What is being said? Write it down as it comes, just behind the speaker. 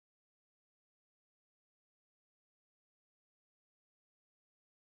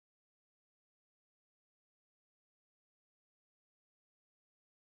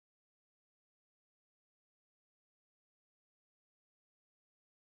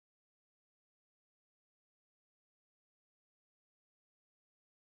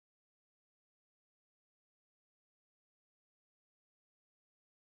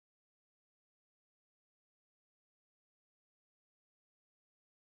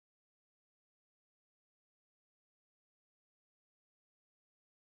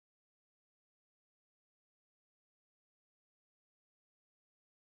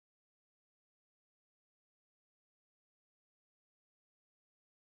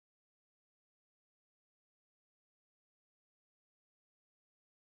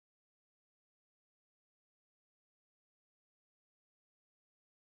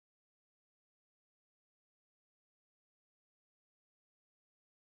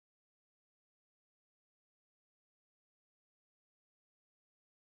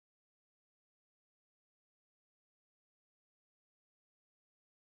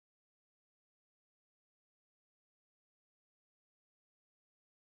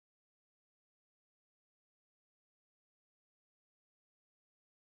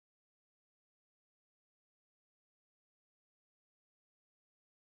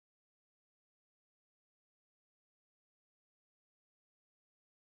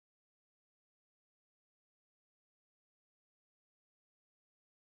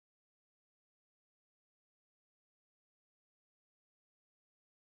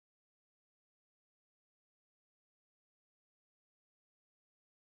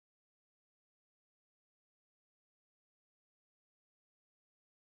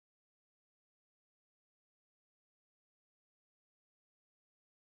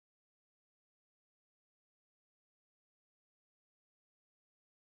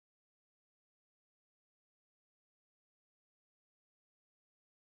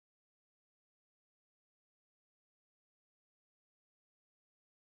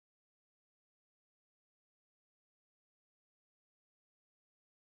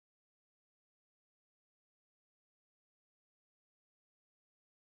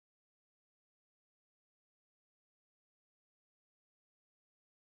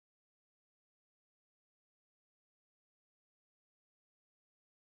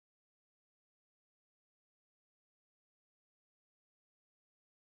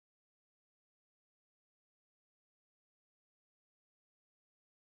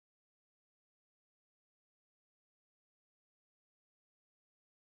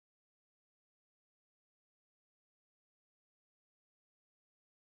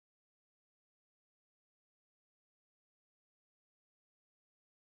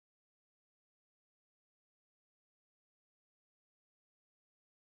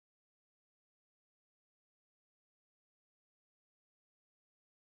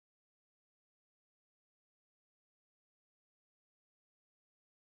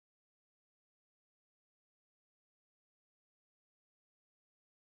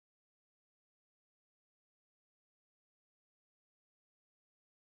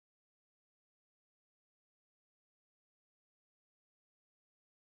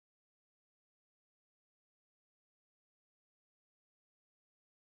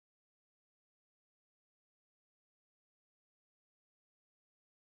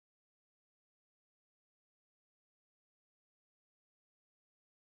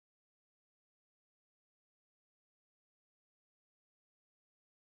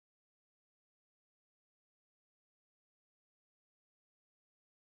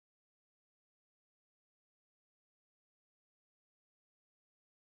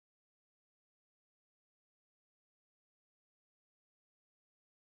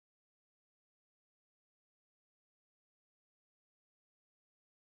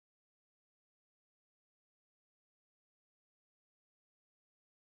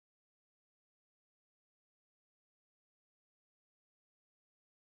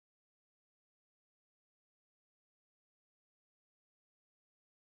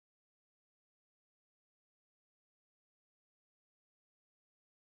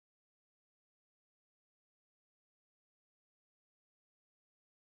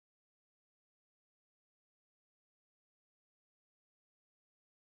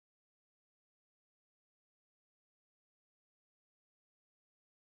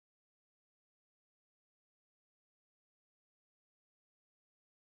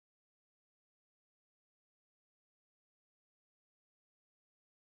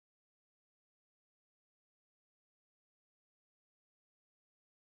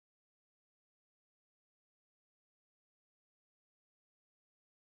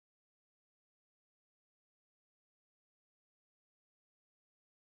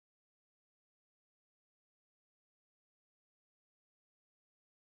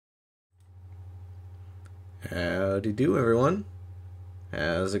Howdy do, everyone.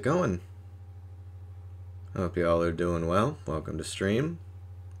 How's it going? Hope you all are doing well. Welcome to stream.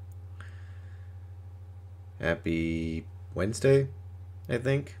 Happy Wednesday, I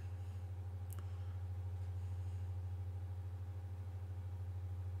think.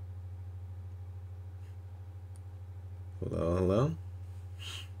 Hello, hello.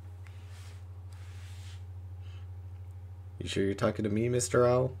 You sure you're talking to me, Mr.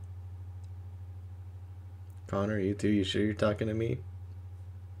 Owl? Connor, you too? You sure you're talking to me?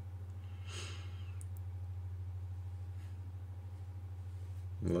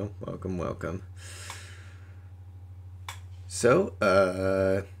 Well, welcome. So,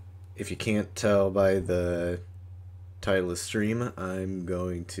 if you can't tell by the title of the stream, I'm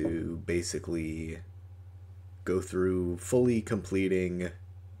going to basically go through fully completing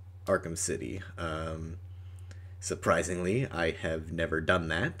Arkham City. Surprisingly, I have never done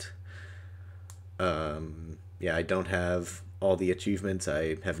that. Yeah, I don't have all the achievements.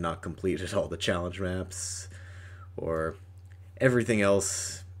 I have not completed all the challenge maps or everything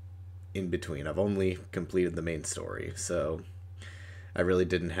else in between. I've only completed the main story, so I really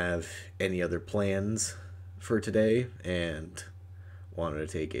didn't have any other plans for today and wanted to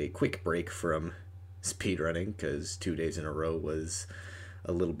take a quick break from speedrunning because 2 days in a row was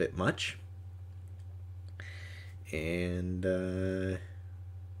a little bit much. And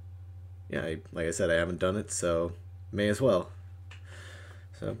yeah, like I said, I haven't done it, so may as well.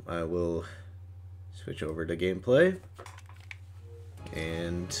 So I will switch over to gameplay,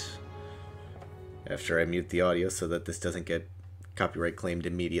 and after I mute the audio so that this doesn't get copyright claimed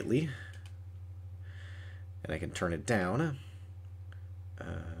immediately, and I can turn it down. I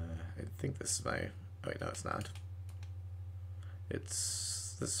think this is my... oh wait, no, it's not.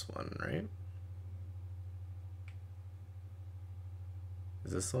 It's this one, right?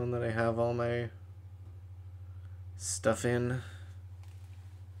 Is this the one that I have all my stuff in?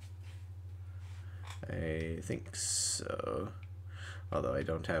 I think so. Although I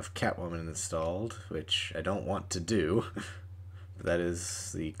don't have Catwoman installed, which I don't want to do. But that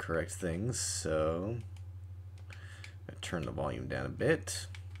is the correct thing, so I turn the volume down a bit.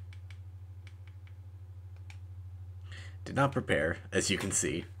 Did not prepare, as you can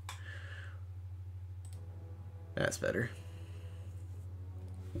see. That's better.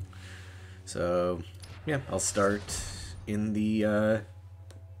 So, yeah, I'll start in the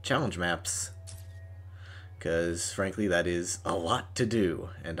challenge maps, because frankly that is a lot to do,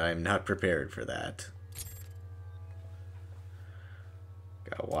 and I'm not prepared for that.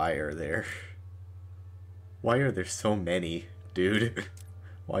 Got a wire there. Why are there so many, dude?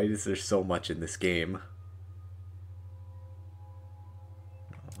 Why is there so much in this game?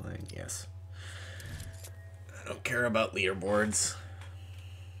 Well, yes. I don't care about leaderboards.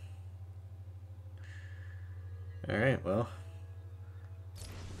 Alright, well,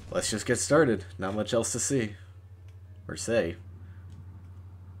 let's just get started. Not much else to see. Or say.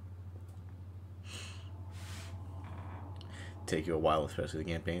 Take you a while, especially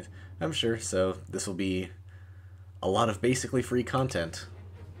the campaigns. I'm sure, so this will be a lot of basically free content.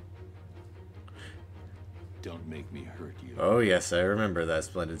 Don't make me hurt you. Oh yes, I remember that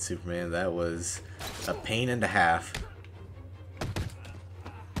Splendid Superman. That was a pain and a half.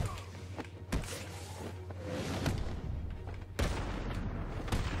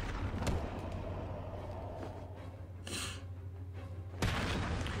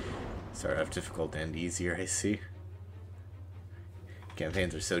 Start off difficult and easier, I see.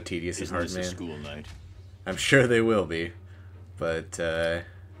 Campaigns are so tedious and hard, man. Isn't this a school night? I'm sure they will be, but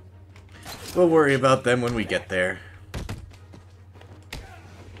we'll worry about them when we get there.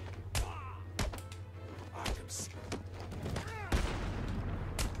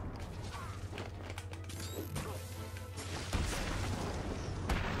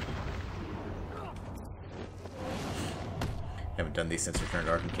 Haven't done these since Return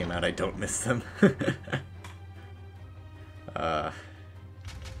to Arkham came out. I don't miss them.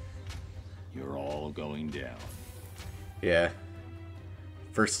 You're all going down. Yeah.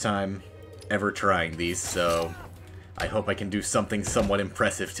 First time ever trying these, so I hope I can do something somewhat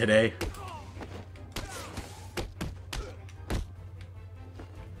impressive today.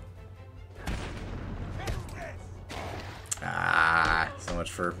 Ah, so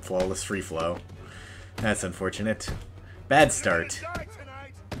much for flawless free flow. That's unfortunate. Bad start.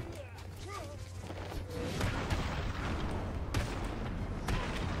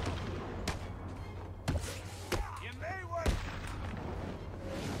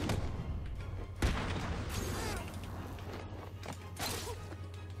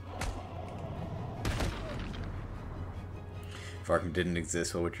 Arkham didn't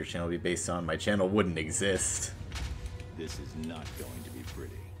exist, what would your channel be based on? My channel wouldn't exist. This is not going to be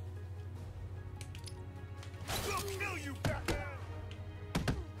pretty. We'll kill you, Batman!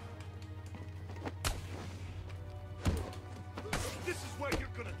 This is where you're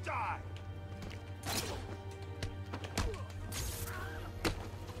gonna die!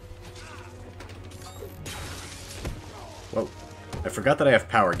 Whoa. I forgot that I have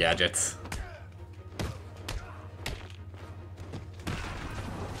power gadgets.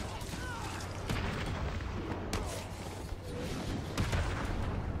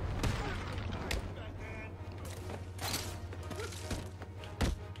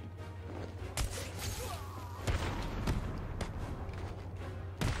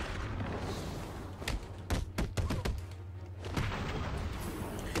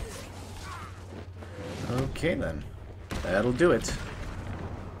 Okay then. That'll do it.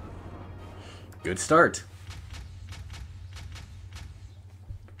 Good start.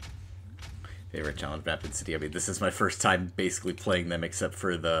 Favorite challenge map in City? I mean, this is my first time basically playing them except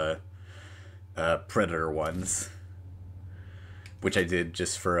for the Predator ones, which I did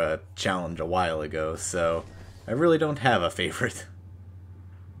just for a challenge a while ago, so I really don't have a favorite.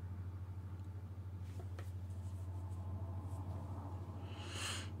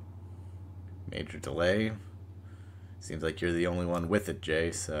 Major delay. Seems like you're the only one with it,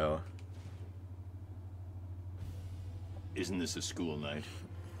 Jay, so... Isn't this a school night?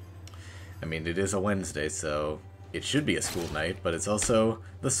 I mean, it is a Wednesday, so it should be a school night, but it's also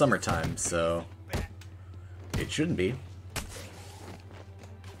the summertime, so it shouldn't be.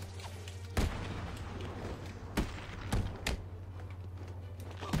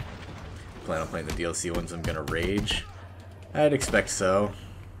 Plan on playing the DLC ones. I'm gonna rage. I'd expect so,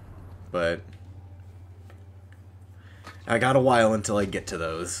 but I got a while until I get to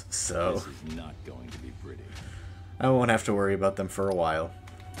those, so This is not going to be pretty. I won't have to worry about them for a while.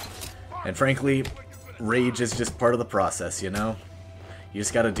 And frankly, rage is just part of the process, you know? You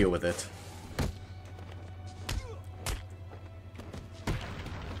just gotta deal with it.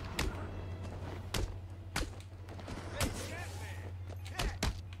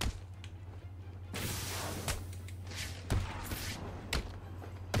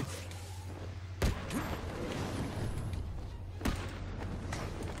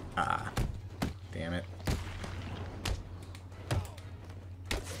 Ah, damn it.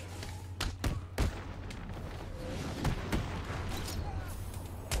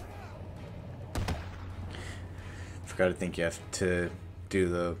 Forgot to think you have to do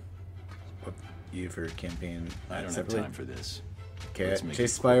the Uver campaign. I don't have time for this. Okay, Let's make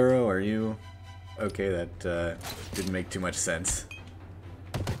Chase it quick. Spyro, are you... Okay, that didn't make too much sense.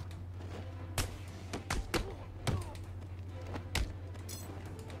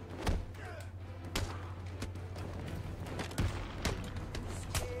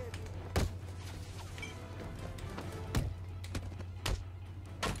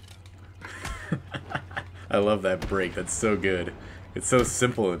 I love that break, that's so good. It's so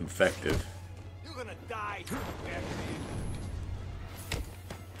simple and effective. You're gonna die, Batman!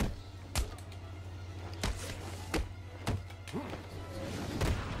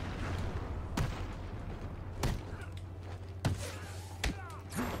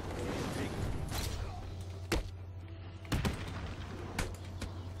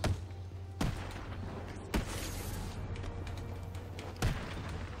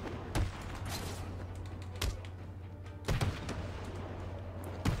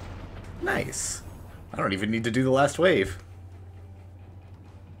 Nice. I don't even need to do the last wave.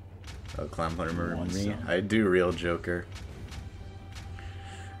 Oh, Clown Hunter, remember Want me? some? I do, real Joker.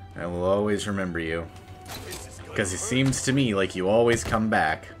 I will always remember you. This is gonna Because it hurt. seems to me like you always come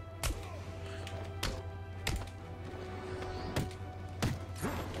back.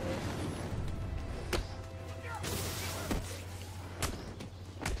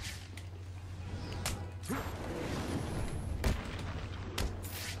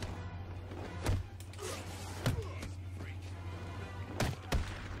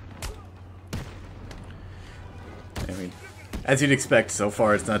 I mean, as you'd expect, so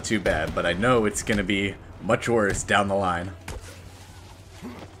far it's not too bad, but I know it's gonna be much worse down the line.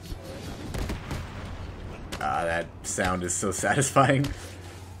 Ah, that sound is so satisfying.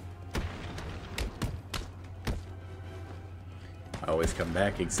 Always come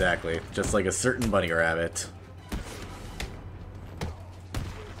back, exactly. Just like a certain bunny rabbit.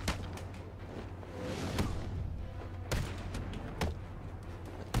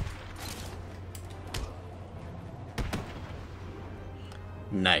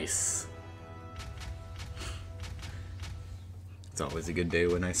 Nice. It's always a good day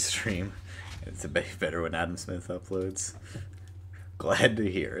when I stream. It's a bit better when Adam Smith uploads. Glad to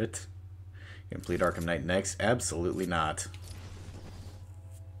hear it. Complete Arkham Knight next? Absolutely not.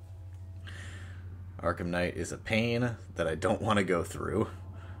 Arkham Knight is a pain that I don't want to go through.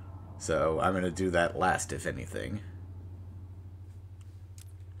 So I'm going to do that last, if anything.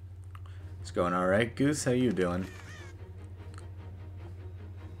 It's going alright, Goose? How you doing?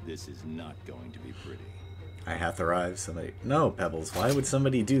 This is not going to be pretty. I hath arrived. Somebody... No, Pebbles. Why would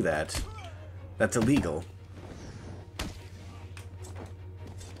somebody do that? That's illegal.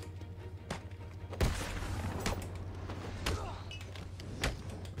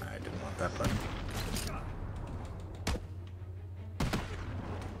 I didn't want that button.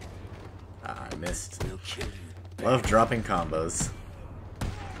 Ah, I missed. Love dropping combos.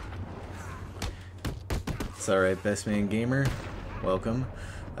 It's alright, Best Man Gamer. Welcome.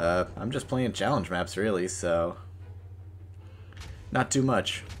 I'm just playing challenge maps, really, so... Not too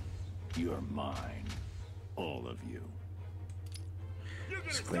much. You're mine. All of you.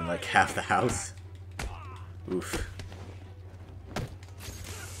 Just clean like half the house. Oof.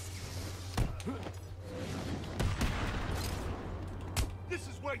 This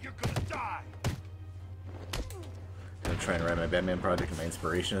is where you're gonna die. I'm trying to write my Batman project and my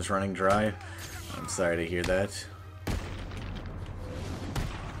inspiration is running dry. I'm sorry to hear that.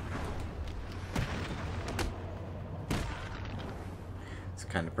 It's the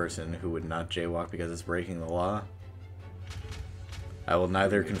kind of person who would not jaywalk because it's breaking the law. I will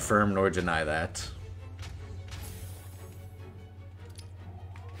neither confirm nor deny that.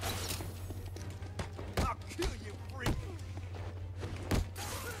 I'll kill you, freak.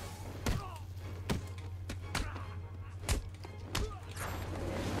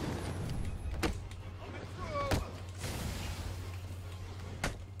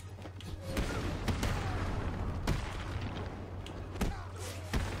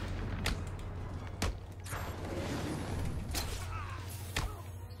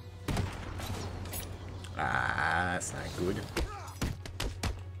 Ah, that's not good.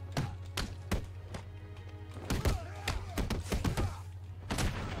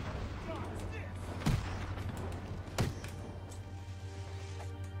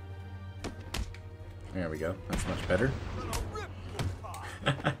 There we go. That's much better.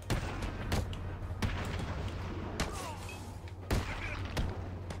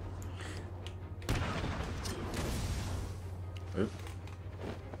 Oop.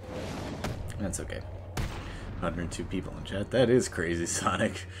 That's okay. 102 people in chat. That is crazy,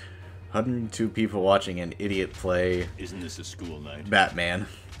 Sonic. 102 people watching an idiot play Isn't this a school night? Batman.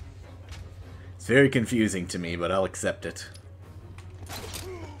 It's very confusing to me, but I'll accept it.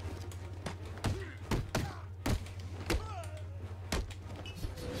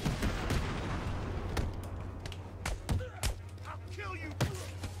 I'll kill you.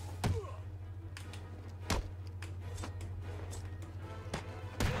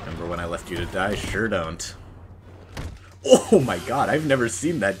 Remember when I left you to die? Sure don't. Oh my god, I've never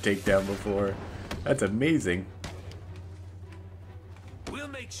seen that takedown before. That's amazing. We'll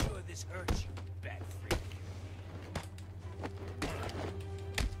make sure this hurts you, bat freak.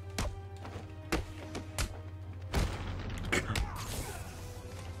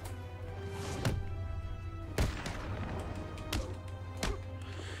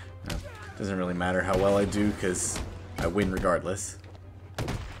 Doesn't really matter how well I do, because I win regardless.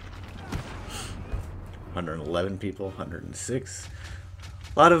 111 people, 106.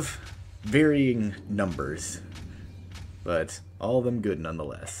 A lot of varying numbers, but all of them good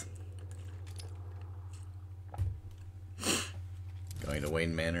nonetheless. Going to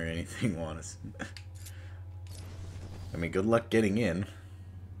Wayne Manor or anything, want us? I mean, good luck getting in.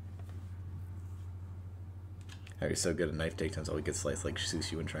 How you're so good at knife takedowns, all get sliced like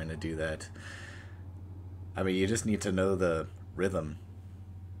sushi when trying to do that. I mean, you just need to know the rhythm.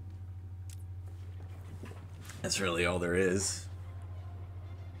 That's really all there is.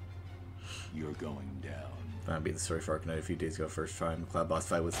 You're going down. Found beat the story for Arkham Knight a few days ago. First time Cloud boss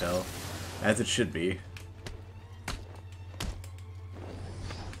fight was hell, as it should be.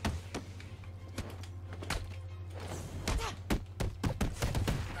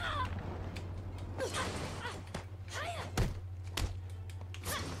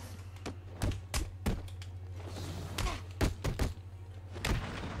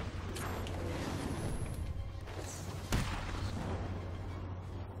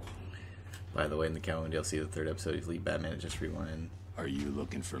 By the way, in the Catwoman DLC, the third episode, you leave Batman and just rewind. Are you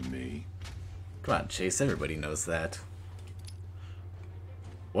looking for me? Come on, Chase, everybody knows that.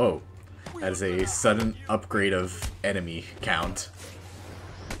 Whoa. That is a sudden upgrade of enemy count.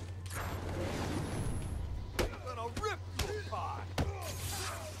 Gonna rip you apart.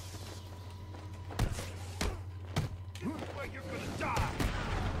 Where you're gonna die.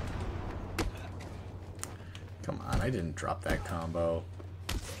 didn't drop that combo.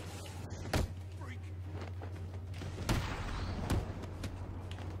 Freak.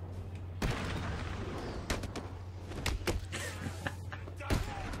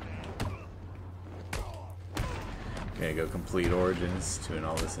 Gonna go complete Origins, doing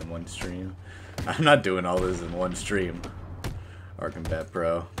all this in one stream. I'm not doing all this in one stream, Arkham Bet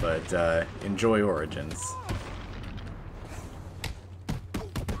Pro, but enjoy Origins.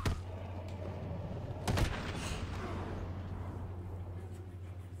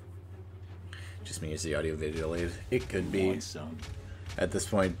 Just me as the audio video delayed. It could be. Son. At this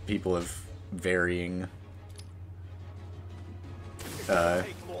point, people have varying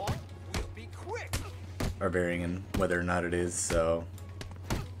Take long. We'll be quick. are varying in whether or not it is, so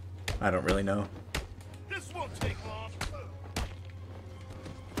I don't really know. This won't take long.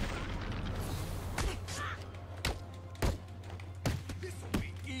 This will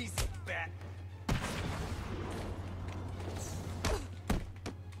be easy, Bat.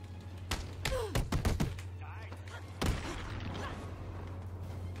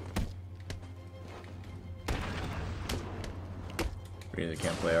 Really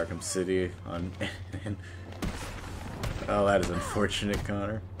can't play Arkham City on. Oh, that is unfortunate,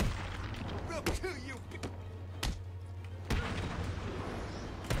 Connor. We'll kill you.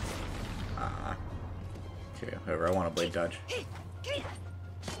 Okay, whatever. I want a blade dodge.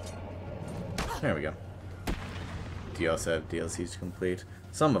 There we go. Do you also have DLCs to complete?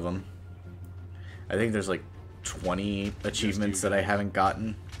 Some of them. I think there's like 20 achievements that I haven't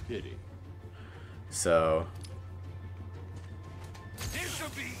gotten. Pity. So, This will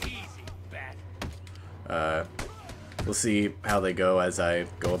be easy, Bat. we'll see how they go as I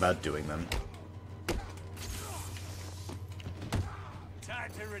go about doing them.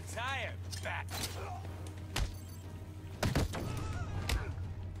 Time to retire, Bat.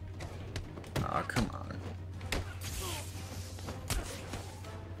 Aw, come on.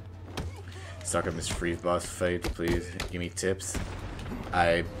 Suck up Mr. Freeze boss fight, please. Give me tips.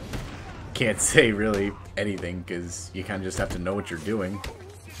 I can't say really anything because you kind of just have to know what you're doing.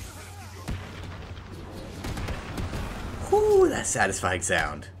 Whoo, that satisfying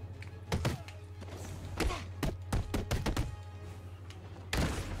sound.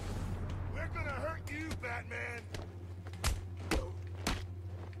 We're gonna hurt you, Batman.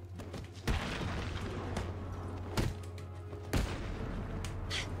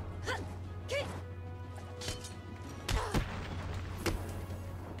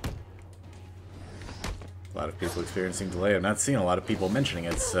 A lot of people experiencing delay. I'm not seeing a lot of people mentioning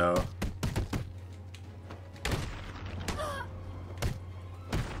it, so...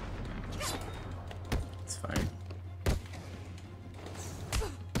 It's fine.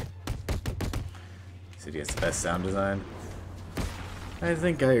 City has the best sound design. I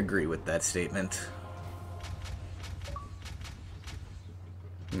think I agree with that statement.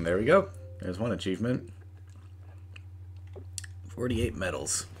 And there we go. There's one achievement. 48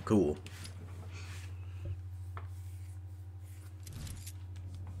 medals. Cool.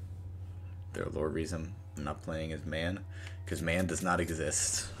 The Lord reason I'm not playing as Man, because Man does not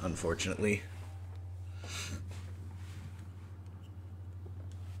exist, unfortunately.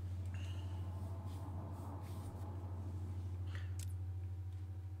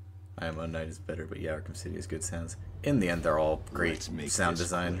 I Am Unnight is better, but yeah, Arkham City has good sounds. In the end, they're all great Let's make sound this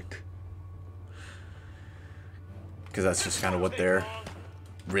design, quick. because that's just kind of what they're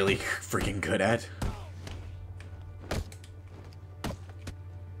really freaking good at.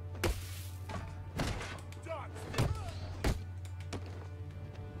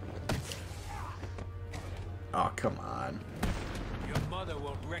 Oh, come on. Your mother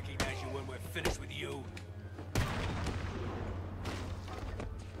won't recognize you when we're finished with you.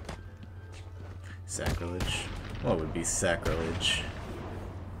 Sacrilege. What would be sacrilege?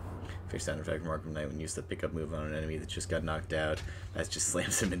 Face sound effect from Arkham Knight when you use the pickup move on an enemy that just got knocked out. That just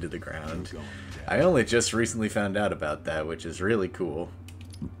slams him into the ground. Going down. I only just recently found out about that, which is really cool.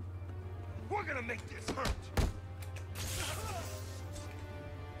 We're gonna make this hurt.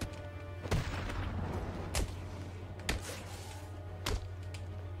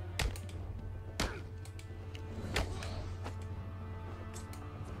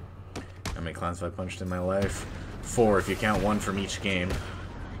 How many clowns have I punched in my life? 4 if you count 1 from each game.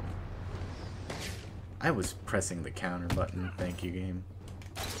 I was pressing the counter button. Thank you, game.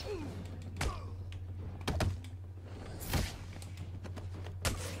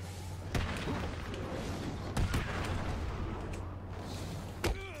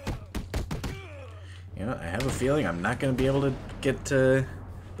 You know, I have a feeling I'm not going to be able to get the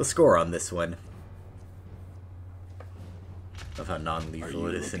score on this one. of how non-lethal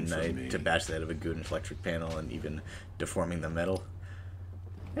it is, and to bash that of a good electric panel and even deforming the metal.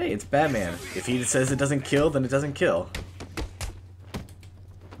 Hey, it's Batman. If he says it doesn't kill, then it doesn't kill.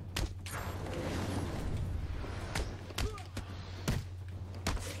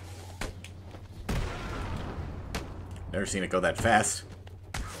 Never seen it go that fast.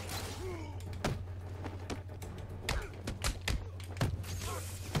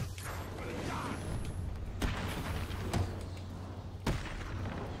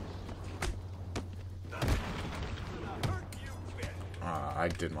 I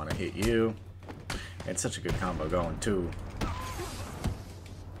didn't want to hit you. It's such a good combo going too.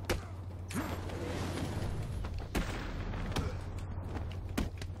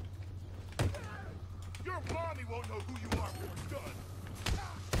 Your mommy won't know who you are when it's done.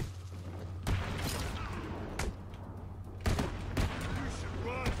 You should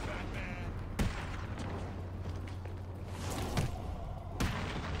run, Batman.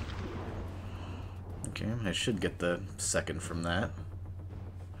 Okay, I should get the second from that.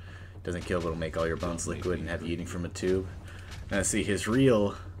 Doesn't kill, but it'll make all your bones liquid and have you eating from a tube. Now see, his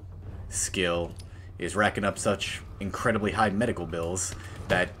real skill is racking up such incredibly high medical bills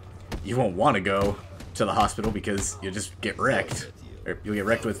that you won't want to go to the hospital because you'll just get wrecked. Or you'll get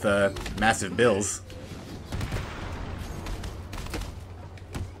wrecked with massive bills.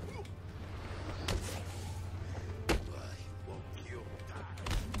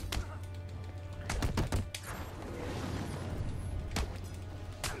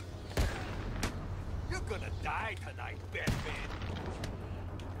 Gonna die tonight, Batman.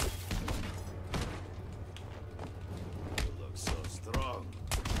 You look so strong.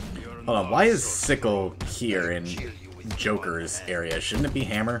 Hold on, why is Sickle here in Joker's area? Shouldn't it be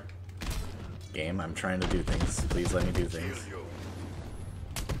Hammer? Game, I'm trying to do things. Please let me do things.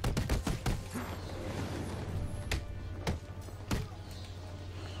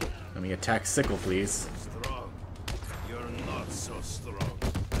 Let me attack Sickle, please. Strong. You're not so strong.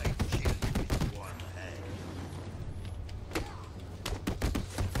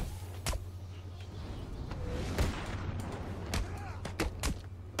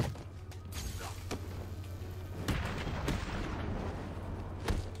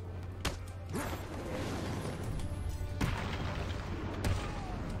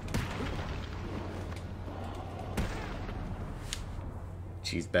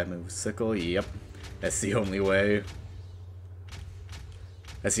 Jeez, Batman with Sickle? Yep. That's the only way.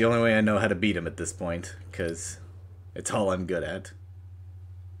 That's the only way I know how to beat him at this point, because it's all I'm good at.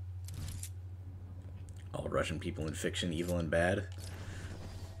 All Russian people in fiction, evil and bad.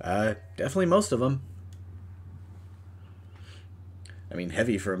 Definitely most of them. I mean,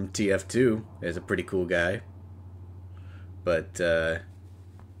 Heavy from TF2 is a pretty cool guy. But,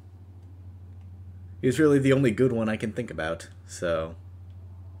 he's really the only good one I can think about, so...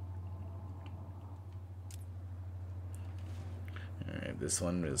 Alright, this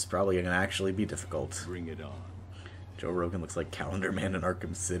one is probably going to actually be difficult. Bring it on. Joe Rogan looks like Calendar Man in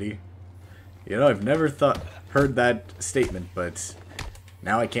Arkham City. You know, I've never heard that statement, but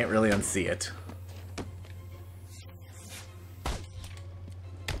now I can't really unsee it.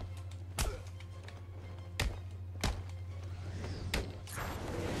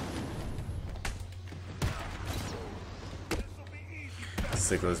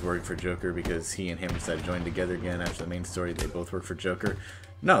 Sickle's working for Joker because he and him decided to join together again after the main story. They both work for Joker.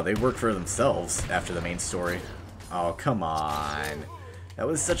 No, they work for themselves after the main story. Oh, come on. That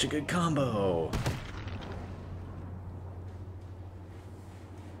was such a good combo.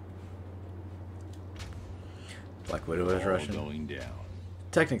 Black Widow is Russian. Going down.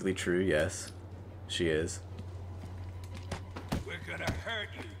 Technically true, yes. She is. We're gonna hurt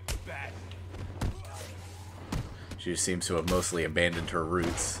you, Bat. She seems to have mostly abandoned her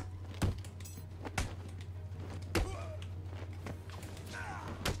roots.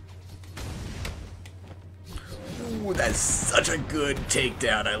 Ooh, that's such a good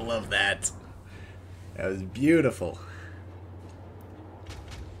takedown. I love that. That was beautiful.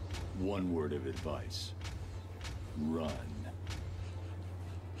 One word of advice. Run.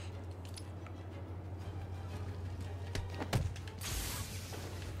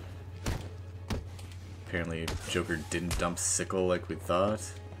 Apparently Joker didn't dump Sickle like we thought.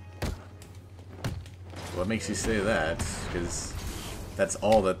 What makes you say that? Because that's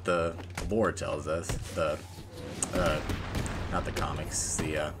all that the lore tells us. The, not the comics,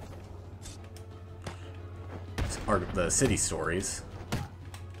 the city stories.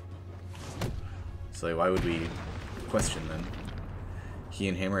 So why would we question them? He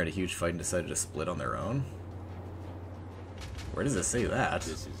and Hammer had a huge fight and decided to split on their own? Where does it say that?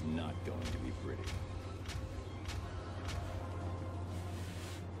 This is not going to be pretty.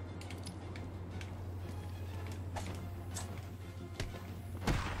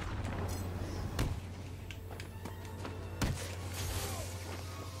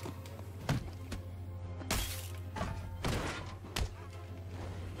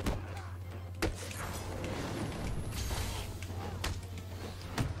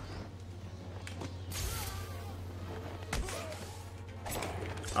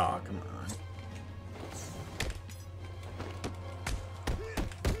 Aw, come on.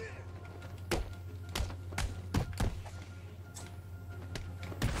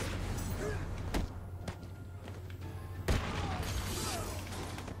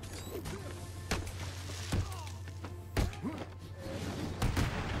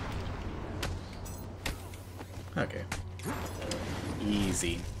 Okay.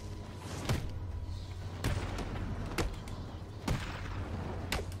 Easy.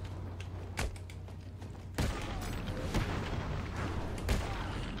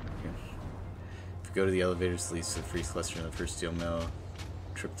 Go to the elevators, leads to the free cluster in the first steel mill.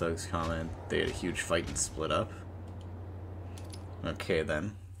 Trip Thugs comment. They had a huge fight and split up. Okay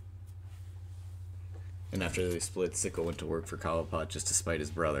then. And after they split, Sicko went to work for Cobblepot just to spite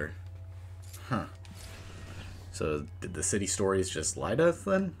his brother. Huh. So did the city stories just lie to us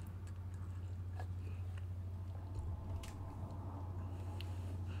then?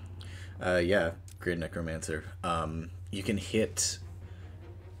 Yeah, Great Necromancer. You can hit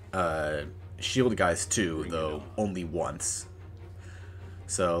shield guys too, though only once.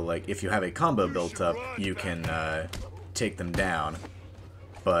 So like if you have a combo built up, you can take them down,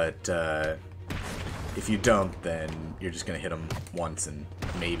 but if you don't, then you're just gonna hit them once and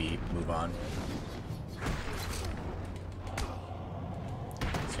maybe move on.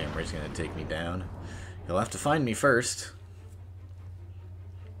 Samurai's gonna take me down. He'll have to find me first.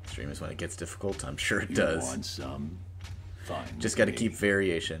 Stream is when it gets difficult. I'm sure it does. Want some? Fine. Just got to keep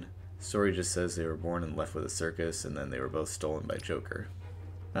variation. Story just says they were born and left with a circus, and then they were both stolen by Joker.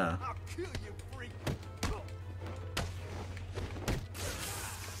 Huh. I'll kill you, freak.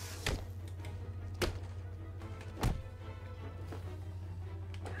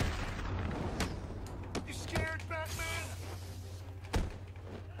 You scared, Batman?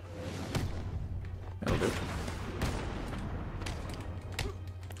 That'll do.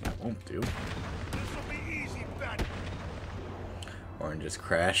 That won't do. This'll be easy, Batman. Orange just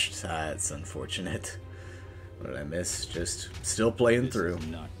crashed. Ah, it's unfortunate. What did I miss? Just still playing This through. is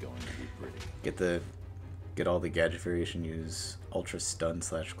not going to be pretty. Get all the gadget variation. Use Ultra Stun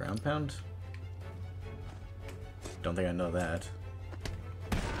 / Ground Pound. Don't think I know that.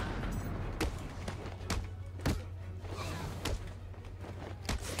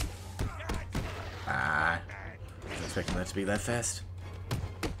 Ah, wasn't expecting that to be that fast.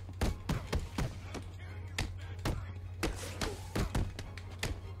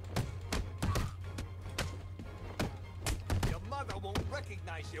 Your mother won't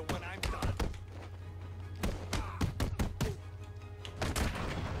recognize you when I'm done.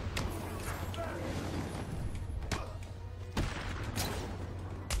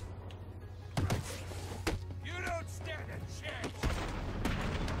 You don't stand a chance.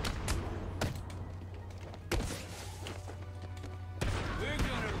 We're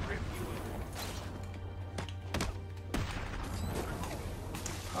gonna rip you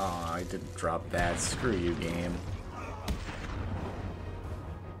apart. Aw, I didn't drop that. Screw you, game.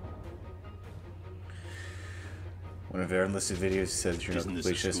 One of their unlisted videos says you're no Isn't this a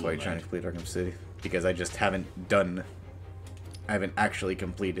completionist school while you're trying to night? complete Arkham City. Because I just haven't I haven't actually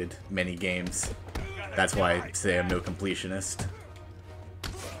completed many games. That's why I say I'm no completionist.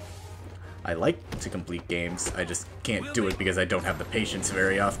 I like to complete games, I just can't do it because I don't have the patience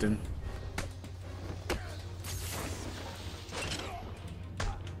very often.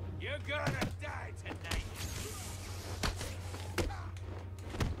 You're gonna die tonight.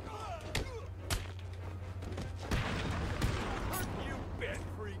 You bad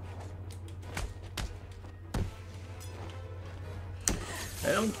freak.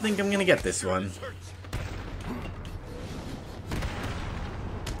 I don't think I'm gonna get this one.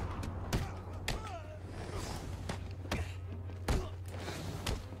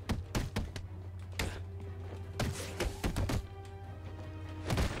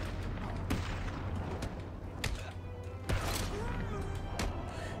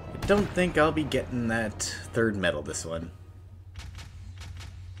 I don't think I'll be getting that third medal this one.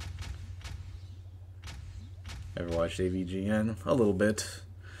 Ever watched AVGN? A little bit.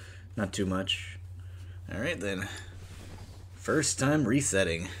 Not too much. Alright then. First time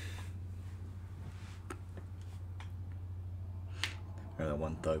resetting. Or the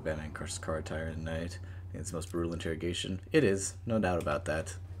one thug Batman crushes car tire at night. I think it's the most brutal interrogation. It is, no doubt about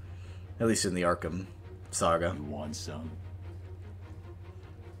that. At least in the Arkham saga. You want some?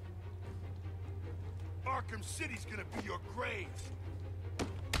 Arkham City's gonna be your grave.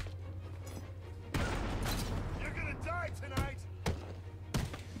 You're gonna die tonight.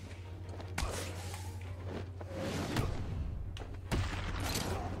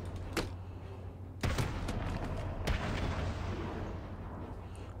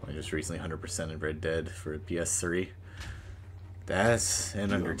 just recently 100% in Red Dead for PS3. That's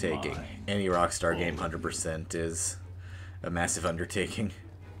an undertaking. Any Rockstar game 100% is a massive undertaking.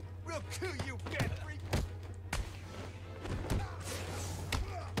 We'll kill you, bad freak.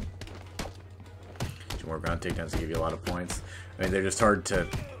 2 more ground takedowns give you a lot of points. I mean, they're just hard to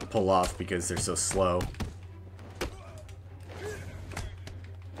pull off because they're so slow.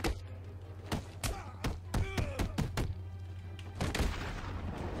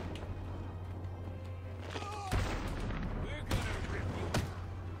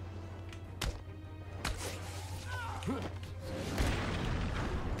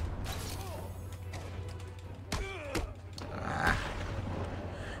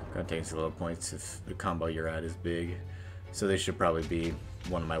 Ground takes a little points if the combo you're at is big. So they should probably be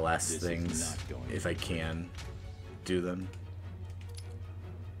one of my last things if I can do them.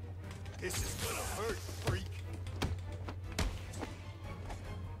 This is gonna hurt, freak.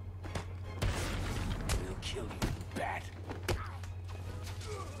 We'll kill you, bat.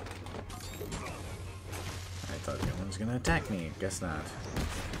 I thought everyone was gonna attack me. Guess not.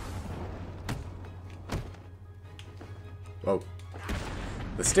 Whoa.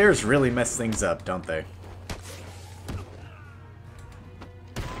 The stairs really mess things up, don't they?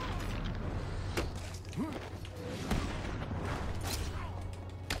 We're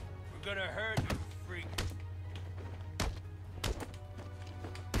gonna hurt you, freak.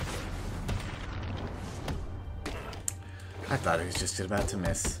 I thought it was just about to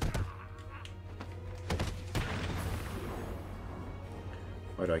miss.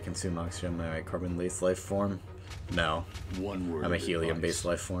 Why do I consume oxygen in my carbon-based life form? No. One word I'm a of helium-based advice.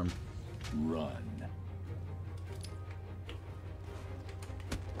 life form. Run.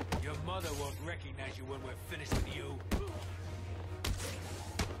 Your mother won't recognize you when we're finished with you.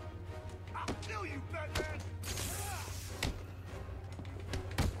 I'll kill you, Batman.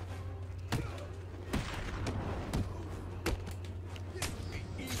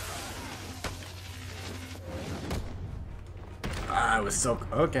 I was so...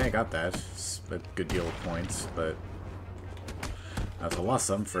 Okay, I got that. It's a good deal of points, but... I also lost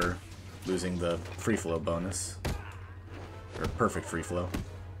some for losing the free flow bonus. Or perfect free flow.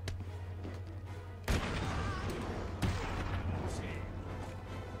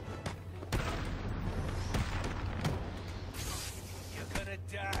 You're gonna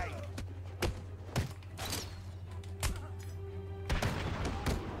die.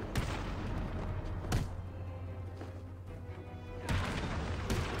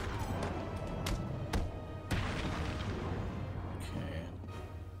 Okay.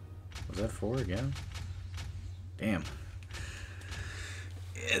 Was that 4 again? Damn.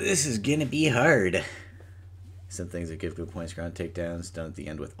 Yeah, this is gonna be hard. Some things that give good points. Ground takedowns done at the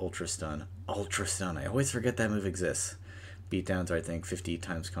end with Ultra Stun. Ultra Stun. I always forget that move exists. Beatdowns are, I think, 50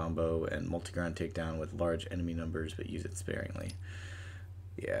 times combo and multi-ground takedown with large enemy numbers, but use it sparingly.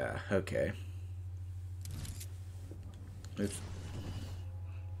 Yeah, okay. Oops.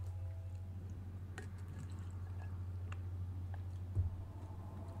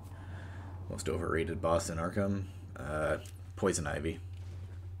 Most overrated boss in Arkham? Poison Ivy.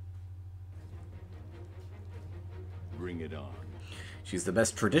 Bring it on. She's the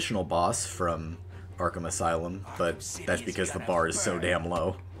best traditional boss from Arkham Asylum, but that's because the bar is so damn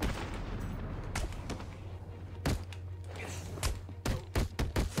low.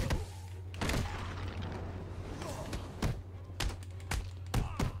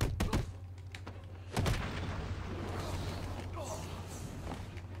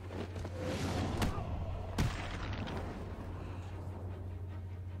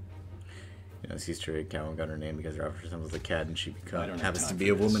 He's trade Catwoman got her name because her officer was a cat and she I don't have happens to time be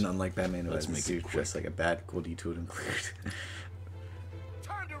for a woman, this. unlike Batman who Let's has a make it suit quick. dressed like a bat. Cool detour included.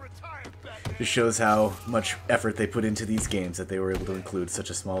 Time to retire, Batman. Just shows how much effort they put into these games that they were able to include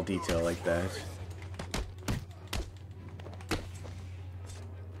such a small detail like that.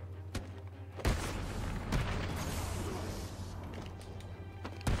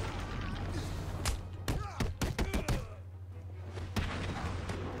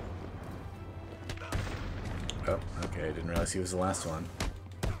 Oh, okay, I didn't realize he was the last one.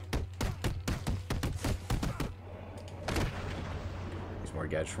 Use more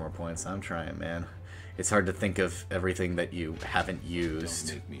gadgets for more points. I'm trying, man. It's hard to think of everything that you haven't Don't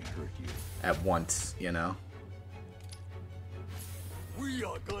used make me hurt you. at once, you know? We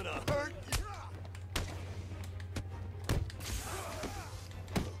are gonna hurt you.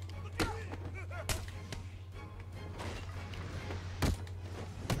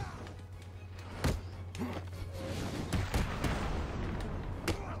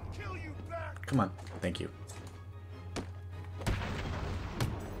 I'll kill you, Bat. Come on. Thank you.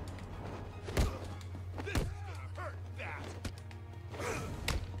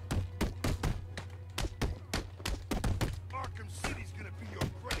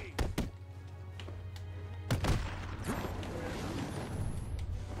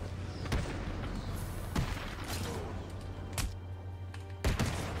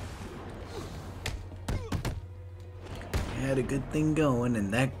 had a good thing going,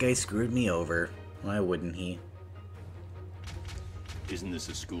 and that guy screwed me over. Why wouldn't he? Isn't this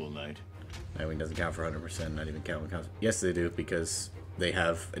a school night? Nightwing doesn't count for 100%, not even count when counts. Yes, they do, because they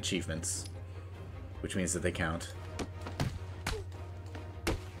have achievements, which means that they count.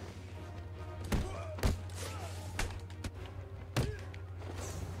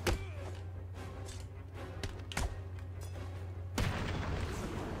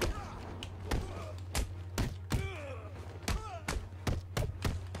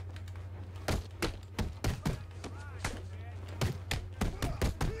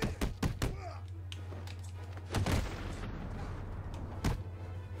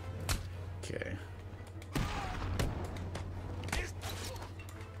 Okay.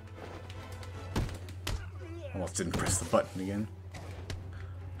 Almost didn't press the button again.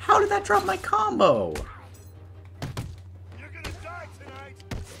 How did that drop my combo? You're gonna die tonight.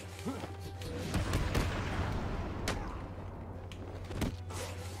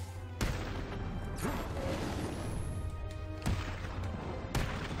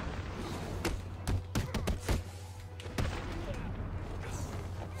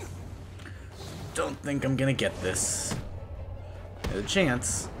 Don't think I'm gonna get this. There's a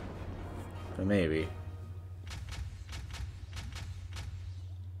chance, but maybe.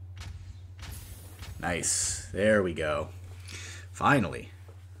 Nice. There we go. Finally.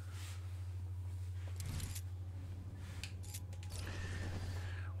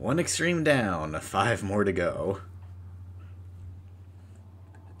 One extreme down, 5 more to go.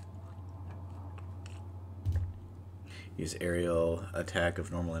 Use aerial attack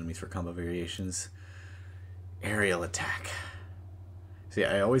of normal enemies for combo variations. Aerial attack. See,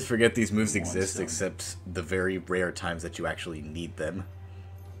 I always forget these moves exist, except the very rare times that you actually need them.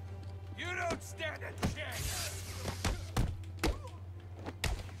 You don't stand a chance.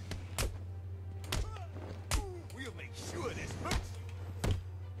 We'll make sure this hurts.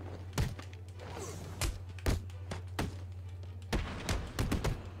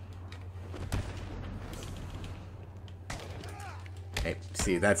 Hey,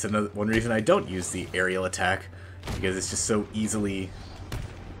 see, that's one reason I don't use the aerial attack, because it's just so easily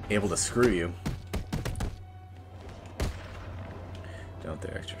able to screw you. Don't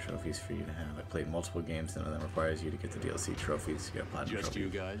there are extra trophies for you to have. I played multiple games, none of them requires you to get the DLC trophies to get a platinum Just trophy. you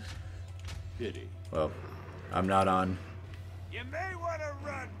guys? Pity. Well, I'm not on You may want to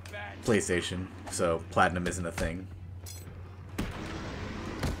run, Bat. PlayStation, so platinum isn't a thing.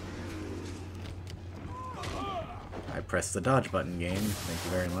 I pressed the dodge button, game. Thank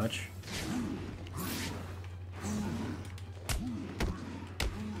you very much.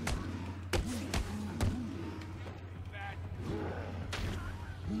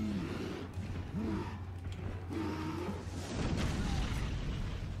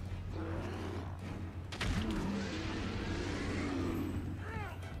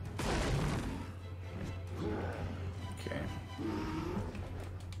 Okay.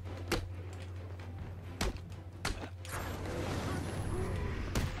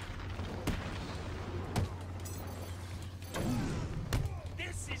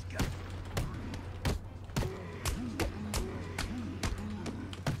 This is good.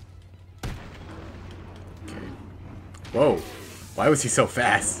 Okay. Whoa. Why was he so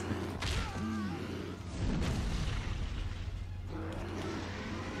fast?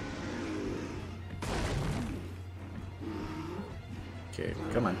 Okay,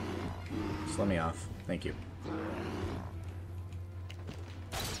 come on. Just let me off. Thank you.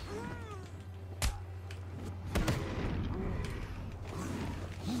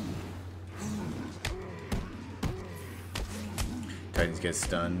 Titans get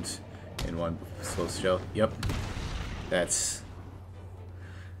stunned in one slow shell. Yep. That's...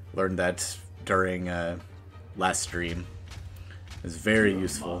 Learned that during last stream. It's very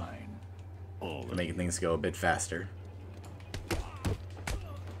useful Mine. All for of making things go a bit faster.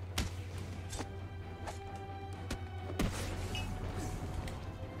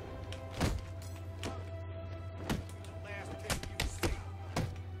 Last thing you see.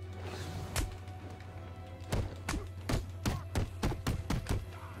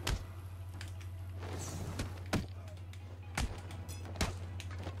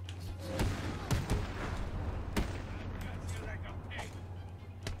 Got you like a pig.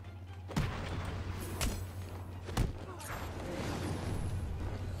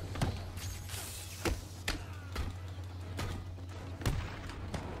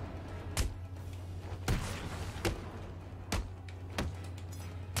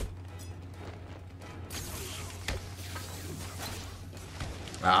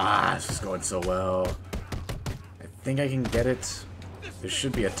 Ah, this is going so well. I think I can get it. There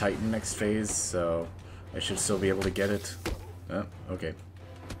should be a Titan next phase, so I should still be able to get it. Oh, okay.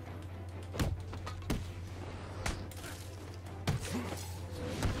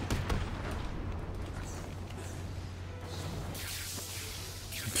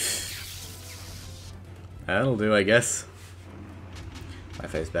 That'll do, I guess. My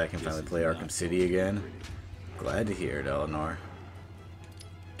face back and finally play Arkham City again. Glad to hear it, Eleanor.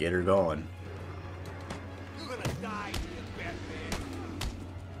 Get her going. You're gonna die, Batman.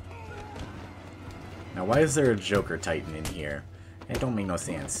 Now, why is there a Joker Titan in here? It don't make no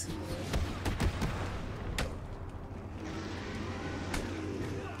sense.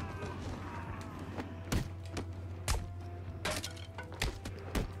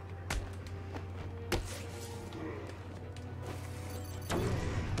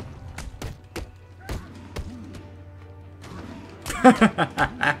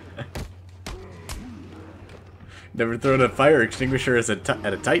 Never thrown a fire extinguisher as at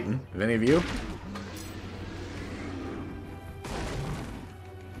a Titan. Have any of you?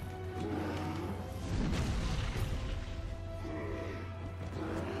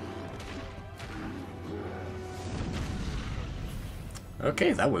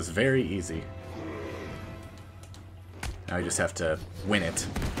 Okay, that was very easy. Now I just have to win it.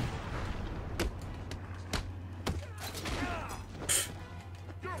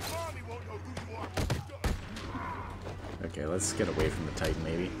 Okay, let's get away from the Titan,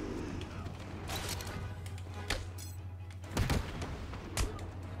 maybe.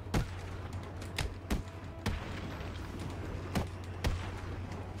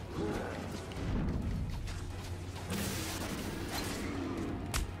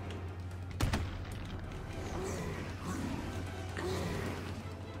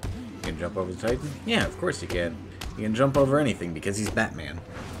 You can jump over the Titan? Yeah, of course you can. You can jump over anything because he's Batman.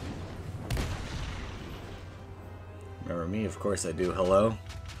 Remember me? Of course I do. Hello?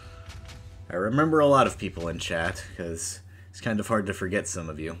 I remember a lot of people in chat, because it's kind of hard to forget some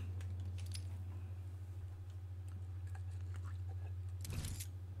of you.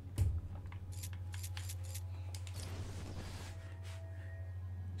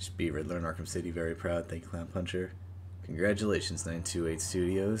 Speed Riddler in Arkham City, very proud. Thank you, Clown Puncher. Congratulations, 928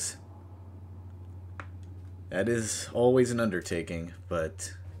 Studios. That is always an undertaking,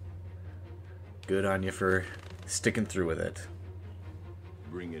 but good on you for sticking through with it.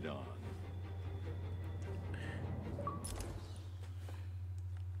 Bring it on.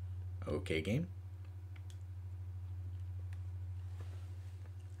 Okay, game.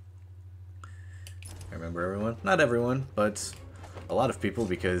 I remember everyone. Not everyone, but a lot of people,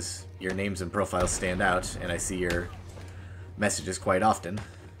 because your names and profiles stand out, and I see your messages quite often.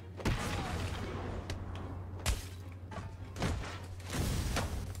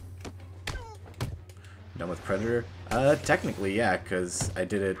 Done with Predator? Technically, yeah, because I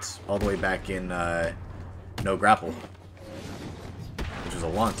did it all the way back in No Grapple, which was a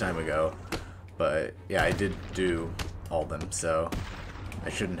long time ago. But yeah, I did do all of them, so I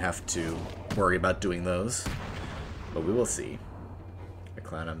shouldn't have to worry about doing those. But we will see. The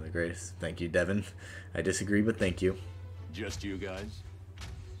Clown, I'm the greatest. Thank you, Devin. I disagree, but thank you. Just you guys?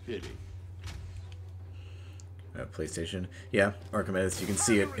 Pity. PlayStation. Yeah, Arkham Edits. You can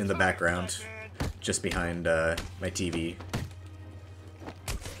see it in the background, just behind my TV.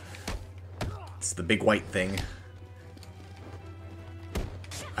 It's the big white thing.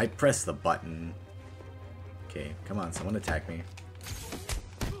 I pressed the button. Okay, come on, someone attack me.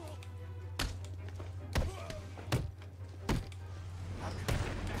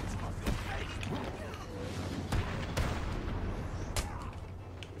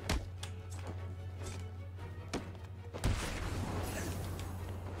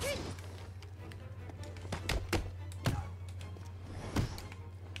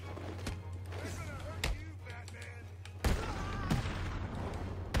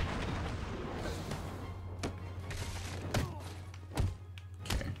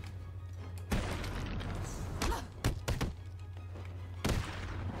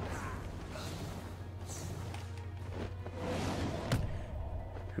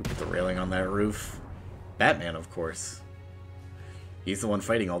 Who put the railing on that roof? Batman, of course. He's the one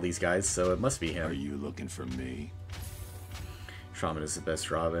fighting all these guys, so it must be him. Are you looking for me? Trauma is the best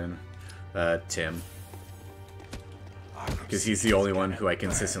Robin. Tim. Because he's the only one who I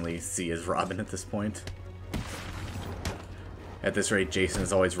consistently see as Robin at this point. At this rate, Jason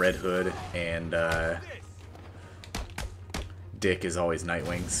is always Red Hood, and Dick is always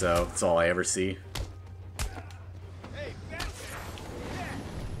Nightwing, so that's all I ever see.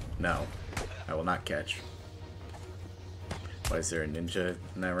 No, I will not catch. Why is there a ninja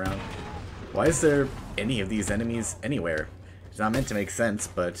in that round? Why is there any of these enemies anywhere? It's not meant to make sense,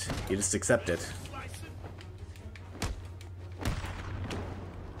 but you just accept it.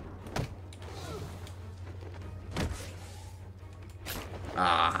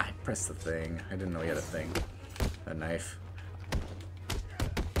 Ah, I pressed the thing. I didn't know he had a thing. A knife.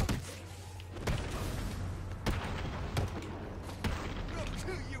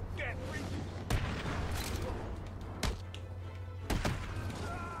 Till you get me.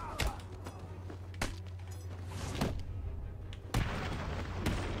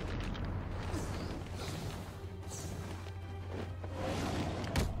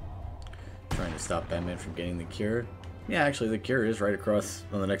 Trying to stop Batman from getting the cure. Yeah, actually, the cure is right across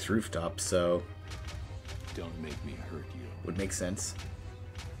on the next rooftop, so Don't make me hurt you. would make sense.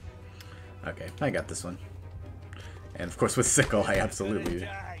 Okay, I got this one. And of course, with Sickle, I absolutely.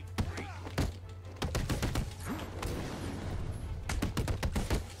 Die.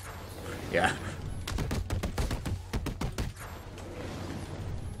 Yeah.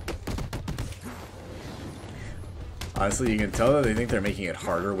 Honestly, you can tell that they think they're making it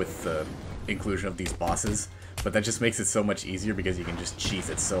harder with the inclusion of these bosses, but that just makes it so much easier because you can just cheese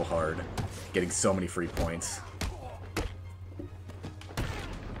it so hard, getting so many free points.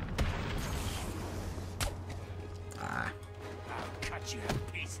 Ah. I'll cut you to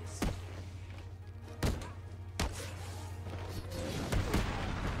pieces.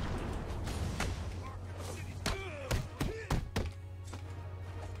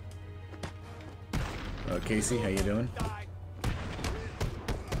 Casey, how you doing? Die.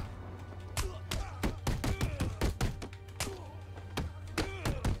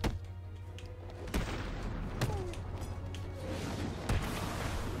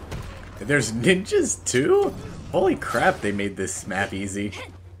 There's ninjas too? Holy crap, they made this map easy.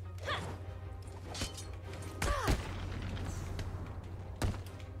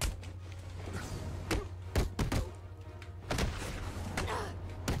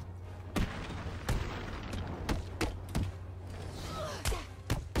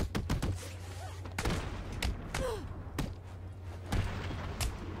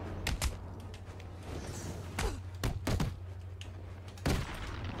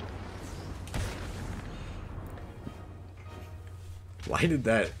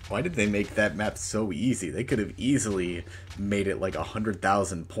 Why did they make that map so easy? They could have easily made it like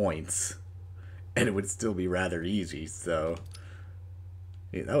 100,000 points and it would still be rather easy, so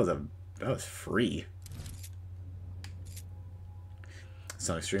yeah, that was free. It's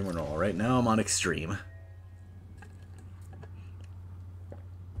on extreme or normal. Right now I'm on extreme.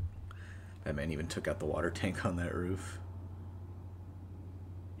 That man even took out the water tank on that roof.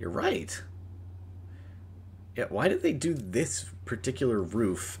 You're right. Yeah, why did they do this particular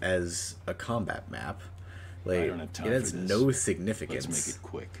roof as a combat map? I Like, don't have time it has for this. no significance. Let's make it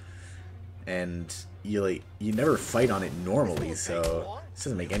quick. And you never fight on it normally, so this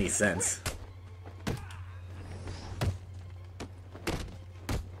doesn't make any sense.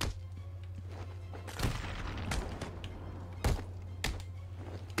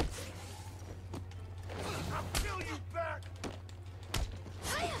 I'll kill you back.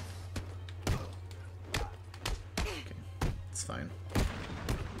 It's fine. I'll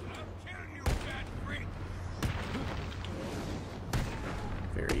kill you, bad freak.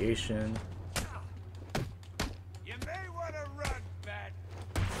 Variation. You may want to run, Bat.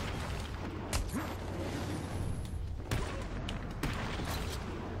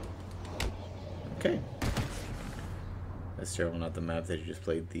 Okay. That's terrible, not the map that you just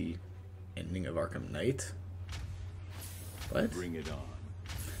played the ending of Arkham Knight. What? Bring it on.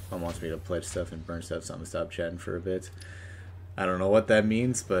 Mom wants me to pledge stuff and burn stuff, so I'm gonna stop chatting for a bit. I don't know what that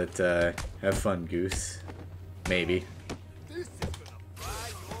means, but have fun, Goose. Maybe. This is gonna fry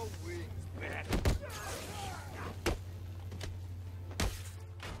your wings, Bat.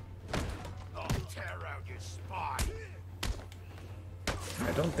 I'll tear out your spine.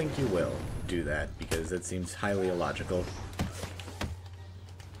 I don't think you will do that, because that seems highly illogical.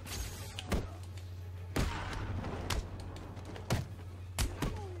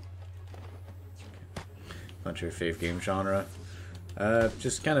 What's your fave game genre?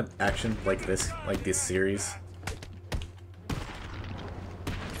 Just kind of action like this series.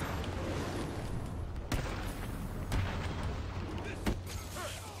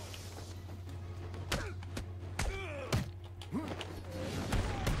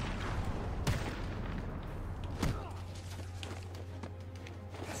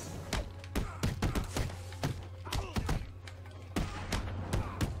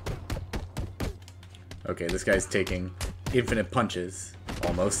 Okay, this guy's taking infinite punches,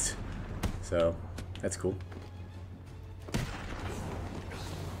 almost. So, that's cool.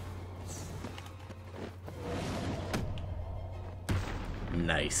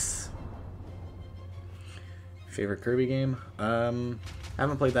 Nice. Favorite Kirby game? I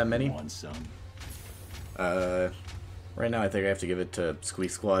haven't played that many. Want some? Right now, I think I have to give it to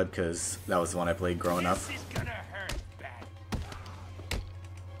Squeak Squad because that was the one I played growing up. This is gonna hurt bad.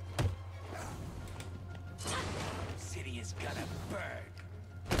 City is gonna burn.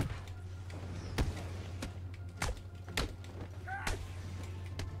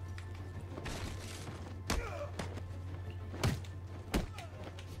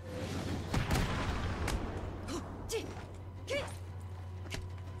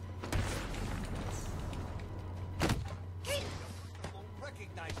 I won't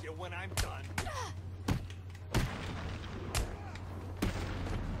recognize you when I'm done.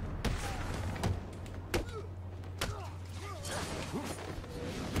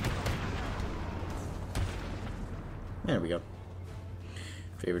 There we go.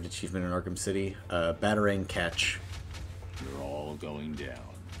 Favorite achievement in Arkham City? Batarang Catch. You're all going down.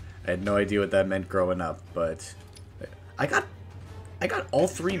 I had no idea what that meant growing up, but I got all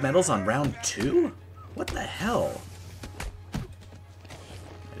 3 medals on round 2? What the hell?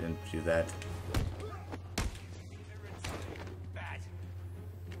 I didn't do that. Bad.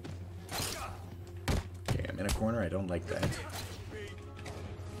 Okay, I'm in a corner. I don't like that.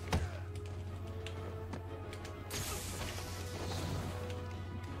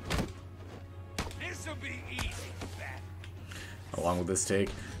 This'll be easy, bad. How long will this take?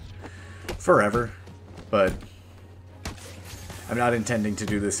 Forever. But I'm not intending to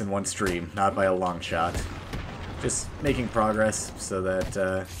do this in one stream, not by a long shot. Just making progress so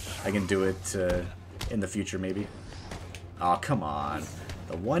that I can do it in the future, maybe. Aw, come on.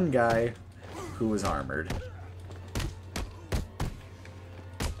 The one guy who was armored.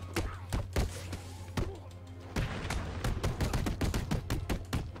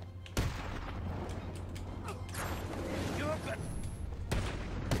 You're good.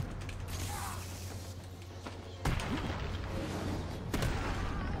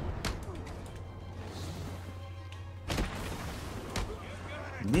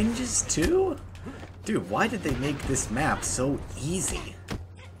 Ninjas too? Dude, why did they make this map so easy?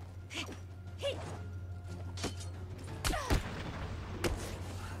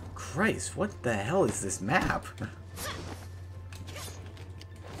 Christ, what the hell is this map?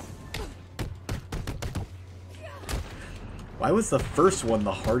 Why was the first one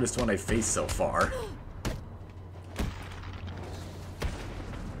the hardest one I faced so far?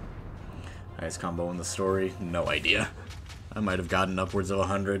 Highest combo in the story? No idea. I might have gotten upwards of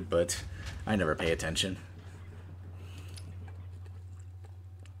 100, but I never pay attention.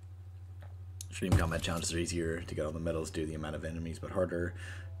 Extreme combat challenges are easier to get all the medals due to the amount of enemies, but harder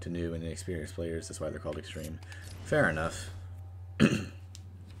to new and inexperienced players. That's why they're called extreme. Fair enough.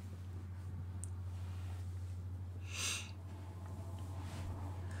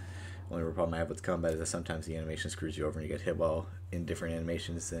 Only real problem I have with combat is that sometimes the animation screws you over and you get hit while in different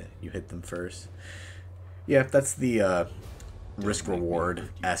animations that you hit them first. Yeah, that's the risk-reward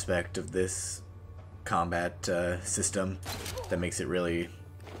aspect of this combat system that makes it really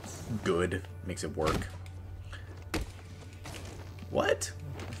good, makes it work. What?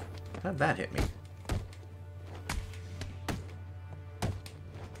 How'd that hit me?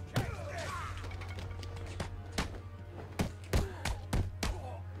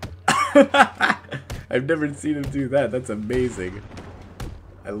 I've never seen him do that. That's amazing.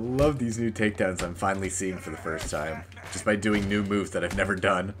 I love these new takedowns I'm finally seeing for the first time. Just by doing new moves that I've never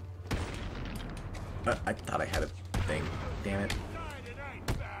done. I thought I had a thing. Damn it.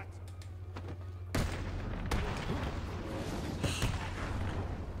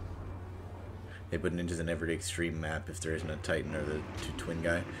 They put ninjas in every extreme map if there isn't a Titan or the two twin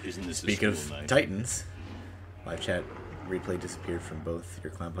guy. Isn't this Speaking a of school night? Titans, live chat replay disappeared from both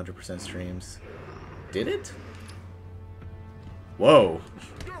your Clamp 100% streams. Did it? Whoa.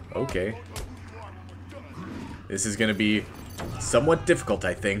 Okay. This is gonna be somewhat difficult,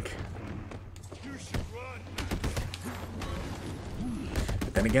 I think.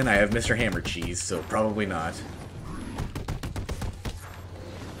 But then again, I have Mr. Hammer Cheese, so probably not.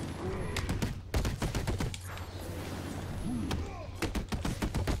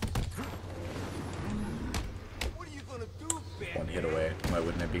 What are you gonna do, Ben? One hit away. Why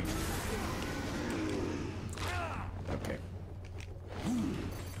wouldn't it be? Okay.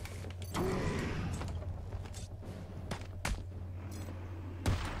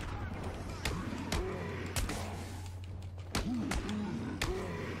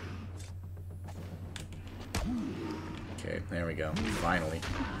 Okay, there we go. Finally.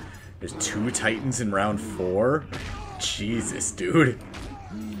 There's 2 Titans in round 4? Jesus, dude.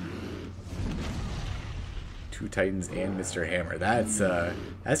 2 Titans and Mr. Hammer. That's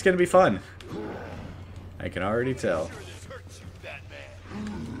gonna be fun. I can already tell. This hurts you,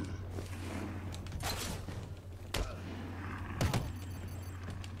 Batman.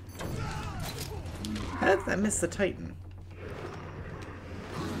 How did I miss the Titan?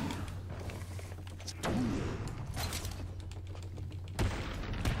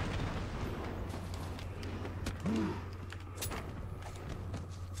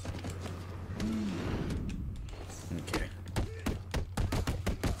 Okay.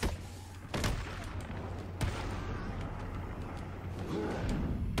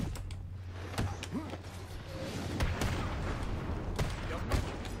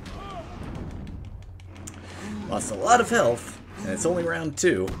 Lost a lot of health, and it's only round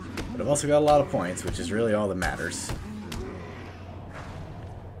 2, but I've also got a lot of points, which is really all that matters.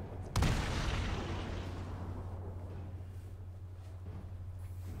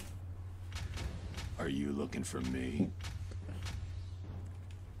 Are you looking for me?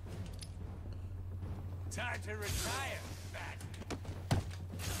 Time to retire, Bat.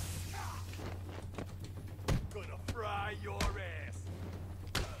 Gonna fry your ass.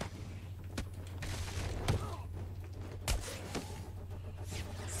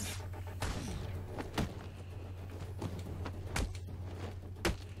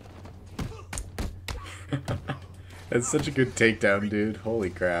 That's such a good takedown, dude. Holy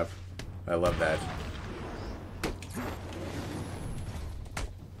crap. I love that.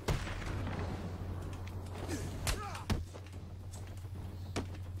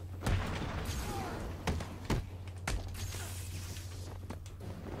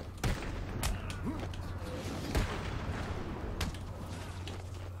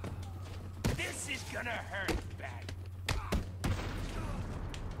 This is gonna hurt, Bat.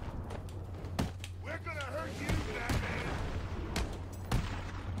 We're gonna hurt you, Batman.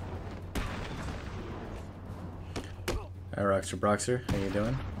 Hi, Roxer Broxer. How you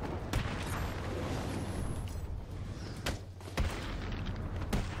doing?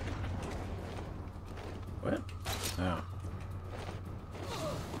 What? Oh.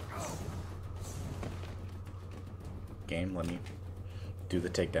 Game, let me do the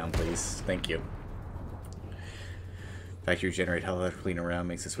takedown, please. Thank you. Factory generate health after cleaning around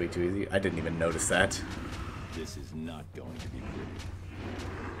makes this way too easy. I didn't even notice that. This is not going to be pretty.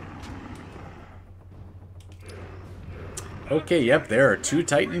 Okay, yep, there are 2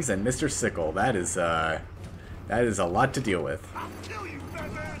 Titans and Mr. Sickle. That is a lot to deal with. I'll kill you,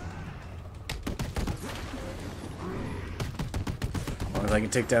 Batman. As long as I can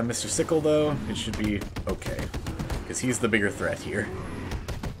take down Mr. Sickle, though, it should be okay. Because he's the bigger threat here.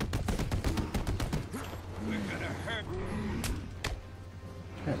 We're gonna hurt.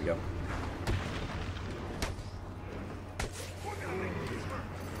 There we go.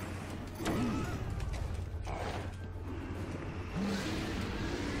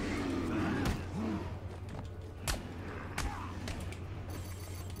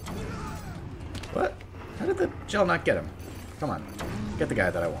 What? How did the gel not get him? Come on. Get the guy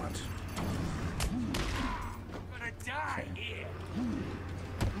that I want. I'm gonna die here.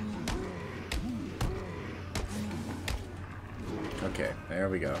 Okay, there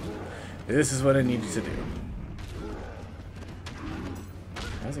we go. This is what I needed to do.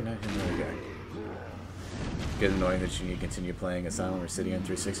 How's he not hitting the other guy? Get annoying that you need to continue playing Asylum or City on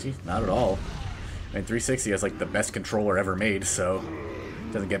 360? Not at all. I mean, 360 has like the best controller ever made, so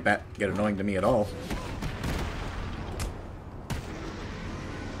it doesn't get annoying to me at all.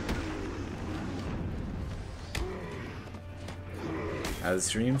 The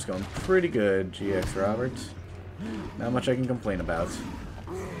stream's going pretty good, GX Robert. Not much I can complain about.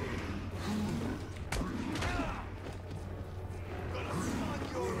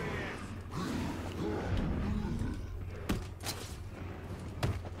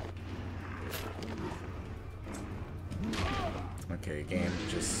 Okay, game,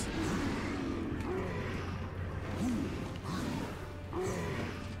 just...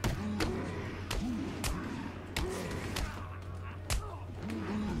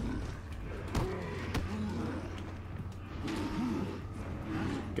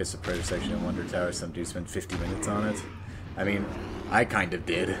 Guess the Predator section in Wonder Tower, some dude spent 50 minutes on it. I mean, I kind of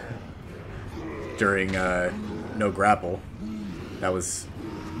did. During No Grapple. That was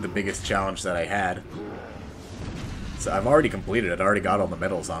the biggest challenge that I had. So I've already completed it. I already got all the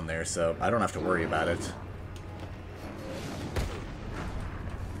medals on there, so I don't have to worry about it.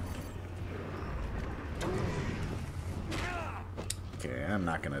 Okay, I'm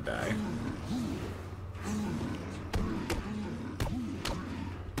not gonna die.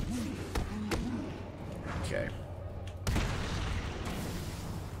 Okay.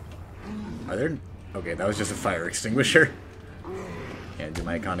 Are there... Okay, that was just a fire extinguisher. Can't do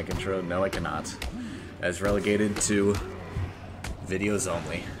my iconic intro? No, I cannot. As relegated to videos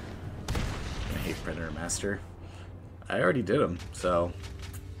only. I hate Predator Master. I already did them, so...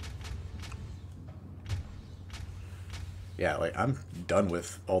 Yeah, like, I'm done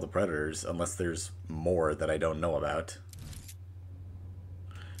with all the Predators, unless there's more that I don't know about.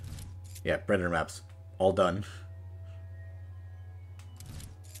 Yeah, Predator maps, all done.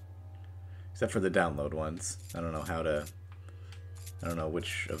 Except for the download ones. I don't know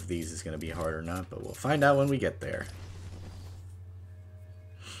which of these is going to be hard or not, but we'll find out when we get there.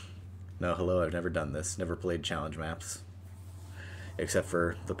 No, hello, I've never done this. Never played challenge maps. Except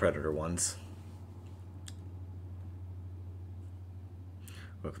for the Predator ones.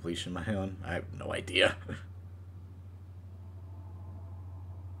 What completion am I on? I have no idea.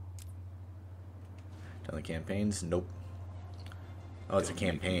 Done the campaigns? Nope. Oh, it's a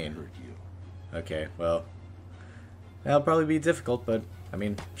campaign. Okay, well, that'll probably be difficult, but, I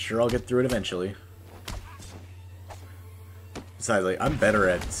mean, sure, I'll get through it eventually. Besides, like, I'm better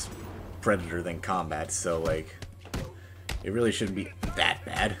at Predator than combat, so, like, it really shouldn't be that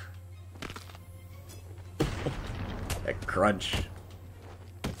bad. That crunch.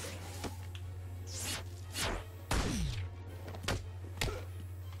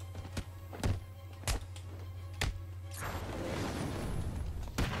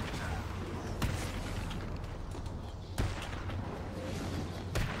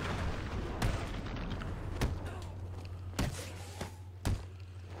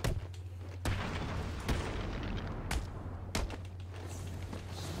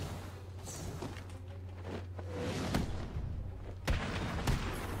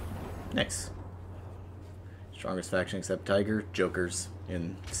 Nice. Strongest faction except Tiger, Jokers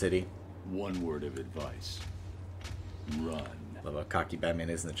in City. One word of advice. Run. Love how cocky Batman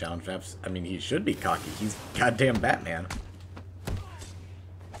is in the challenge maps. I mean, he should be cocky. He's goddamn Batman.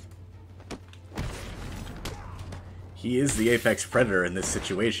 He is the apex predator in this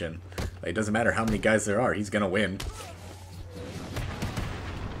situation. Like, it doesn't matter how many guys there are, he's gonna win.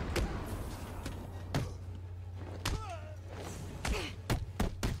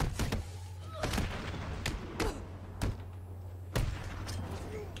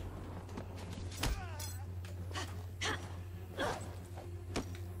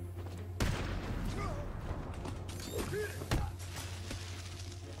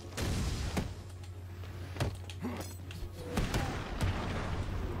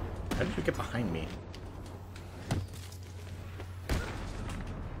 How did you get behind me?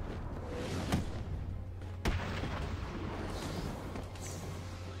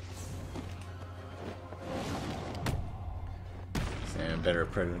 Sam, better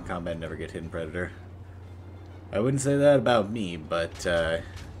at Predator in combat, never get hidden Predator. I wouldn't say that about me, but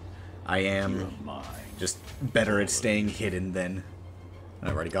I am just better at staying hidden than...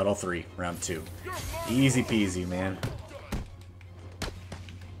 I've already got all three. Round 2. Easy peasy, man.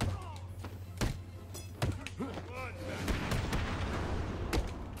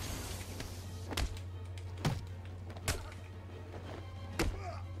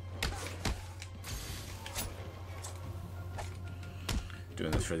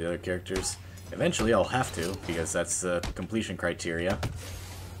 Doing this for the other characters. Eventually I'll have to, because that's the completion criteria.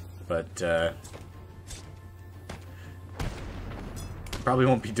 But, probably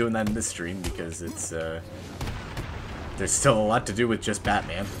won't be doing that in this stream, because it's, there's still a lot to do with just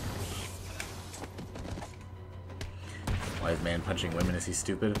Batman. Why is man punching women? Is he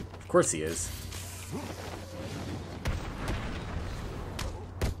stupid? Of course he is.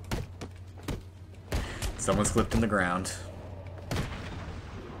 Someone's clipped in the ground.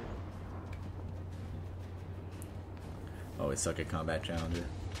 Always suck at combat challenger.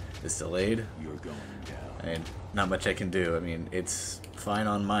 It's delayed. You're going down. And not much I can do. I mean, it's fine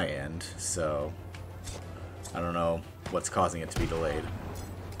on my end, so I don't know what's causing it to be delayed.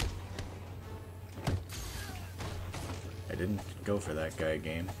 I didn't go for that guy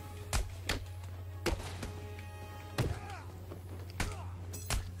game.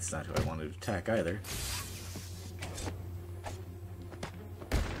 It's not who I wanted to attack either.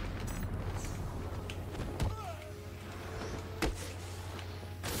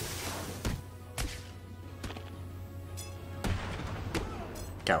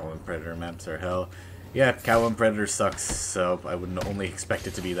 Catwoman Predator maps are hell. Yeah, Catwoman Predator sucks, so I wouldn't only expect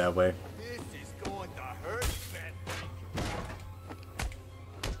it to be that way. This is going to hurt, man.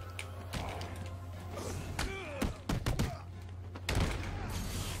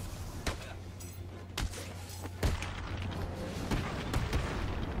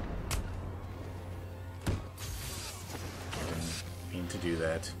 I didn't mean to do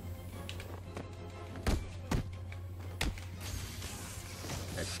that.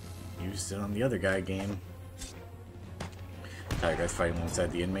 I used it on the other guy game. Tiger guys fighting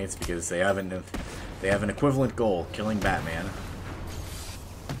alongside the inmates because they have an equivalent goal, killing Batman.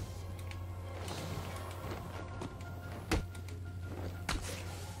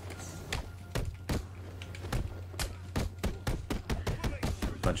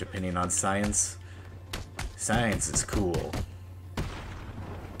 much opinion on science. Science is cool.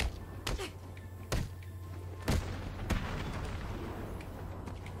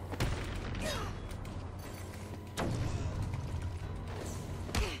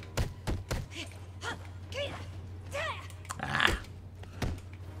 Ah.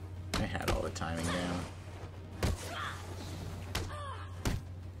 I had all the timing down.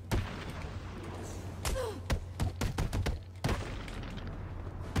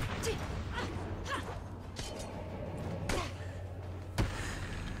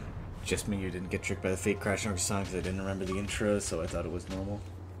 Just me, you didn't get tricked by the fake crash on song because I didn't remember the intro, so I thought it was normal.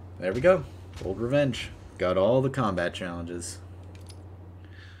 There we go. Old revenge. Got all the combat challenges.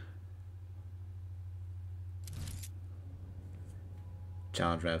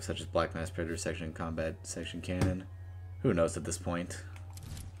 Challenge maps such as Black Mass Predator section, Combat section, Cannon. Who knows at this point?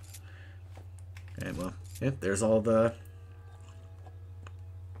 And well, yeah, there's all the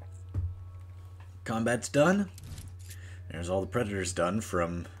combat's done. There's all the Predators done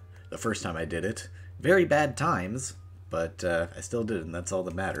from the first time I did it. Very bad times, but I still did it, and that's all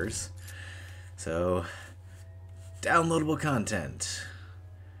that matters. So, downloadable content.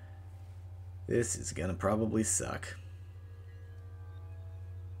 This is gonna probably suck.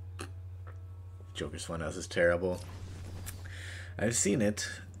 Joker's Funhouse is terrible. I've seen it,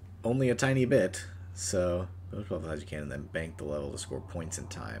 only a tiny bit, so go 12 as you can and then bank the level to score points in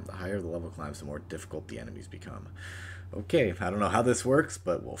time. The higher the level climbs, the more difficult the enemies become. Okay, I don't know how this works,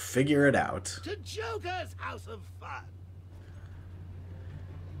 but we'll figure it out. To Joker's House of Fun.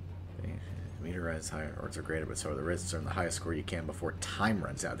 Okay, meter rise higher, odds are greater, but so are the risks. Earn the highest score you can before time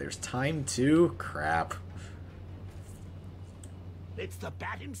runs out. There's time too? Crap. It's the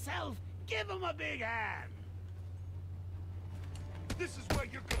Bat himself. Give him a big hand. This is where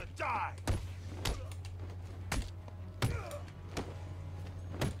you're gonna die.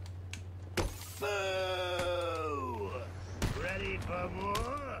 Boo! Ready for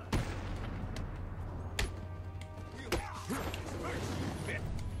more?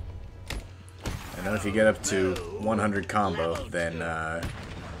 I know if you get up to 100 combo, then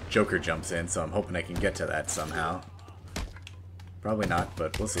Joker jumps in, so I'm hoping I can get to that somehow. Probably not,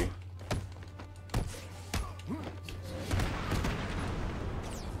 but we'll see.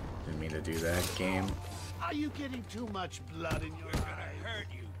 Didn't mean to do that, game. Are you getting too much blood in your eye? Hurt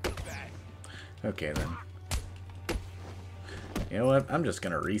you, Bat. Okay, then. You know what? I'm just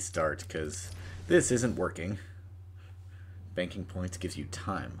gonna restart, because this isn't working. Banking points gives you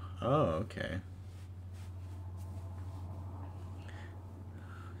time. Oh, okay.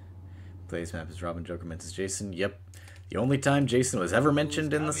 Plays map is Robin, Joker mentions Jason. Yep. The only time Jason was ever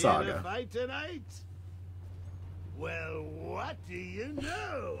mentioned in the saga. Fight tonight? Well, what do you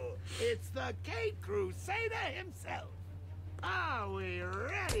know? It's the Cape Crusader himself. Are we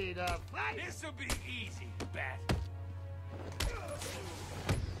ready to fight? This'll be easy, Bat.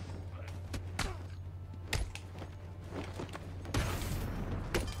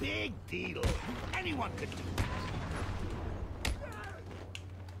 Big deal. Anyone could do that.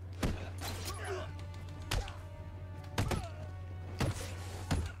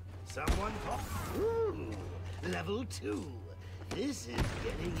 Someone call. Ooh, level 2. This is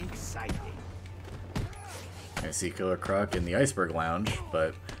getting exciting. I see Killer Croc in the Iceberg Lounge,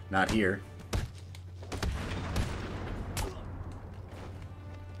 but not here.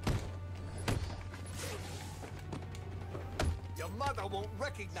 Your mother won't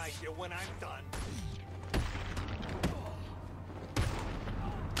recognize you when I'm done.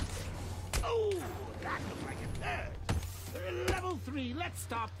 Oh, that looked like it hurt. Level 3, let's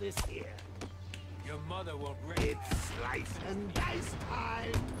stop this here. Your mother won't recognize. It's slice and dice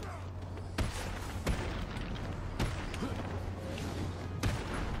time.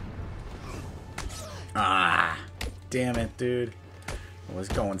 Ah, damn it, dude. It was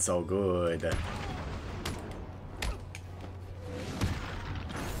going so good.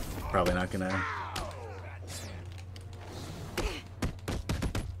 Probably not gonna...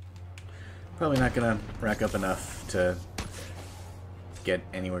 Probably not gonna rack up enough to get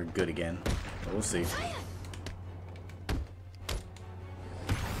anywhere good again. But we'll see.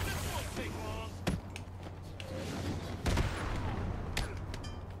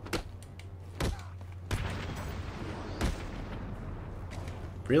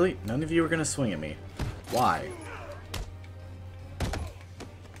 Really? None of you are gonna swing at me. Why?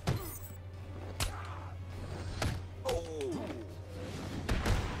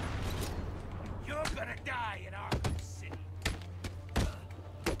 You're gonna die in Arkham City.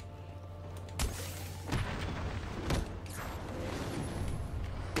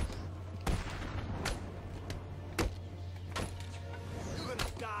 You're gonna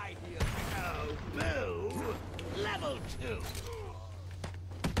die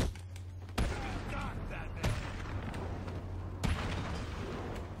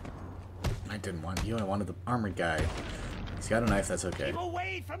didn't want you. I wanted the armored guy. He's got a knife, that's okay. Keep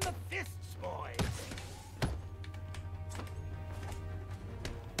away from the fists, boys.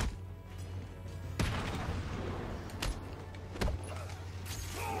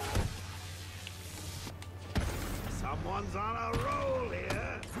 Someone's on a roll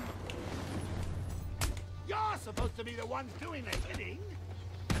here. You're supposed to be the ones doing the hitting.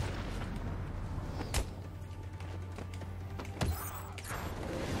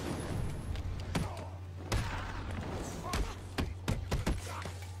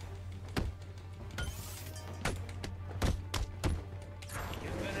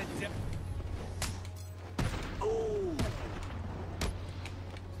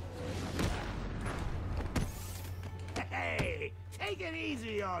 Take it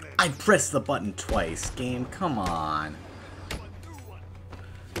easy on him. I pressed the button twice. Game, come on.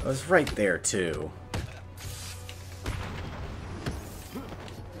 I was right there, too.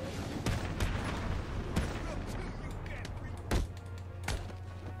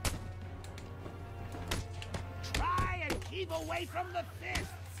 Try and keep away from the fists.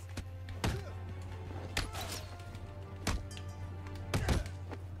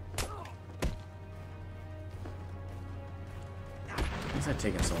 Why's that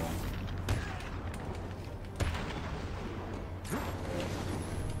taking so long?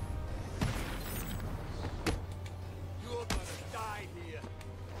 You're gonna die here.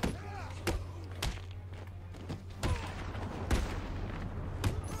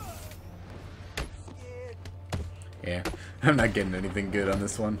 Yeah, I'm not getting anything good on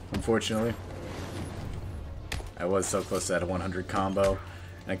this one, unfortunately. I was so close to that 100 combo,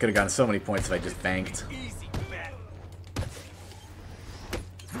 and I could have gotten so many points if I just banked. Easy, bet.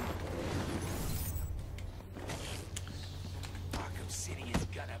 Arkham City is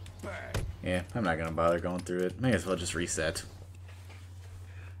gonna burn. Yeah, I'm not gonna bother going through it. May as well just reset.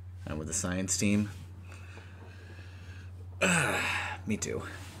 I'm with the science team. Me too.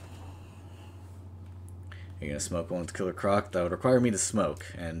 You're gonna smoke one with Killer Croc? That would require me to smoke,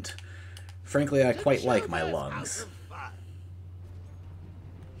 and frankly, I quite like my lungs. I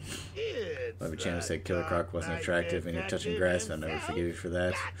have a chance to say Killer Croc wasn't attractive and you're touching grass, and I'll never forgive you for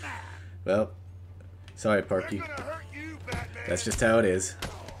that. Well, sorry, Parky. That's just how it is.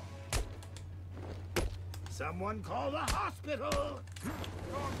 Someone call the hospital.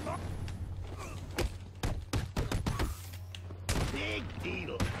 Big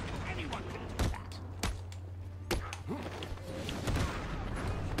deal. Anyone can do that.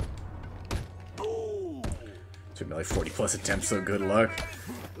 Ooh. Took me like 40 plus attempts, so good luck.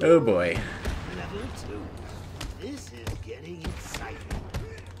 Oh boy. Level 2. This is getting exciting.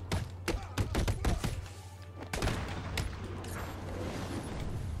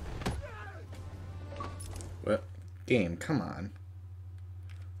 Well, game, come on.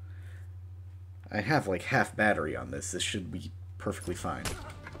 I have like half battery on this. This should be perfectly fine.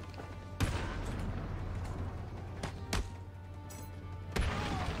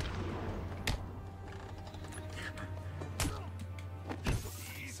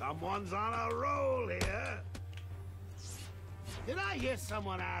 Someone's on a roll here. Did I hear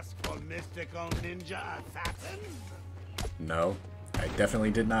someone ask for mystical ninja assassin? No, I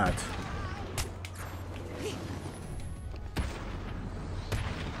definitely did not.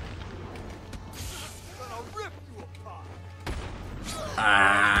 Gonna rip you apart.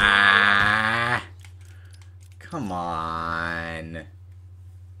 Ah! Come on.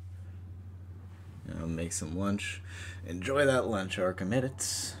 I'll make some lunch. Enjoy that lunch, Arkham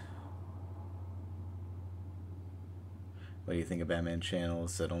Edits. What do you think of Batman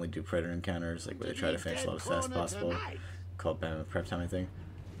channels that only do Predator encounters, like where they try to finish level as fast as possible? Called Batman Prep Time, I think.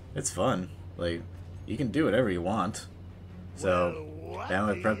 It's fun. Like, you can do whatever you want. So,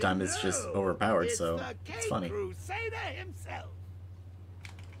 Batman Prep Time is just overpowered, so it's funny. Crusader himself.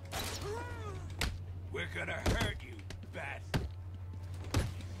 We're gonna hurt you, bat.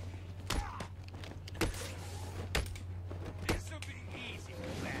 This'll be easy,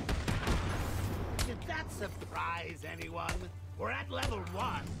 bat. Did that surprise anyone? We're at level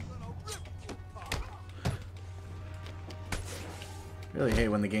 1. Really hate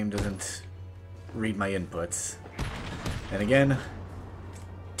when the game doesn't read my inputs. And again,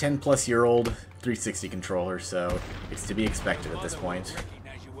 10-plus-year-old 360 controller, so it's to be expected at this point.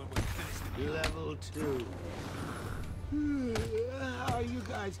 Recognize you when we're finished. Level 2. How are you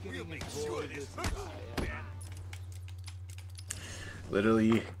guys getting as bored as I am?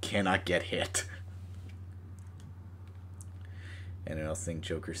 Literally cannot get hit. Anyone else think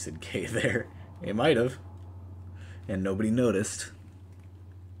Joker said gay there? It might have. And nobody noticed.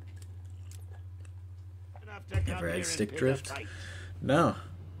 Enough to come Ever here had and stick pick a drift? fight. No.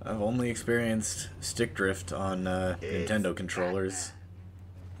 I've only experienced stick drift on Nintendo controllers.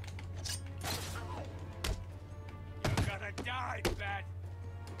 You're gonna die, Bat.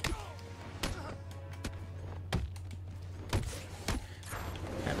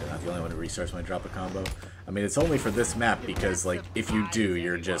 I'm not the only one who restarts when I drop a combo. I mean, it's only for this map because, like, if you do,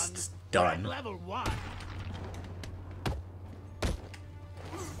 you're just done. Level 1.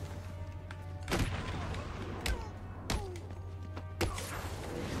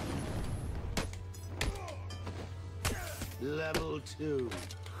 Level 2.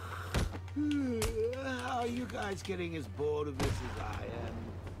 Are you guys getting as bored of this as I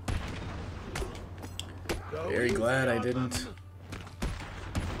am? Very glad I didn't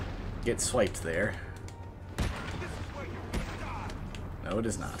get swiped there. No, it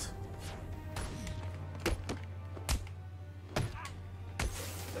is not.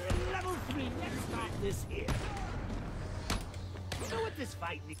 Level 3, let's start this here. You know what this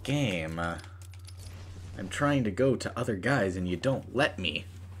fight needs? Game. I'm trying to go to other guys and you don't let me.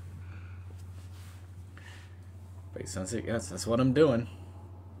 But sounds like, yes, that's what I'm doing.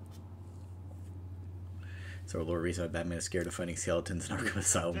 So a little reason why Batman is scared of fighting skeletons in Arkham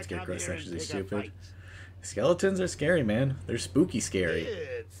Asylum. Scarecrow is actually stupid. Skeletons are scary, man. They're spooky scary.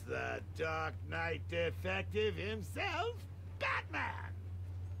 It's the Dark Knight detective himself, Batman.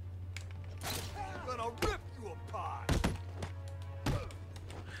 I'm gonna rip you apart.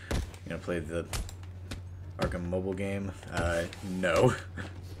 You gonna play the Arkham mobile game? No.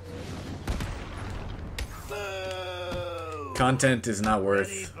 Boo! Content is not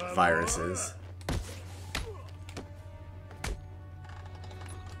worth viruses.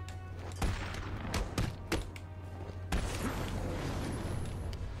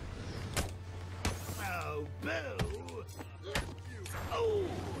 Oh, boo! Oh,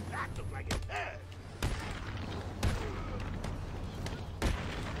 that looked like it hurt.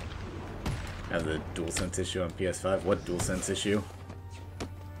 I have the DualSense issue on PS5. What DualSense issue?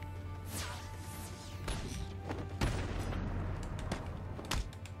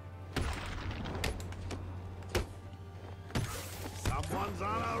 Someone's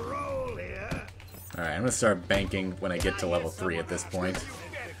on a roll here. Alright, I'm gonna start banking when I get to level 3 at this point.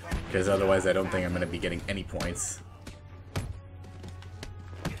 Because otherwise I don't think I'm gonna be getting any points.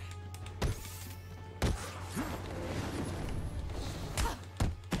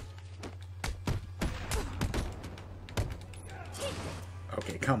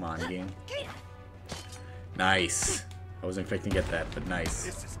 Okay, come on, game. Nice. I wasn't expecting to get that, but nice.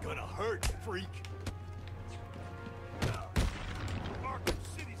 This is gonna hurt, freak. Arkham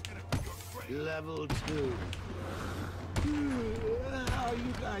City's gonna be your grave. Level 2. Are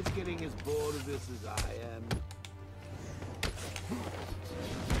you guys getting as bored of this as I am?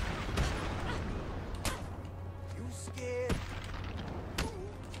 You scared?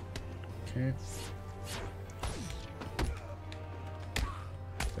 Okay.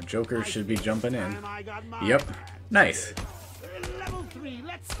 The Joker should be jumping in. And I got mine. Yep. Nice. Level 3,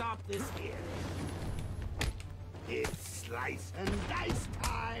 let's stop this here. It's slice and dice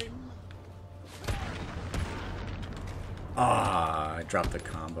time. Ah, I dropped the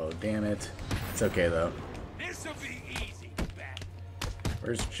combo. Damn it. It's okay though. This'll be easy, Bat.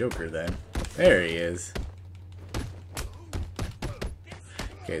 Where's Joker then? There he is.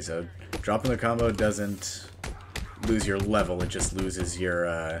 Okay, so dropping the combo doesn't lose your level, it just loses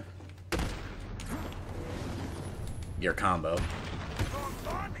your combo.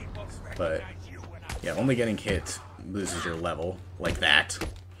 But yeah, only getting hit loses your level like that.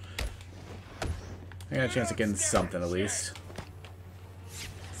 I got a chance of getting something at least.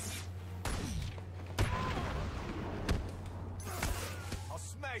 I'll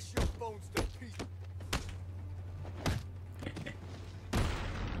smash your bones to pieces.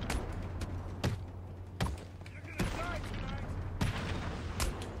 You're gonna die tonight.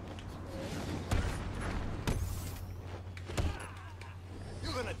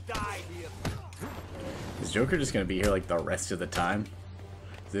 You're gonna die here. Is Joker just gonna be here like the rest of the time?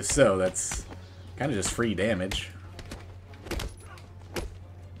 'Cause if so, that's kind of just free damage.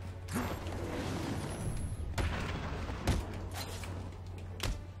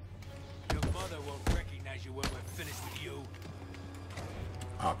 Your mother won't recognize you when we're finished with you.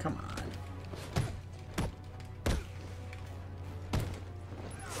 Oh, come on.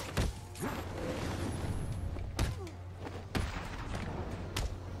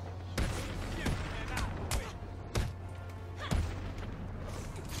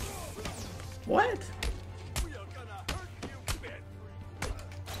 What? We are gonna hurt you, Bat.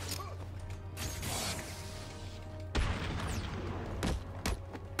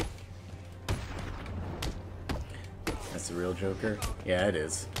 That's the real Joker? Yeah, it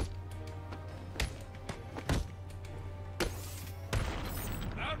is.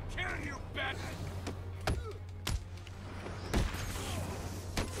 I'll kill you, Batman!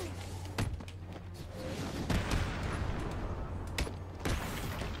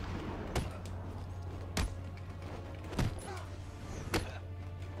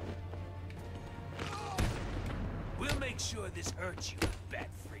 We'll make sure this hurts you, Bat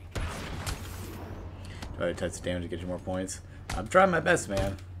Freak. Other types of damage to get you more points. I'm trying my best,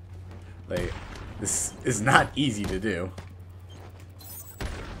 man. Like, this is not easy to do.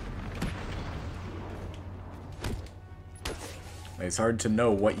 Like, it's hard to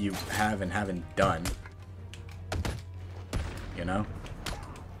know what you have and haven't done. You know?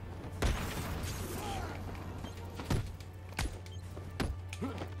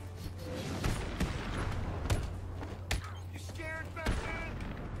 You scared, Batman?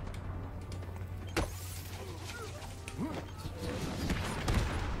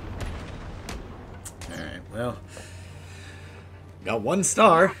 Alright, well. Got 1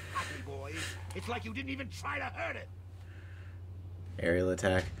 star. Happy boys. It's like you didn't even try to hurt it. Aerial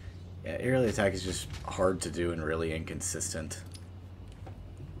attack. Yeah, aerial attack is just hard to do and really inconsistent.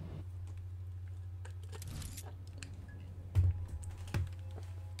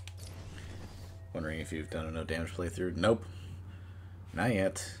 Wondering if you've done a no damage playthrough. Nope. Not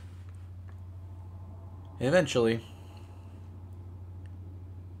yet. Eventually.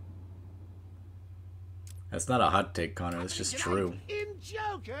 That's not a hot take, Connor. That's just true. In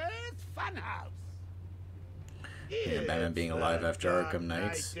Joker's Funhouse. Yeah, Batman being alive after Arkham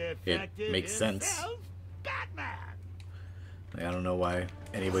Knights. It makes sense. Batman. Like, I don't know why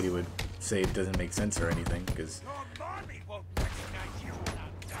anybody would say it doesn't make sense or anything, because Your mommy won't recognize you when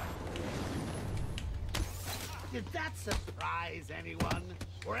I'm done. Did that surprise anyone?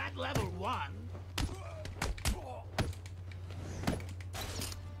 We're at level 1.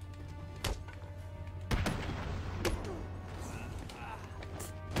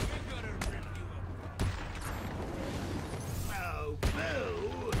 Oh,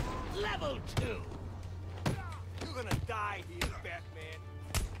 boo! Level 2. You're gonna die here, Batman.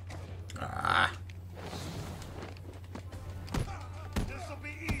 ah, This'll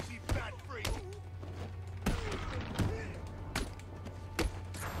be easy, Bat Freak.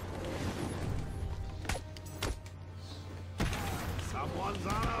 Someone's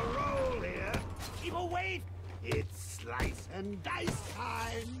on a roll here. Keep away. It's slice and dice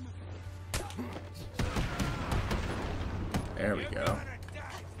time. there we go. Gonna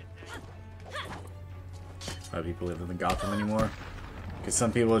die today. A lot of people live in Gotham anymore. Because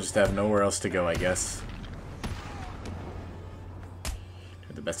some people just have nowhere else to go, I guess.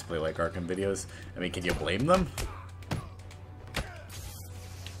 They're the best to play like Arkham videos. I mean, can you blame them?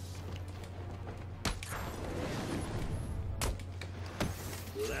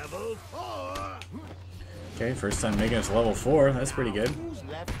 Level 4. Okay, first time making it to level 4. That's pretty good. Who's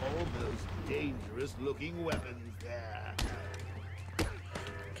left all those dangerous-looking weapons there?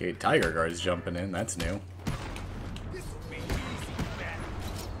 Okay, Tiger Guard's jumping in. That's new. This'll be easy,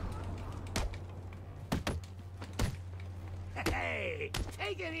 Bat. Hey,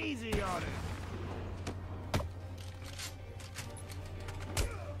 take it easy on it.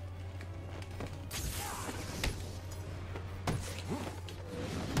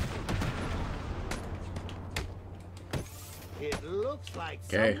 It looks like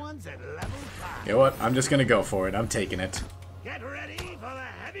Okay. someone's at level 5. You know what? I'm just gonna go for it. I'm taking it. Get ready for the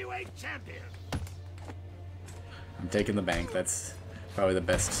heavyweight champion. I'm taking the bank. That's probably the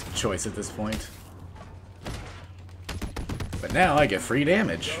best choice at this point. But now I get free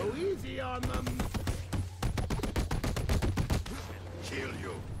damage. Go easy on them. Kill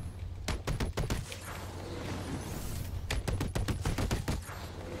you.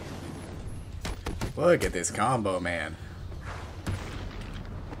 Look at this combo, man.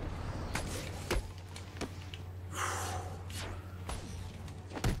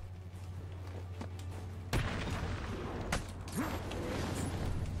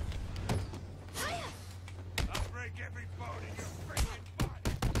 I'll break every bone in your freaking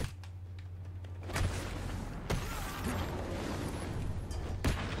body.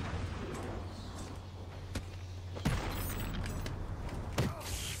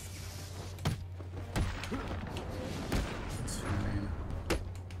 That's fine.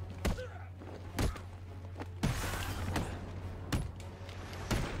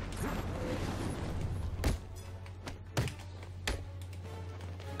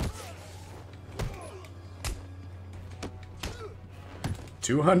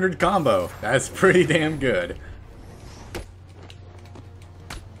 $200 combo. That's pretty damn good.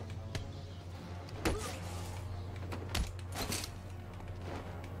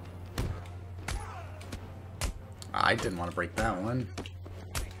 didn't want to break that one.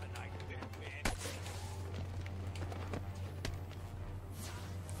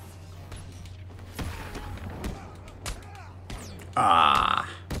 Ah!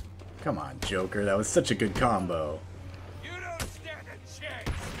 Come on, Joker. That was such a good combo. You don't stand a chance.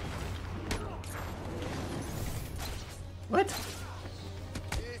 What?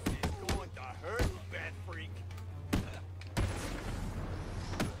 This is going to hurt, bad freak.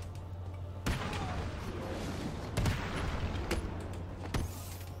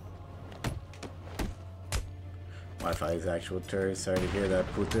 Wi-Fi is actual turret. Sorry to hear that,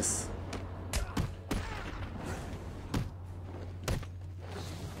 Putis.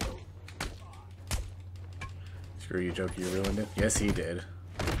 Screw you, Joker, you ruined it. Yes, he did.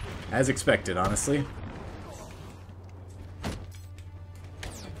 As expected, honestly.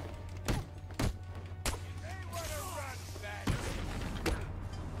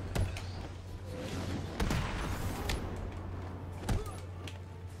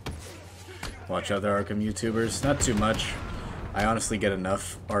 Watch other Arkham YouTubers. Not too much. I honestly get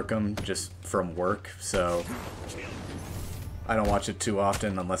enough Arkham just from work, so I don't watch it too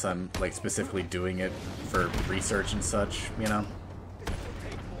often unless I'm like specifically doing it for research and such, you know?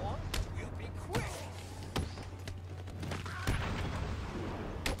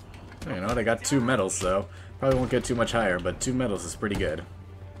 You know what, I got 2 medals though. Probably won't get too much higher, but 2 medals is pretty good.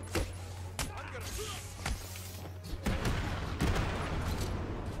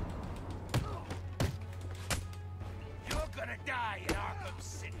 You're gonna die in Arkham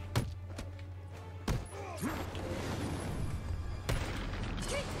City.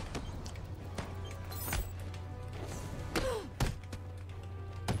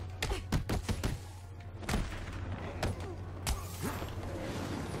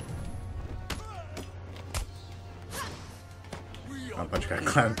 I'll punch got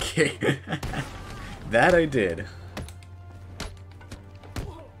clown kick. That I did.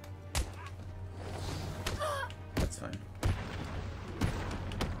 That's fine.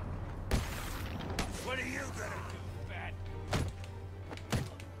 What are you gonna do, fat?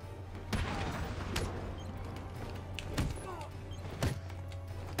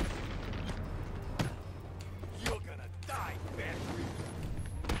 You're gonna die, bad freak.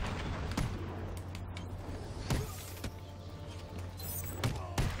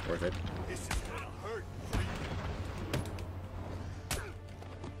 Worth it. This is gonna hurt.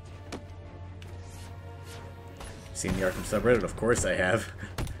 Seen the Arkham subreddit? Of course I have.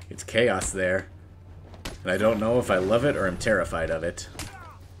 It's chaos there. And I don't know if I love it or am terrified of it.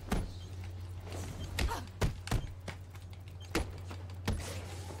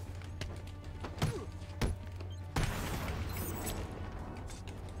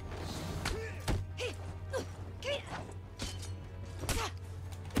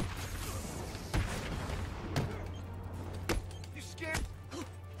 You scared?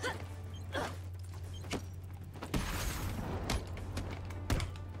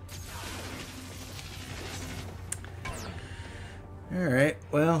 Alright,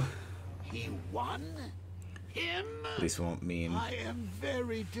 well, He won? Him? at least won't mean... I am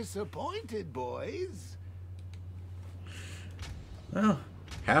very disappointed, boys. Well,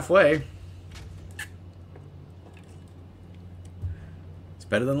 halfway. It's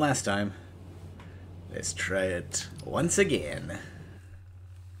better than last time. Let's try it once again.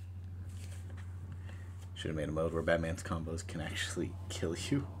 Should have made a mode where Batman's combos can actually kill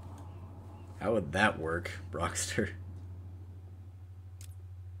you. How would that work, Brockster?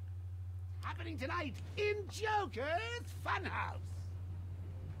 Happening tonight in Joker's Funhouse.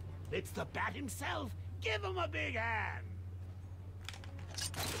 It's the Bat himself. Give him a big hand.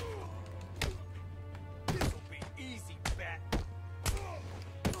 This'll be easy, bat.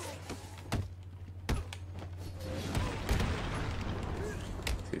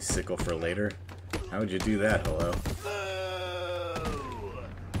 Too sickle for later. How would you do that, hello? Oh,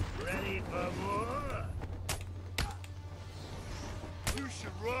 ready for more? You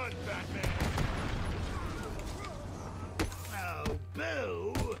should run, Batman. Oh,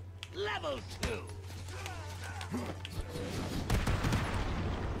 boo! Level 2.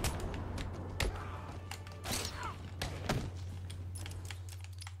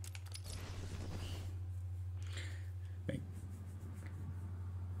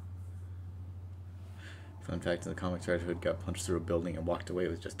 Fun fact, in the comics, Red Hood got punched through a building and walked away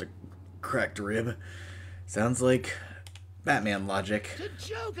with just a cracked rib. Sounds like Batman logic. To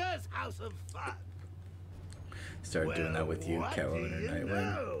Joker's House of Fun. Started doing that with you, What Catwoman do or you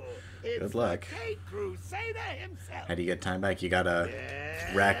Nightwing. know? It's Good luck. the Cape Crusader himself. How do you get time back? You gotta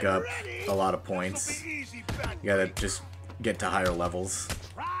Get rack up ready. a lot of points. This'll be easy, bat. You gotta just get to higher levels.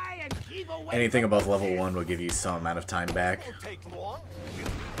 Try and keep away anything from above the level fist. 1 will give you some amount of time back. Take long.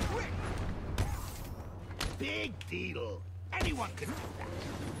 Big deal. Anyone can do that.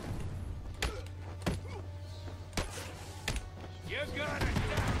 You're gonna die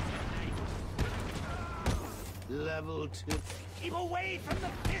tonight. Level 2. Keep away from the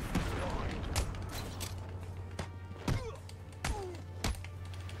fist, boy.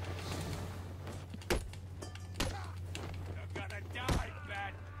 You're gonna die,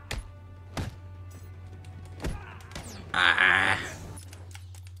 bat. Ah.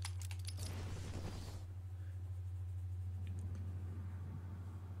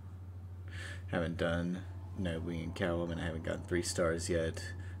 Haven't done Nightwing and Catwoman. I haven't gotten 3 stars yet.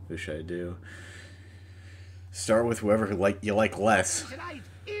 Who should I do? Start with whoever you like less. Tonight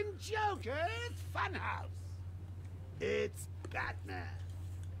in Joker's Funhouse. It's Batman.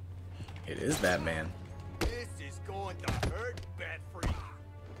 It is Batman. This is going to hurt, bat freak.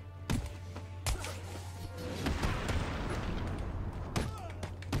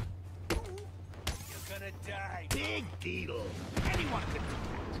 You're gonna die. Big deal. Anyone can do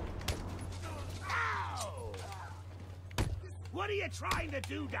that. Ow! What are you trying to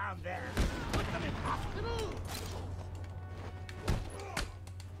do down there? Put them in hospital?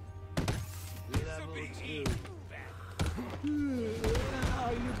 Level be 2. easy, bat.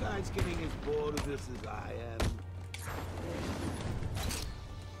 Are you guys getting as bored of this as I am?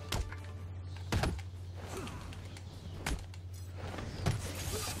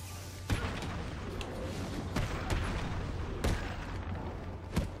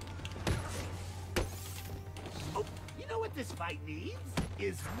 Oh, you know what this fight needs?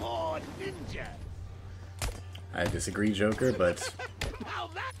 Is more ninjas. I disagree, Joker, but Now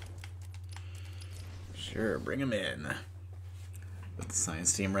that sure, bring him in. With the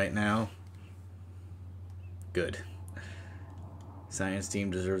science team right now. Good. Science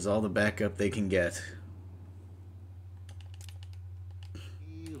team deserves all the backup they can get.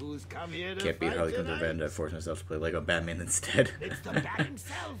 he who's come here to Can't beat fight Harley Quinn's tonight, revenge. I forced myself to play Lego Batman instead. It's the Bat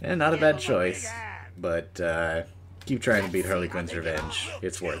himself. And not a Give him bad choice. big hand. But keep trying to beat Harley Quinn's revenge.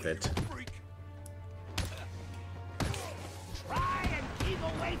 It's worth it. Freak. Try and keep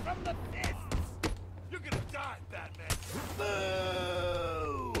away from the fists. You're gonna die, Batman.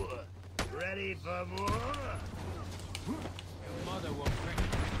 Boo! Ready for more? Your mother will bring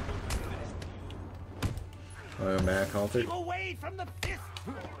it Welcome back, Halter. Keep away from the fists.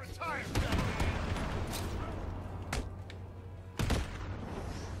 Retire, Batman.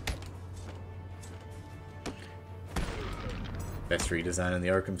 Best redesign in the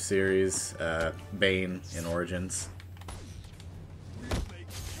Arkham series. Bane in Origins.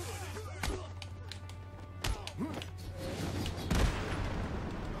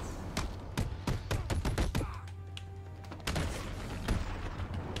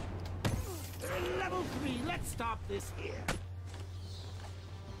 Level 3, let's stop this here.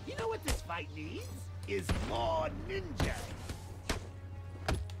 You know what this fight needs? Is more ninjas.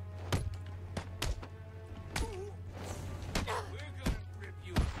 We're gonna rip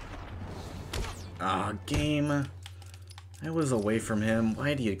you. Aw, game. I was away from him.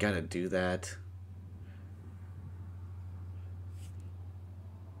 Why do you gotta do that?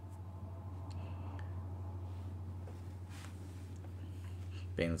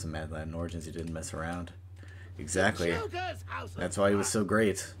 Bane was a mad lad in Origins. He didn't mess around. Exactly. Joker's house of That's why he was so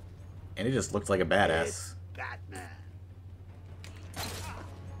great. And he just looked like a badass. It's Batman.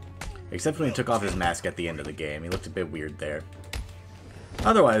 Except when he took off his mask at the end of the game. He looked a bit weird there.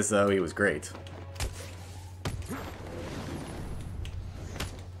 Otherwise, though, he was great.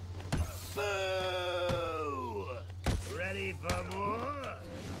 Boo! Ready for more?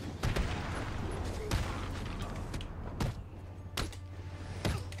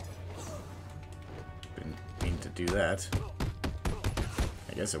 Didn't mean to do that.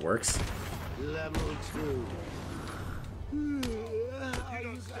 I guess it works. Level 2. Are you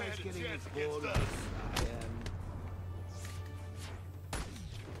don't guys stand a getting chance as bored of against this as I am?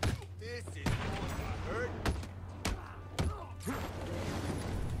 This is going to hurt.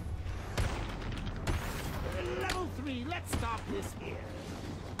 Level 3, let's stop this here.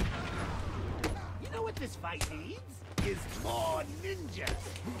 You know what this fight needs? Is more ninjas.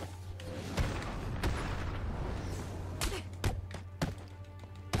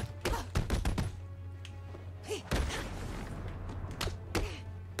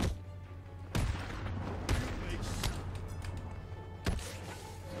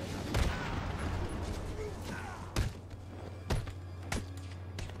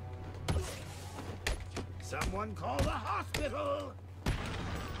 Someone call the hospital.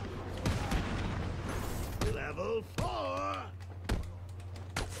 Level 4.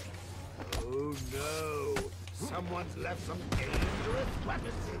 Oh no! Someone's left some dangerous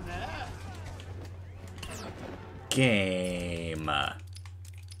weapons in there! Game.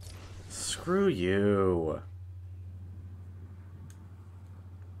 Screw you.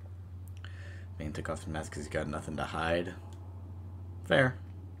 Bane took off his mask because he's got nothing to hide. Fair.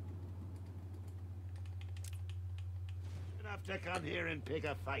 Enough to come here and pick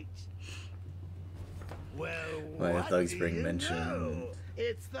a fight. Well, Why the what thugs do bring you mention know?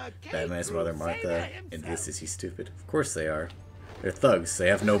 It's the Batman's mother Martha, Crusader and himself. this is he stupid? Of course they are. They're thugs. They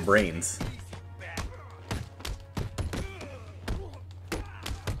have no brains.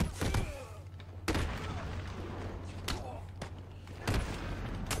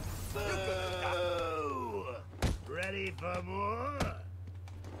 Boo! Ready for more?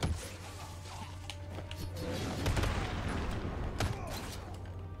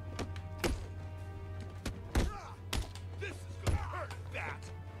 This is gonna hurt, Bat.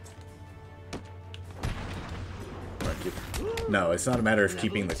 No, it's not a matter of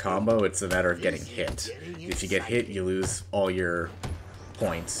keeping the combo, it's a matter of getting hit. If you get hit, you lose all your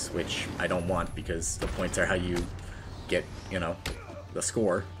points, which I don't want because the points are how you get, you know, the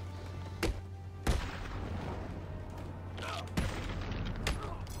score.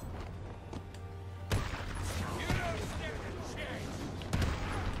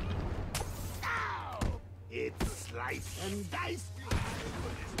 Ow! It's slice and dice.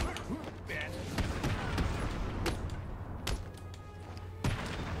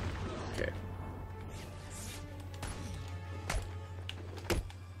 Okay.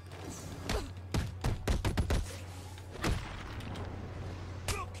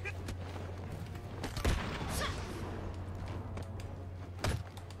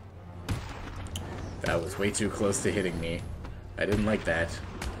 That was way too close to hitting me. I didn't like that.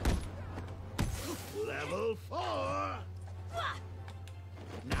 Level 4.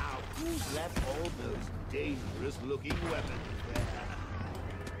 Now, who's left all those dangerous-looking weapons there?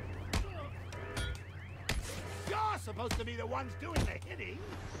 You're supposed to be the ones doing the hitting.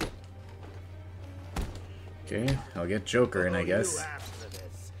 Okay, I'll get Joker in, I Oh, guess. you asked for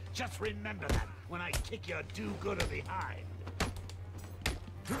this. Just remember that when I kick your do-gooder behind.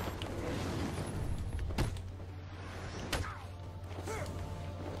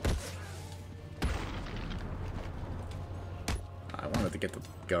 I wanted to get the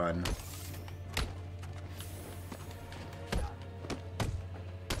gun.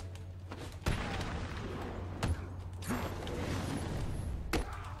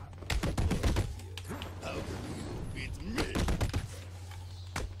 It's me.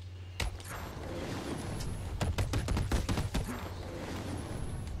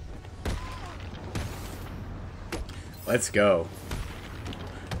 Let's go.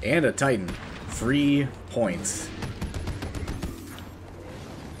 And a Titan. 3 points.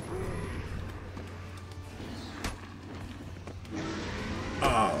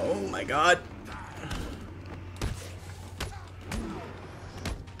 Oh my god.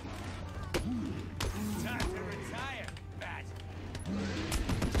 Time to retire, Bat.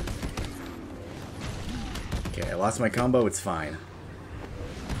 Okay, I lost my combo, it's fine.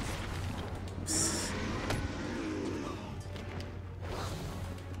 Oops.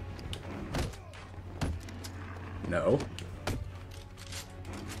 No.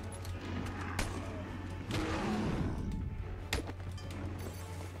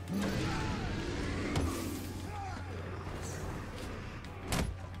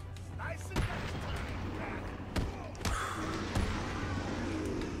 Nice and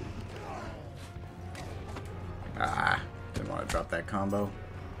Ah, didn't want to drop that combo.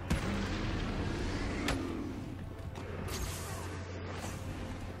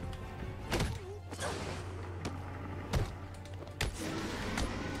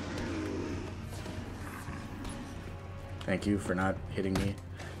 Thank you for not hitting me,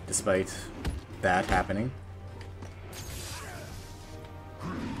 despite that happening.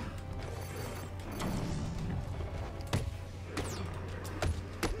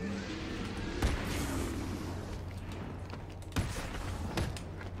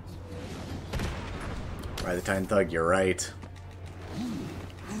 Right, the Titan Thug, you're right.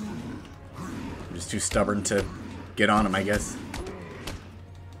 I'm just too stubborn to get on him, I guess.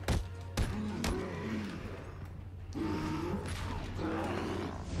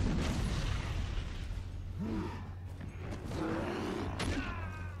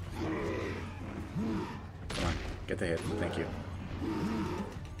 Come on, get the hit. Thank you.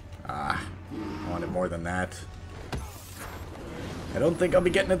 Ah, I wanted more than that. I don't think I'll be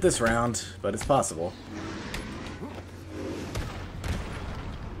getting it this round, but it's possible.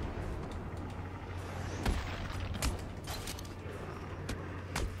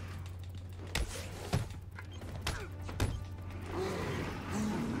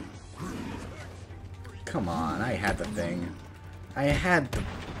 come on. I had the thing. I had the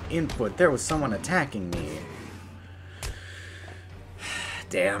input. There was someone attacking me.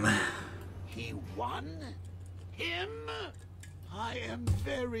 Damn. He won? Him? I am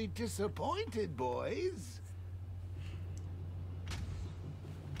very disappointed, boys.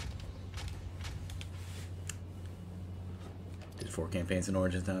 Did 4 campaigns in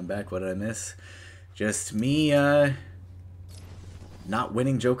Origins, now I'm back. What did I miss? Just me, not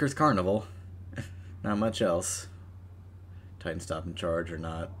winning Joker's Carnival. Not much else. Titan stop and charge are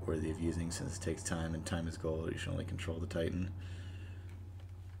not worthy of using since it takes time and time is gold. You should only control the Titan.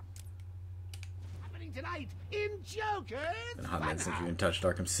 Happening tonight in Joker's Been a hot minute since Funhouse. you even touched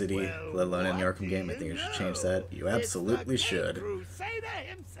Arkham City, Well, let alone any what Arkham do game. I you think you should know? change that. You It's absolutely the should. Crusader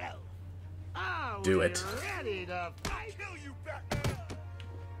himself. Are Do we it. Ready to fight? Kill you, Batman!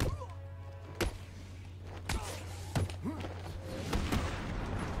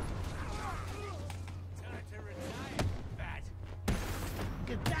 Time to retire, Bat.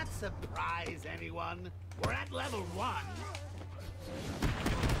 Did that surprise anyone? We're at level 1.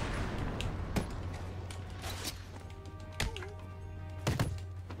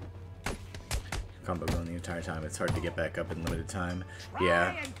 Combo going the entire time. It's hard to get back up in limited time. Try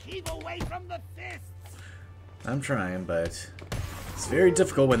Yeah, and keep away from the fists. I'm trying, but it's very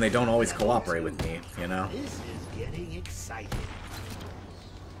difficult when they don't always cooperate with me, you know? This is getting exciting.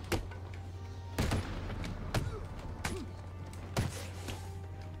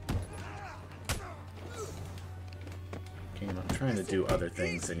 Game, I'm trying to do other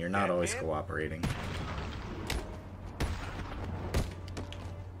things, and you're not always cooperating.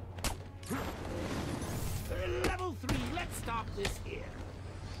 Level 3, let's stop this here.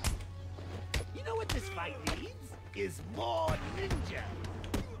 You know what this fight needs? Is more ninja.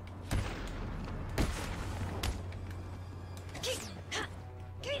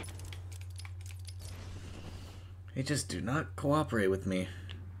 They just do not cooperate with me.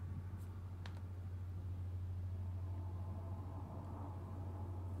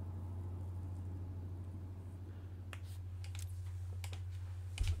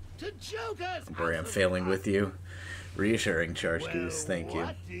 To Joker's Don't worry, I'm House of failing Fun. with you. Reassuring, Charge Well, Goose. Thank you.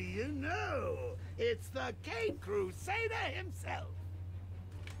 What do you know? It's the Cape Crusader himself.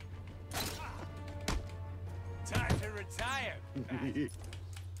 Time to retire, Bat.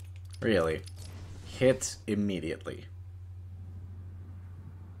 Really. Hit immediately.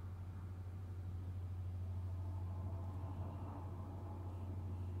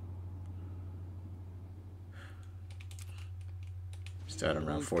 Just out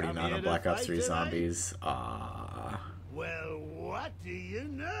around 49 here on to Black Ops fight 3 tonight? Zombies. Ah. Well, what do you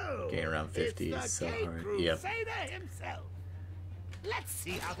know? Gain around 50 It's is the so Cape hard. Crusader Yep. himself. Let's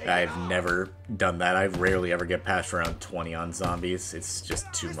see how they I've get on. never done that. I rarely ever get past around 20 on zombies. It's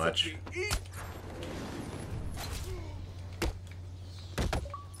just too much.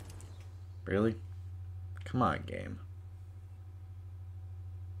 Really? Come on, game.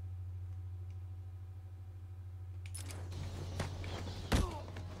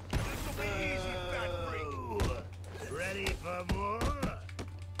 This'll be easy, Bat Freak. Oh, ready for more?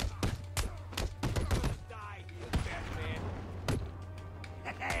 Die here, Batman.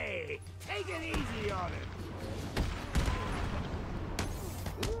 Hey, take it easy on him.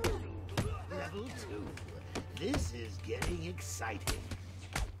 Level 2. This is getting exciting.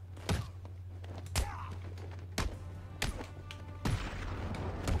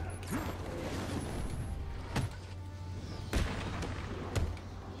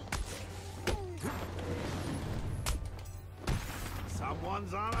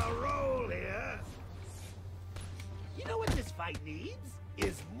 Someone's on a roll here. You know what this fight needs?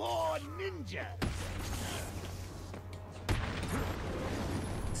 Is more ninjas.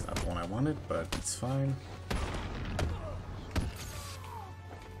 It's not the one I wanted, but it's fine.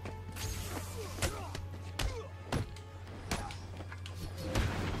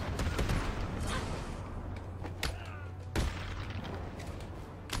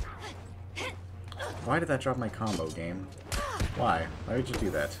 Why did that drop my combo, game? Why? Why would you do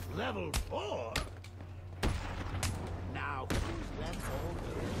that? Level 4? Now, who's that all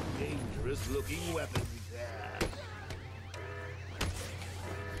those dangerous-looking weapons there?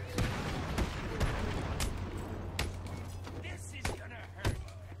 This is gonna hurt.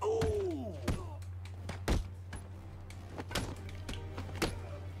 Ooh!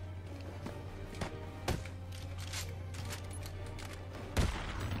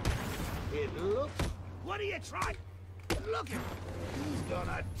 It looks... What are you trying? Look at him! He's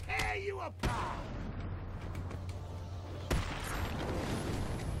gonna tear you apart!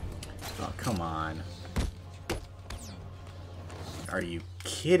 Oh, come on. Are you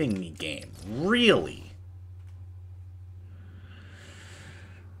kidding me, game? Really?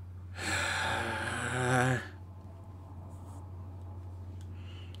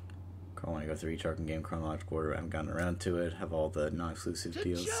 to reach Arkham game chronological order. I haven't gotten around to it. Have all the non-exclusive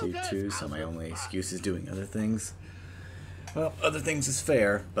DLC too, so my only excuse is doing other things. Well, other things is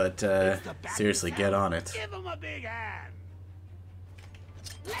fair, but seriously, get on it. Give them a big hand.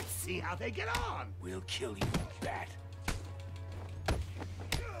 Let's see how they get on. We'll kill you, bat.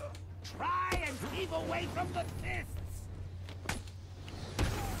 Try and keep away from the fists.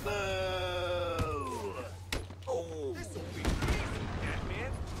 Boo! Oh, this'll be easy,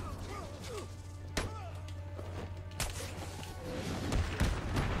 Batman.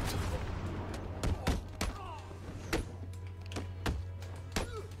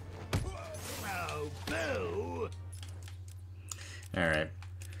 Oh, boo! Alright.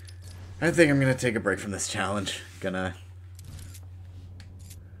 I think I'm gonna take a break from this challenge. Gonna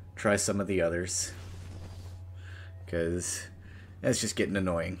try some of the others. Because it's just getting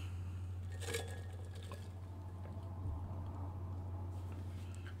annoying.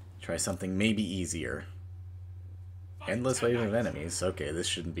 Try something maybe easier. Endless wave of enemies. Okay, this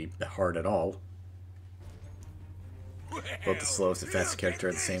shouldn't be hard at all. Both the slowest and fastest character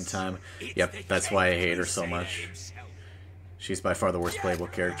at the same time. Yep, that's why I hate her so much. She's by far the worst playable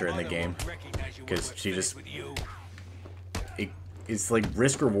character in the game. Because she just... It's like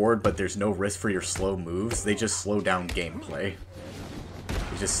risk-reward, but there's no risk for your slow moves. They just slow down gameplay.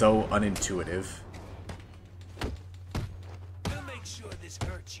 It's just so unintuitive. We'll make sure this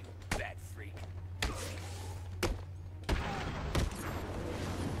hurts you, bat freak.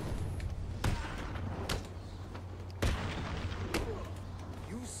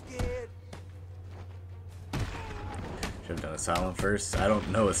 You scared? Should have done Asylum first. I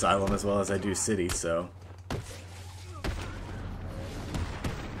don't know Asylum as well as I do City, so...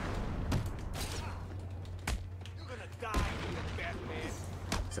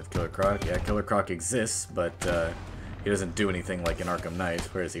 Except Killer Croc. Yeah, Killer Croc exists, but he doesn't do anything like in Arkham Knight.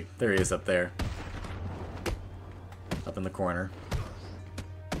 Where is he? There he is up there. Up in the corner.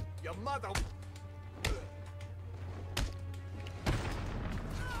 Your mother.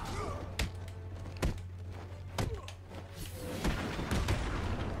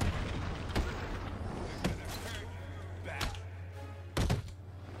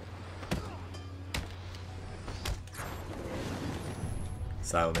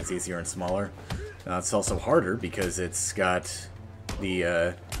 Asylum is easier and smaller. It's also harder because it's got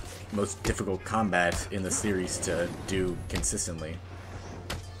the most difficult combat in the series to do consistently.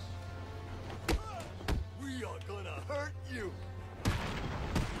 We are gonna hurt you.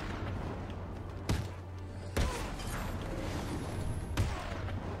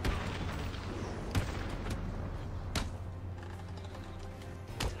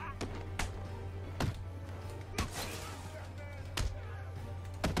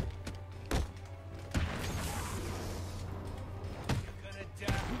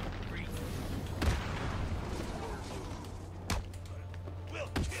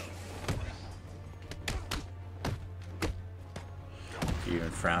 Do you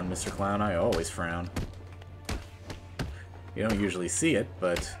even frown, Mr. Clown? I always frown. You don't usually see it,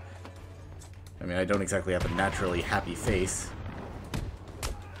 but... I mean, I don't exactly have a naturally happy face.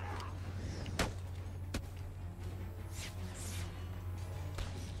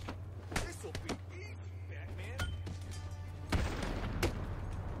 This'll be easy, Batman.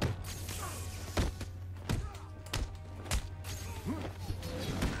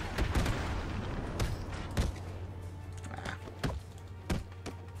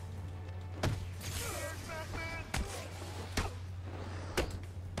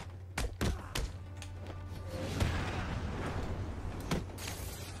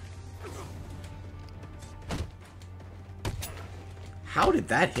 How did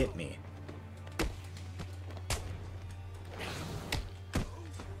that hit me?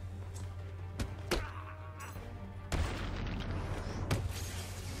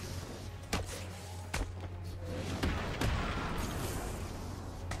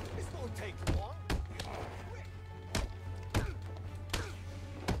 This won't take long.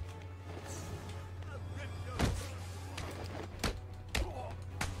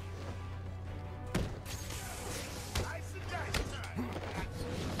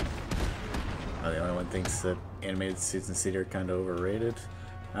 The only one thinks that animated suits in City are kind of overrated.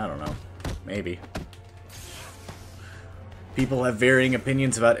 I don't know. Maybe. People have varying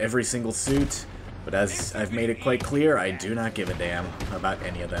opinions about every single suit, but as I've made it quite clear, I do not give a damn about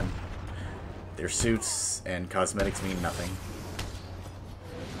any of them. Their suits and cosmetics mean nothing.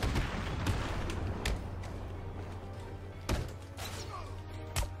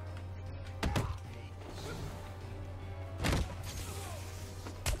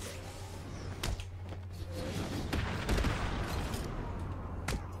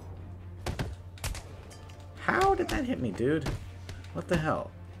 did that hit me, dude? What the hell?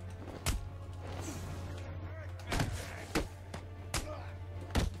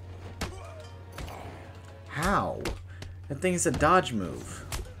 How? That thing is a dodge move.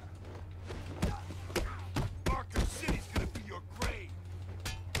 Arkham City's gonna be your grave.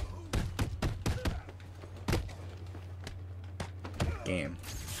 Game.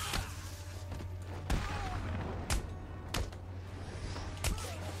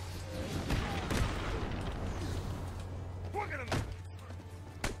 We're gonna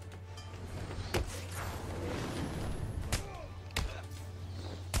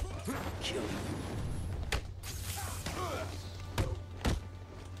kill you.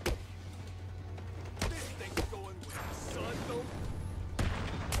 This thing's going with the sun, though.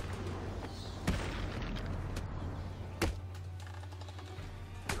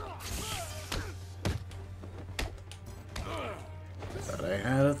 Thought I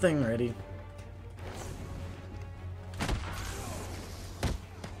had a thing ready.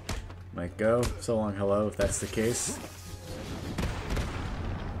 Might go. So long, hello, if that's the case.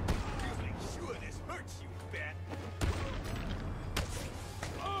 You make sure this hurts you, bat.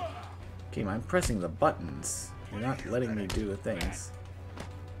 Game, I'm pressing the buttons. You're not letting me do the things.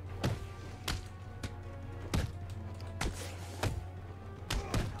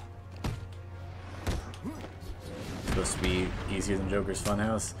 Supposed to be easier than Joker's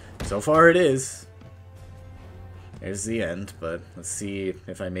Funhouse. So far it is. There's the end, but let's see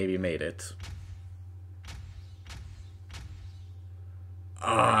if I maybe made it.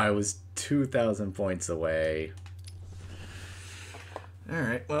 Ah, I was 2,000 points away.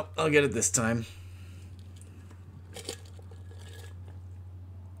 Alright, well, I'll get it this time.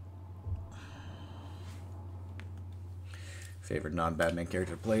 Favorite non-Batman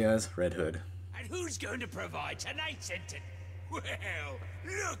character to play as? Red Hood. And who's going to provide tonight's entertainment? Well,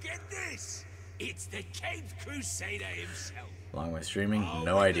 look at this! It's the Caped Crusader himself. Long way streaming? Are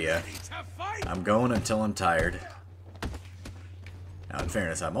No we idea. ready to fight? I'm going until I'm tired. Now, in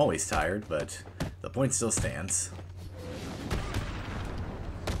fairness, I'm always tired, but the point still stands.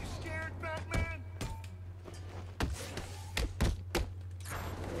 You scared, Batman?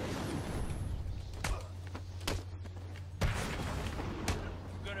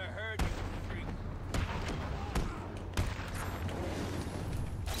 I'm gonna hurt you, freak.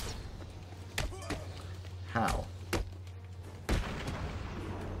 How?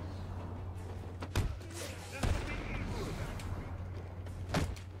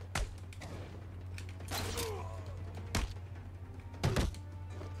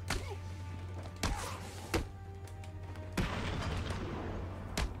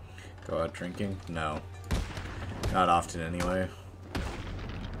 Go out drinking? No. Not often, anyway.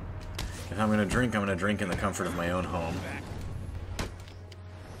 If I'm gonna drink in the comfort of my own home.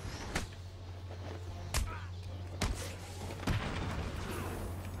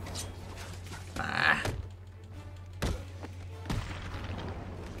 Ah.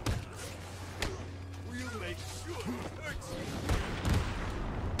 We'll make sure it hurts you.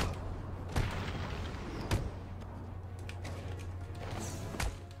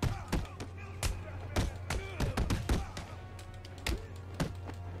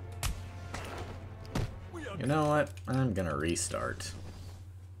 You know what? I'm gonna restart.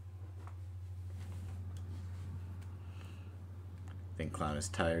 Think Clown is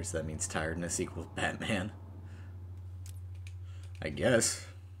tired, so that means tiredness equals Batman. I guess.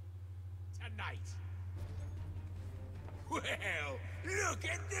 Tonight. Well, look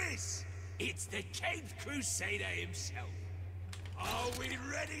at this! It's the Caped Crusader himself. Are we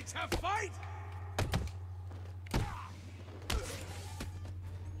ready to fight?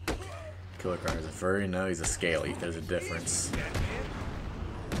 Killer Croc is a furry? No, he's a scaly. There's a difference.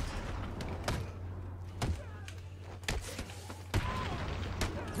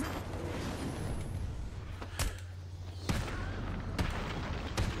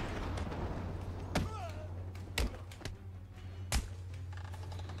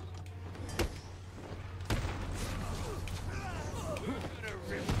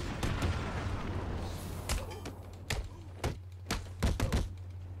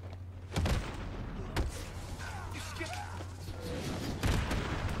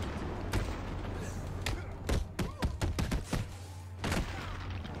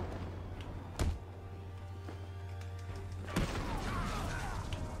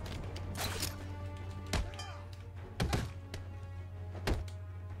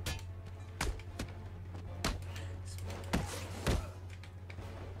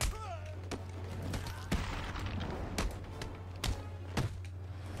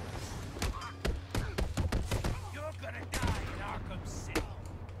 You're gonna die in Arkham City.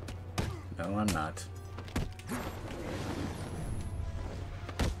 No, I'm not.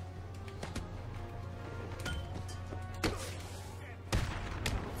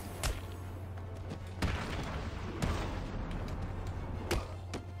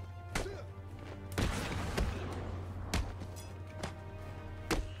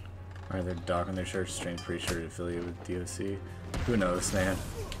 Are they docking their shirts? Strange pre-shirt affiliated with DOC. Who knows, man?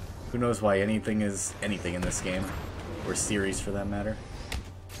 Who knows why anything is anything in this game? Or series, for that matter.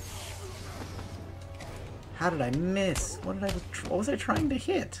 How did I miss? What was I trying to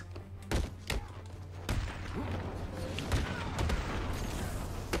hit?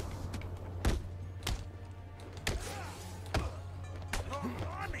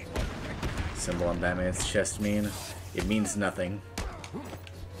 Symbol on Batman's chest mean? It means nothing.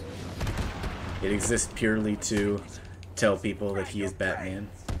 It exists purely to tell people that he is Batman.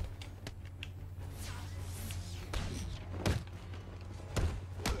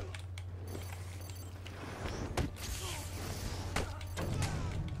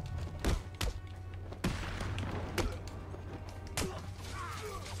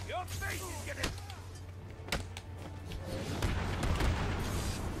 Your face is gonna...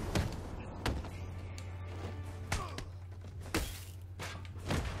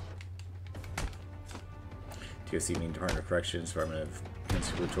 TOC mean Department of Corrections, Department of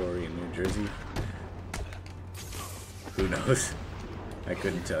Conservatory in New Jersey. Who knows? I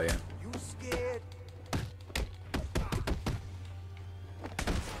couldn't tell you. You scared?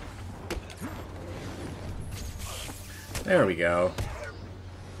 There we go.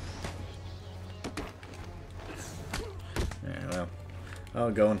 Yeah, well,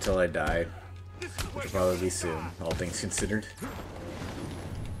 I'll go until I die, which will probably be soon, all things considered.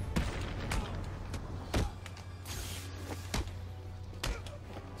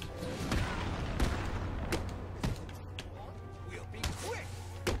 We'll be quick.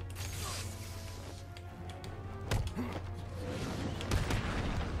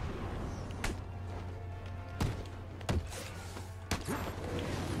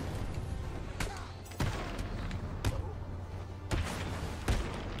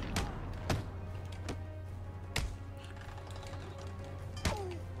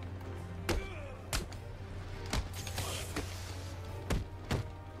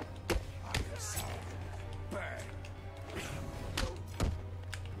 Burn.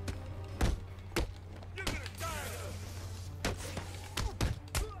 You're gonna die.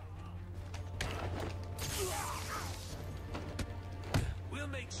 We'll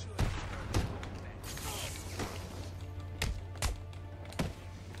make sure.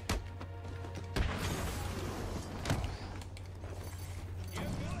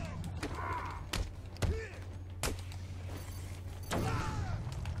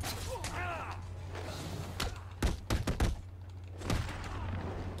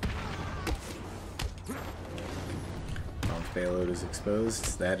 Bomb's payload is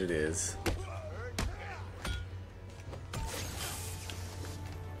exposed. That it is.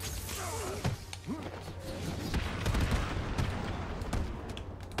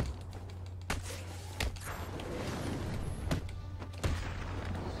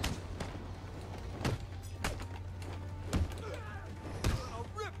 I'll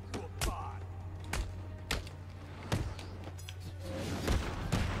rip you apart.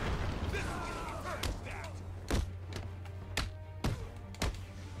 This is gonna hurt that.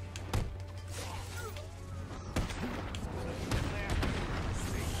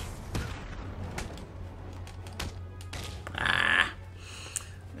 Ah!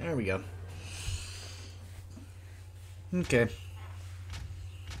 There we go. Okay.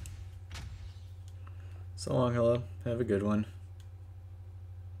 So long, hello. Have a good one.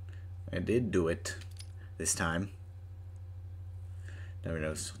 I did do it. This time. Never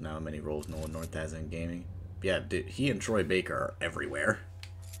knows now how many roles Nolan North has in gaming. Yeah, he and Troy Baker are everywhere.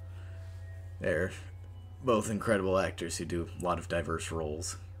 They're both incredible actors who do a lot of diverse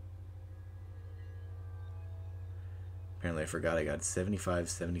roles. Apparently I forgot I got 75,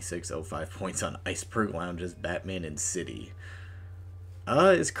 76, 05 points on Iceberg Lounge's Batman in City.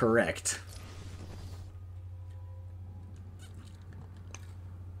 Is correct.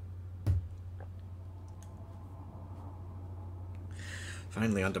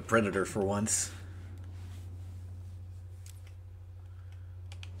 Finally onto Predator for once.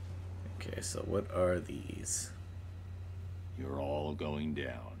 Okay, so what are these? You're all going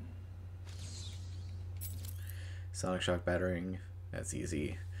down. Sonic Shock Battering, that's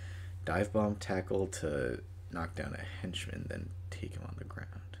easy. Dive Bomb Tackle to knock down a henchman, then take him on the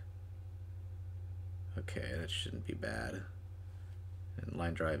ground. Okay, that shouldn't be bad. And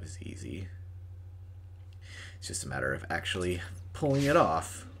Line Drive is easy. It's just a matter of actually pulling it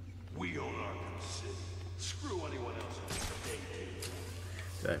off. We own Arkham City. Screw anyone else on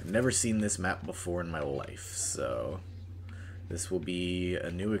the day. I've never seen this map before in my life, so this will be a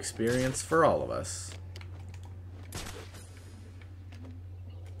new experience for all of us.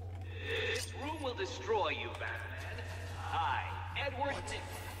 This room will destroy you, Batman. I, Edward,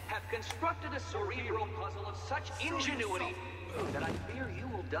 have constructed a cerebral puzzle of such ingenuity that I fear you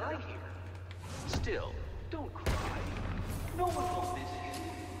will die here. Still, don't cry. No one will miss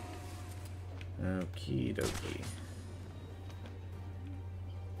you. Okie dokie.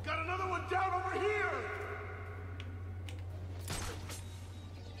 Got another one down over here!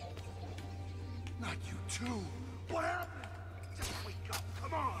 Not you too! What happened? Just wake up,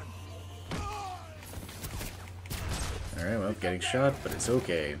 come on! Alright, well, getting shot, but it's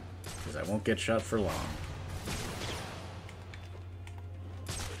okay. Because I won't get shot for long.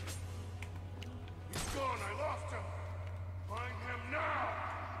 He's gone, I lost him! Find him now!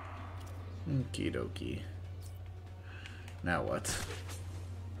 Okie dokie. Now what?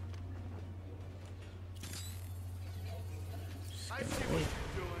 I see what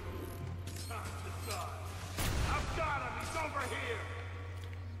you're doing. Time to die. I've got him, he's over here!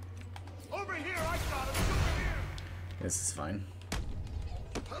 Over here, I got him, he's over here! This is fine.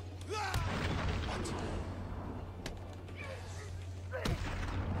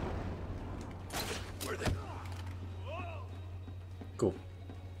 Where they? Cool.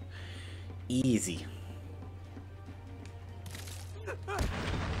 Easy.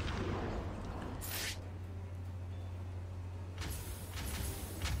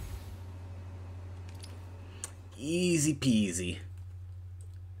 Easy peasy.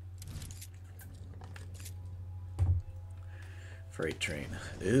 Freight train.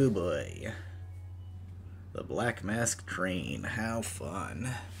 Oh boy. The Black Mask train. How fun.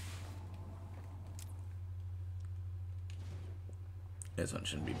 This one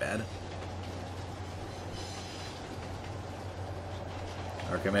shouldn't be bad.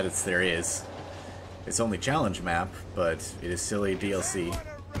 Arkham edits there is. It's only challenge map, but it is silly DLC.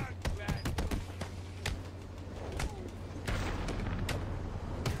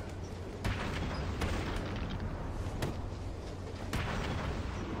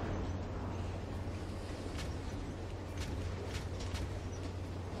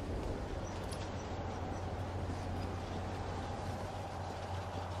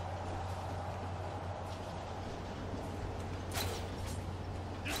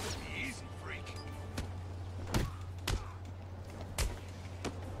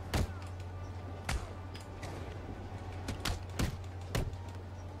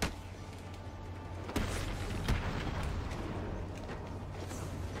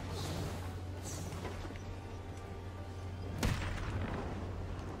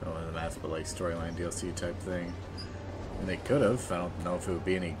 But like storyline DLC type thing. And they could have. I don't know if it would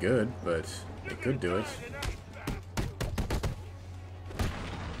be any good, but they could do it.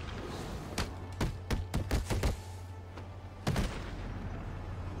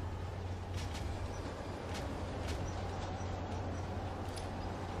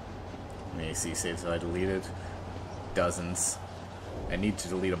 AC saves that I deleted. Dozens. I need to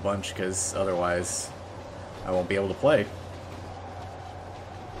delete a bunch because otherwise I won't be able to play.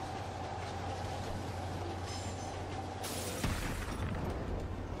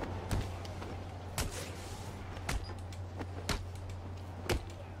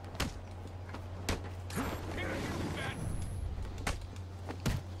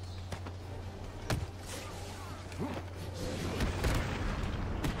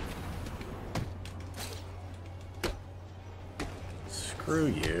 Screw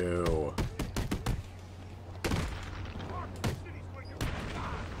you.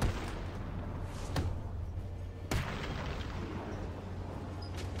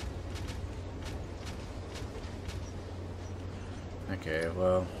 Okay,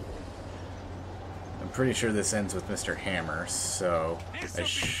 well, I'm pretty sure this ends with Mr. Hammer, so I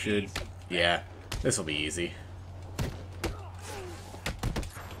should... Yeah, this will be easy.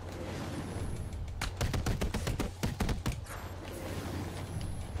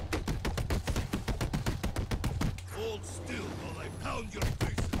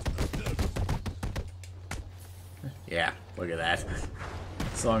 Yeah, look at that.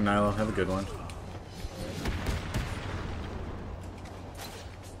 So long, Nilo. Have a good one.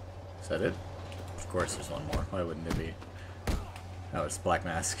 Is that it? Of course there's one more. Why wouldn't it be? Oh, it's Black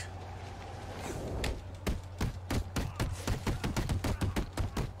Mask.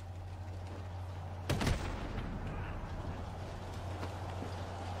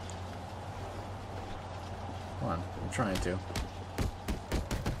 Come on, I'm trying to.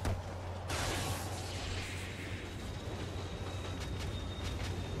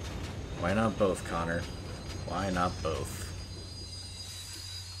 Why not both, Connor? Why not both?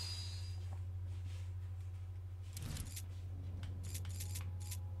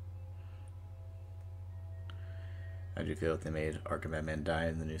 How do you feel if they made Arkham Man die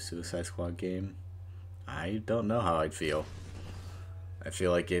in the new Suicide Squad game? I don't know how I'd feel. I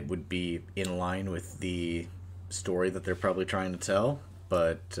feel like it would be in line with the story that they're probably trying to tell,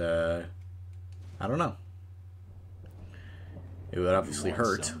 but I don't know. It would obviously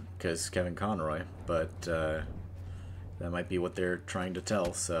hurt because Kevin Conroy, but that might be what they're trying to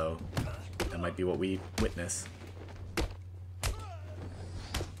tell, so that might be what we witness.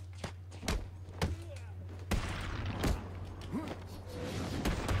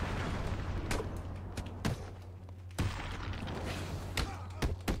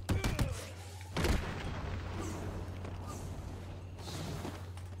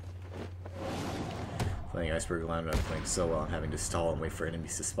 Playing Iceberg Line, I'm playing solo, I'm having to stall and wait for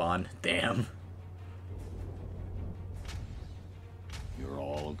enemies to spawn. Damn. You're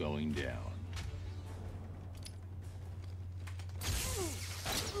all going down.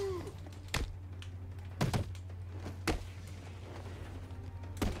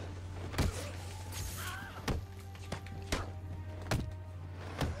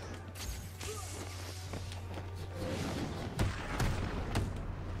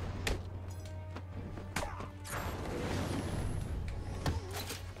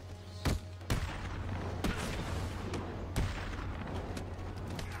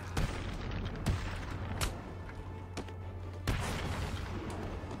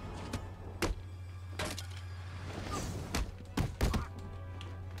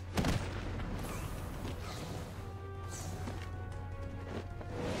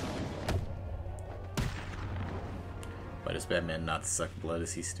 Why does Batman not suck blood?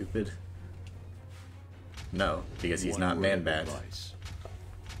 Is he stupid? No, because he's One not word of Man-Bat. advice.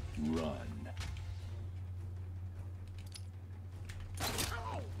 Run.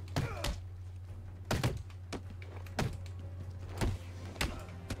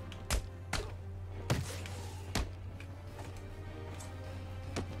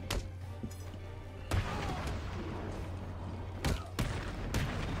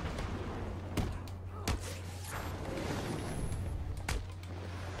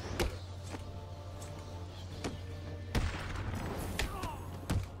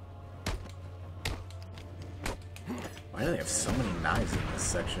 Why do they have so many knives in this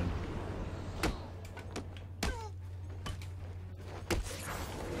section?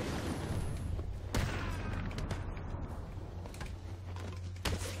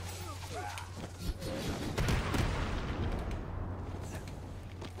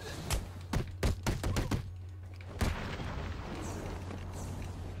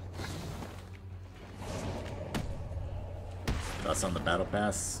 Thoughts on the battle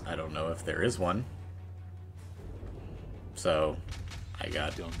pass? I don't know if there is one. So, I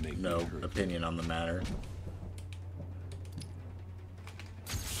got Don't make me no hurt you. opinion on the matter.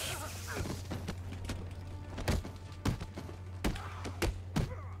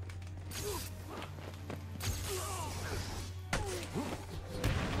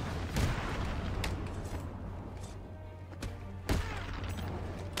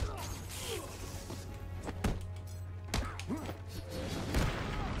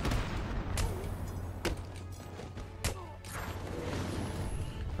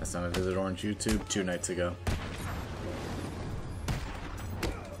 Last time I visited Orange YouTube, 2 nights ago.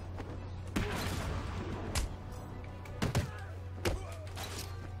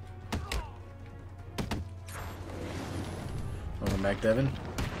 Welcome back, Devin.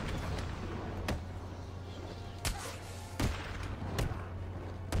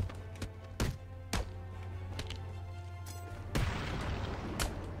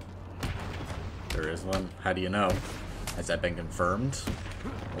 There is one. How do you know? Has that been confirmed?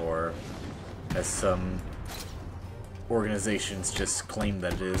 Or has some organizations just claimed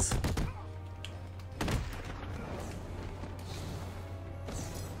that it is?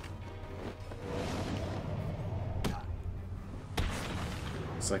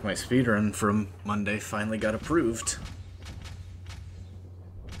 Looks like my speedrun from Monday finally got approved.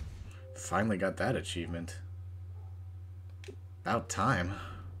 Finally got that achievement. About time.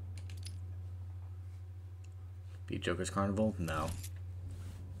 Beat Joker's Carnival? No.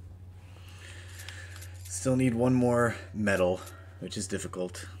 Still need one more medal, which is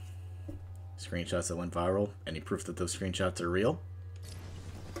difficult. Screenshots that went viral. Any proof that those screenshots are real?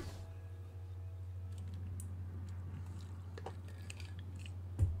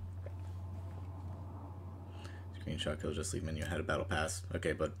 Screenshot kill, just leave menu ahead of battle pass.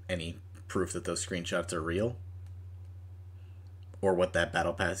 Okay, but any proof that those screenshots are real? Or what that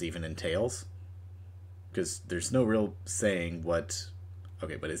battle pass even entails? Because there's no real saying what...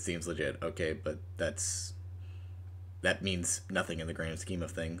 Okay, but it seems legit. Okay, but that means nothing in the grand scheme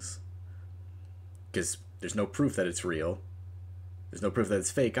of things. Because there's no proof that it's real. There's no proof that it's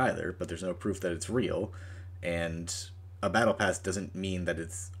fake either, but there's no proof that it's real. And a battle pass doesn't mean that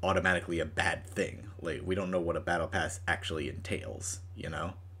it's automatically a bad thing. Like, we don't know what a battle pass actually entails, you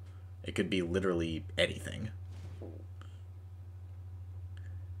know? It could be literally anything.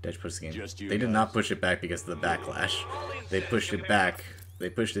 Dej pushed the game. They did not push it back because of the backlash. They pushed it back. They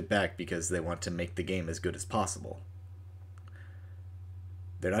pushed it back because they want to make the game as good as possible.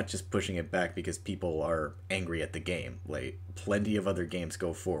 They're not just pushing it back because people are angry at the game. Like, plenty of other games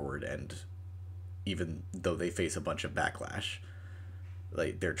go forward, and even though they face a bunch of backlash,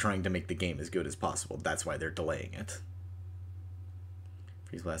 like, they're trying to make the game as good as possible. That's why they're delaying it.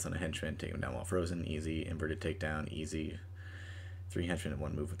 Freeze blast on a henchman, take him down while frozen, easy. Inverted takedown, easy. 3 henchmen in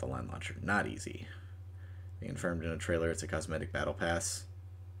 1 move with the line launcher, not easy. Being confirmed in a trailer, it's a cosmetic battle pass.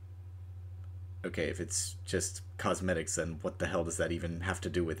 Okay, if it's just cosmetics, then what the hell does that even have to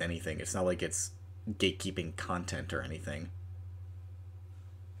do with anything? It's not like it's gatekeeping content or anything.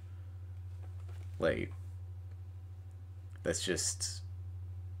 Like, that's just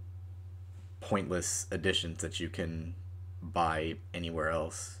pointless additions that you can buy anywhere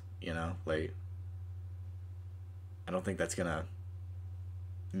else, you know? Like, I don't think that's gonna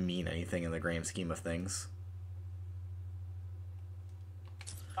mean anything in the grand scheme of things.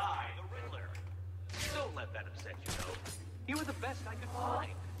 I, the Riddler. Don't let that upset you, though. You were the best I could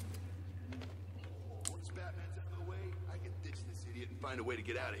find. Once Batman's out of the way, I can ditch this idiot and find a way to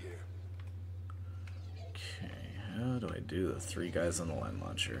get out of here. Okay, how do I do the 3 guys on the line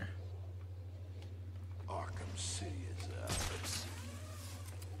launcher? Arkham City is ours.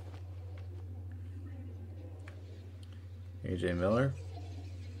 AJ Miller?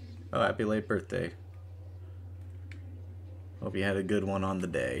 Oh, happy late birthday. Hope you had a good one on the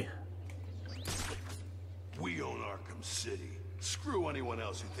day. We own Arkham City. Screw anyone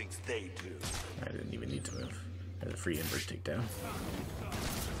else who thinks they do. I didn't even need to move. I had a free invert takedown.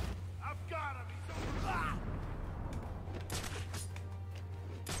 I've got him.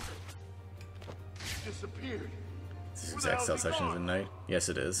 He's over. Disappeared. Is this Where the exact hell's cell he session of the gone? night? Yes,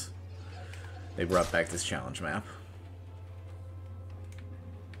 it is. They brought back this challenge map.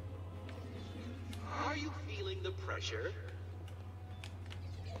 Are you feeling the pressure?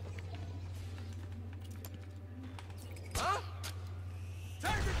 Huh?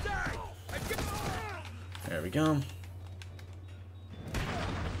 Time to die! There we go.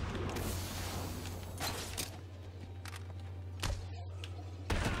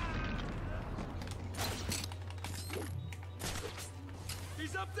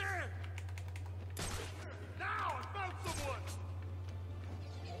 He's up there! Now I found someone!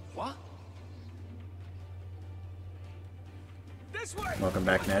 What? This way! Welcome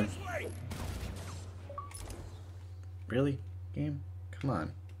back, Ned. This way! Really? Game? Come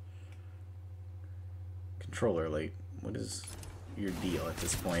on. Controller, like, what is your deal at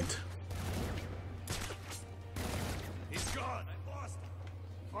this point? He's gone. I lost him.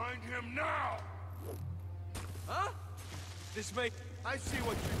 Find him now! Huh? This may... I see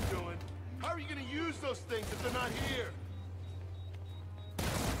what you're doing. How are you gonna use those things if they're not here?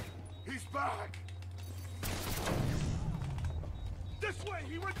 He's back! This way!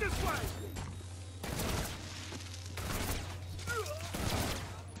 He went this way!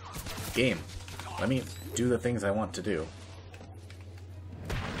 Game. Let me do the things I want to do.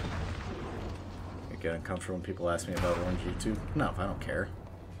 I get uncomfortable when people ask me about Orange YouTube. No, I don't care.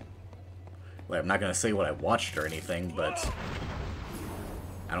 Like, I'm not gonna say what I watched or anything, but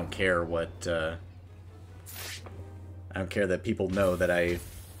I don't care what, I don't care that people know that I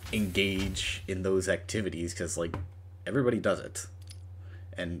engage in those activities, because, like, everybody does it.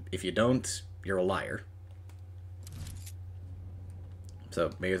 And if you don't, you're a liar.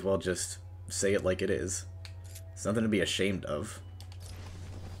 So, may as well just say it like it is. It's nothing to be ashamed of.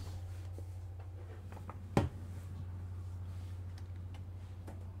 I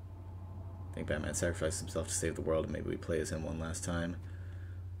think Batman sacrificed himself to save the world, and maybe we play as him one last time.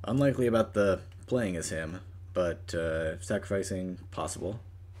 Unlikely about the playing as him, but sacrificing, possible.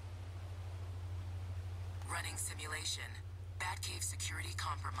 Running simulation. Batcave security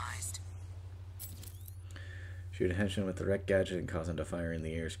compromised. Shoot a henchman with the wreck gadget and cause him to fire in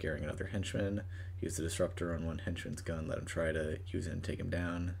the air, scaring another henchman. Use the disruptor on one henchman's gun, let him try to use it and take him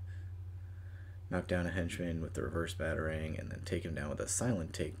down. Knock down a henchman with the reverse batarang, and then take him down with a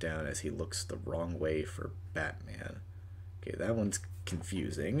silent takedown as he looks the wrong way for Batman. Okay, that one's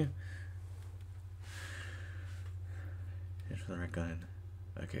confusing. Here's the wreck gun.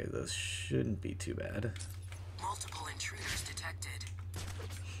 Okay, those shouldn't be too bad. Multiple intruders detected.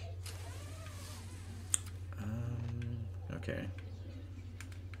 Okay.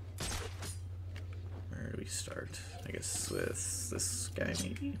 Where do we start? I guess with this guy,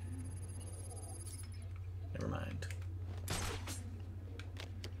 maybe? Never mind.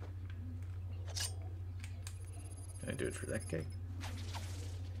 Gonna do it for that guy.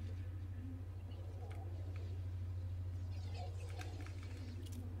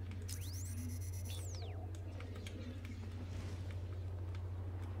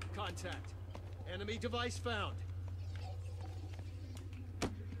 Contact. Enemy device found. Does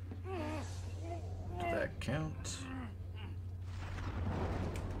that count?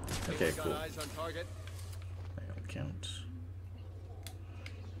 Okay, Got cool. eyes on target. That don't count.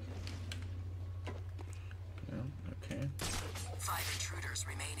 No, okay. 5 intruders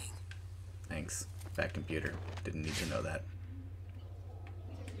remaining. Thanks. Back computer. Didn't need to know that.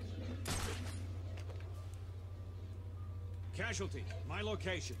 Casualty, my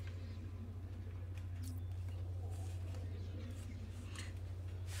location.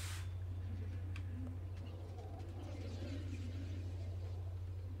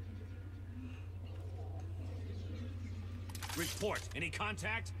 Report. Any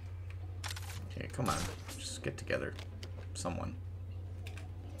contact? Okay, come on. Just get together. Someone.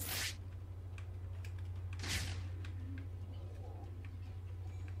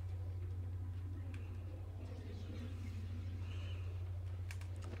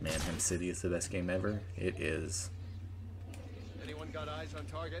 Mayhem City is the best game ever. It is. Anyone got eyes on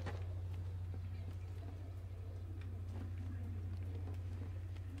target?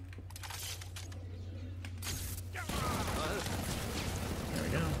 There we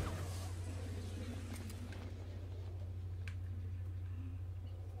go.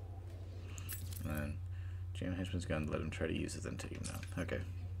 And then jam henchman's gun, let him try to use it, then take him down. Okay.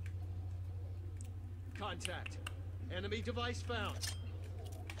 Contact. Enemy device found.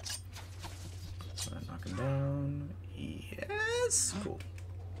 Knock him down. Yes! Cool.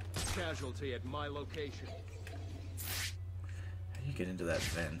 Casualty at my location. How do you get into that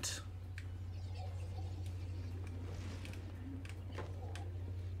vent?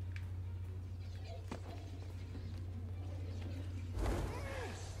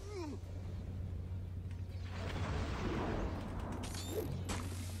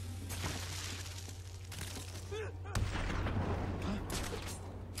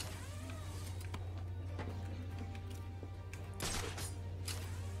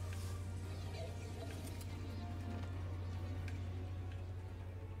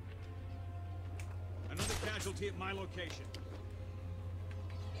 Another casualty at my location.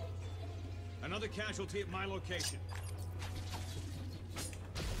 Another casualty at my location.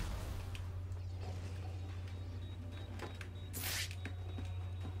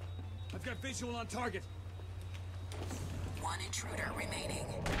 I've got visual on target. 1 intruder remaining.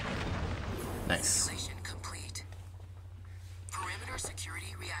 Nice. Simulation complete. Perimeter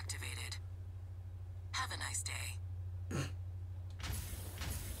security reactivated. Have a nice day.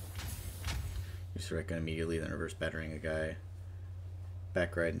 You strike gun immediately, then reverse battering a guy.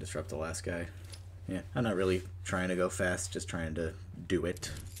 Back right and disrupt the last guy. Yeah, I'm not really trying to go fast, just trying to do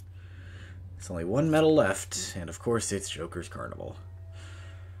it. There's only one medal left, and of course it's Joker's Carnival.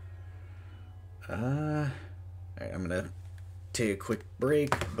 Alright, I'm gonna take a quick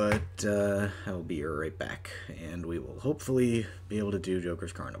break, but I'll be right back, and we will hopefully be able to do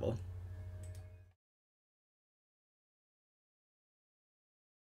Joker's Carnival.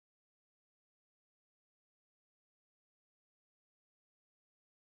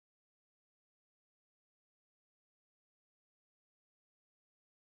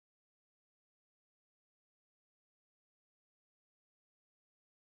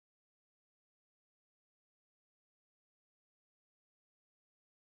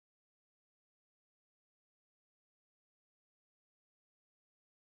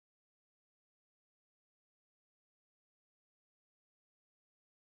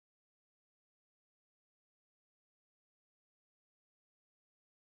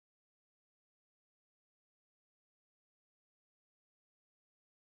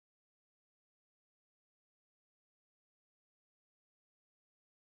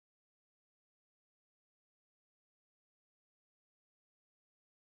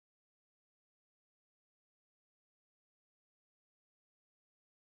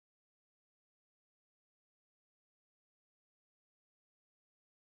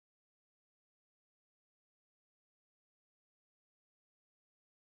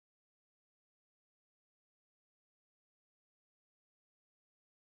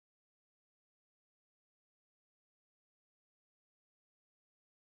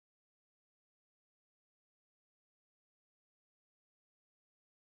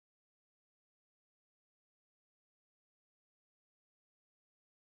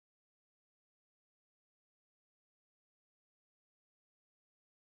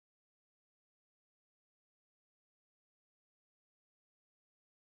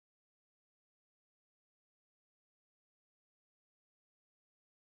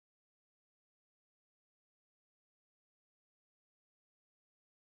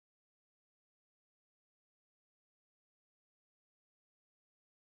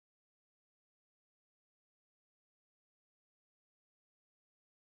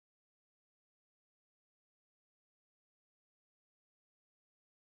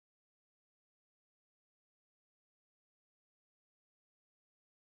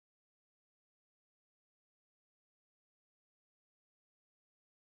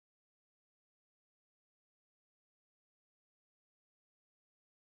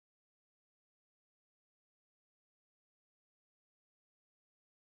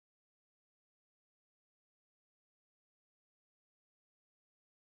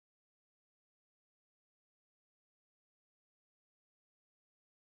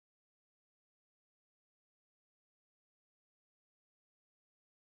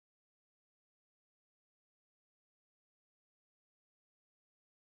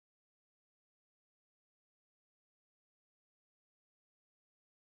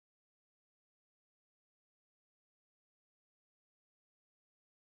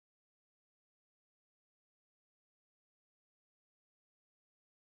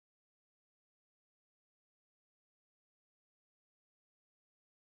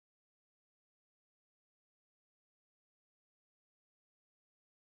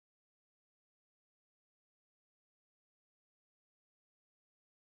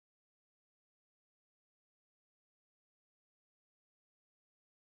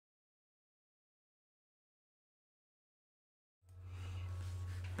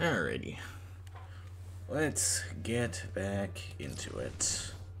 Alrighty. Let's get back into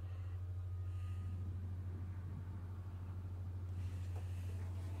it.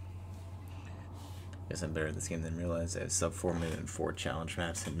 Guess I'm better at this game than realized. I have sub 4 minute and 4 challenge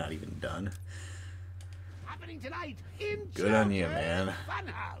maps and not even done. Happening tonight in Good on you, Joker's man.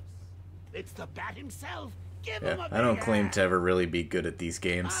 Funhouse. It's the Bat himself. Give him Yeah, a I don't big claim hand. to ever really be good at these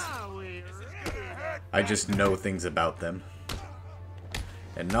games. Are we ready to I just know things about them.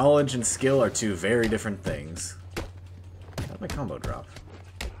 And knowledge and skill are two very different things. How'd my combo drop?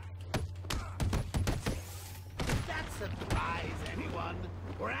 Does that surprise anyone?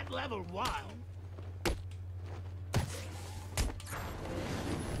 We're at level 1.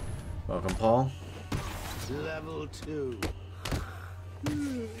 Welcome, Paul. Level 2. Are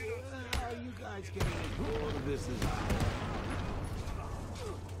you guys getting as bored of this as I am?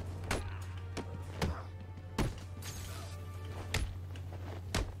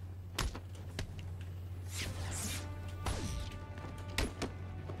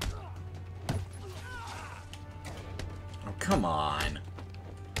 Oh, come on.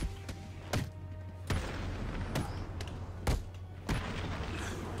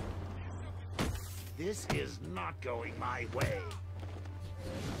 This is not going my way.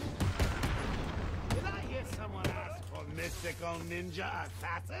 Did I hear someone ask for mystical ninja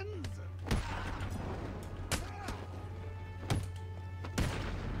assassins?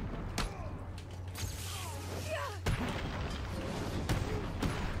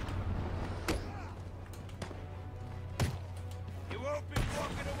 You won't be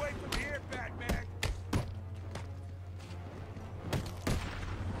walking away from here, Batman.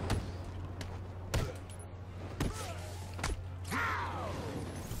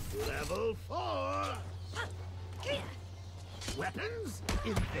 Level 4. Weapons?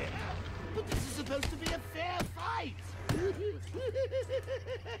 In there? But this is supposed to be a fair fight.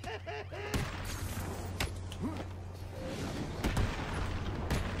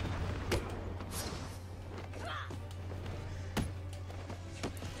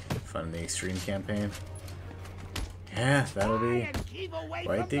 Fun in the Extreme campaign. Yeah, that'll Try be and keep away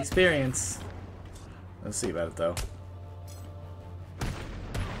quite from the experience. Let's see about it, though.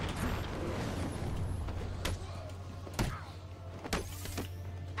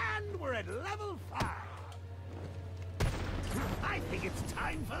 And we're at level 5. I think it's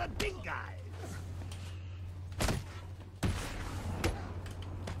time for the big guys.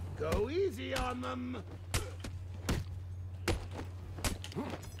 Go easy on them.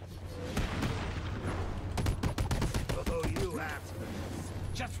 Oh, you assholes.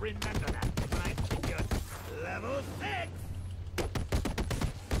 Just remember that when I hit you. Level 6.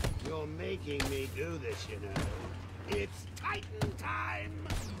 You're making me do this, you know. It's Titan time.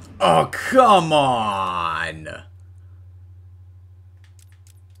 Oh, come on!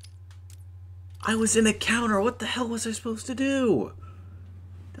 I was in a counter. What the hell was I supposed to do?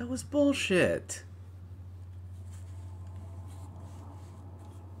 That was bullshit.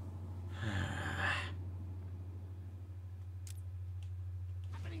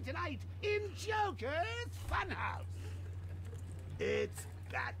 Happening tonight in Joker's Funhouse. It's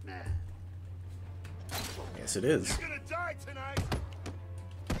Batman. Yes, it is. You're gonna die tonight.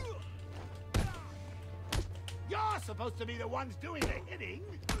 You're supposed to be the ones doing the hitting.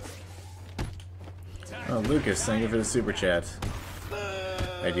 Oh, Lucas, thank you for the super chat.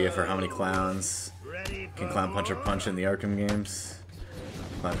 Idea for how many clowns can Clown Puncher punch in the Arkham games?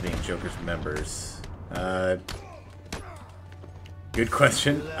 Clowns being Joker's members. Good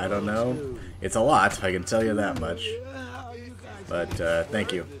question. I don't know. It's a lot, I can tell you that much. But,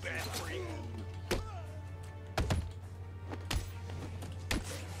 thank you.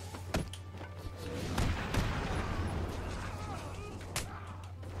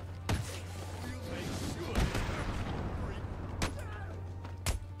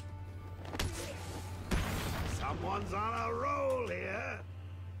 Someone's on a roll here.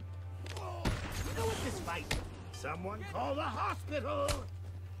 You know what this fight? Someone call the hospital.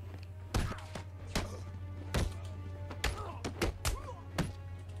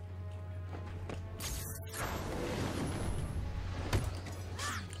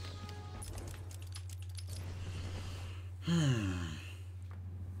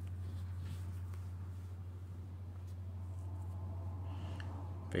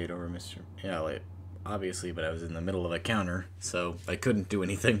 Fade over Mr. Yeah, like, obviously, but I was in the middle of a counter, so I couldn't do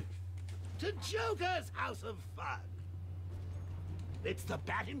anything. To Joker's House of Fun. It's the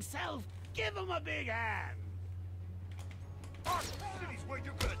Bat himself. Give him a big hand. Arkham City's where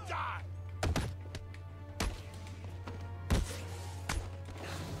you're gonna die.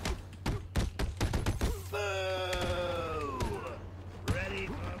 Boo! Ready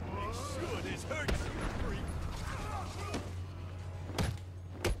for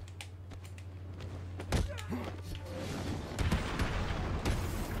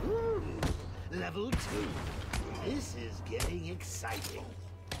Level 2. This is getting exciting.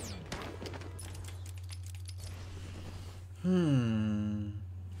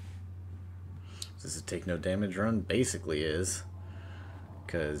 This is a take no damage run? Basically is.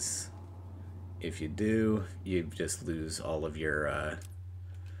 Because if you do, you just lose all of your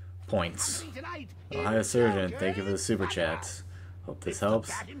points. Ohio Surgeon, thank you for the super chats. Hope this helps.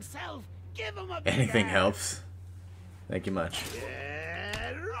 Anything helps. Thank you much.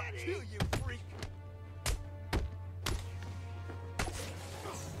 Get ready. You freak.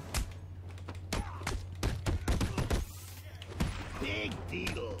 Big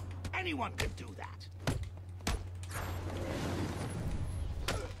deal. Anyone could do that.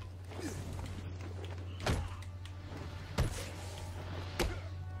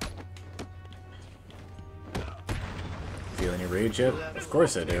 Feel any rage yet? Of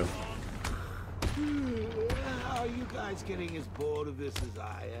course I do. Are you guys getting as bored of this as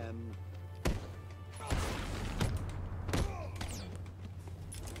I am?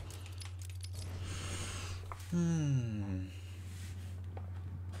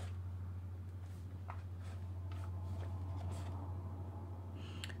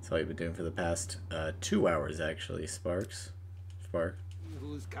 That's all you've been doing for the past 2 hours, actually, Sparks. Spark.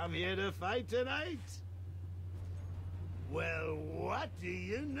 Who's come here to fight tonight? Well, what do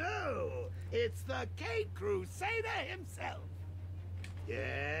you know? It's the Cape Crusader himself.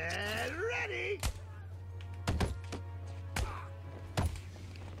 Get ready.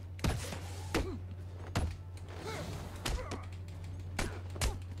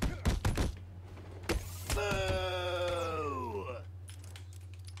 Boo!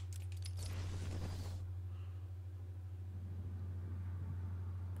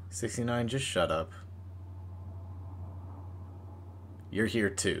 69, just shut up. You're here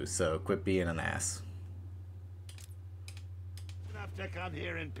too, so quit being an ass. Enough to come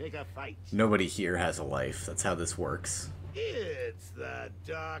here and pick a fight. Nobody here has a life. That's how this works. It's the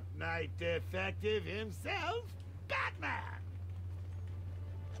Dark Knight detective himself, Batman.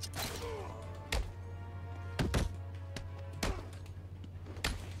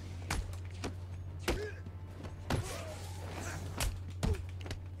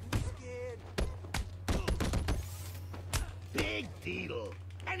 Big deal.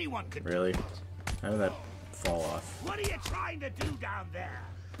 Anyone could Really? do it. How did that fall off? What are you trying to do down there?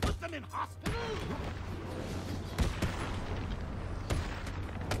 Put them in hospital?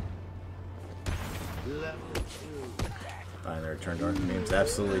 Level 2. Fine, the return to Arkham game's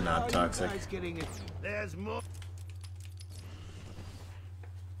absolutely not toxic. There's more.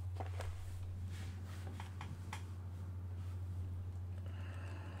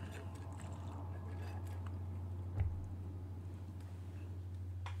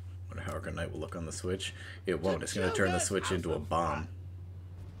 Wonder how Arkham Knight will look on the Switch. It won't. It's going to turn the Switch into a bomb.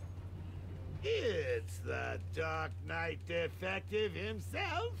 It's the Dark Knight detective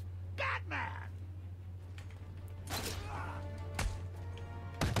himself, Batman.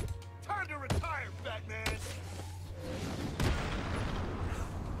 Time to retire, Batman.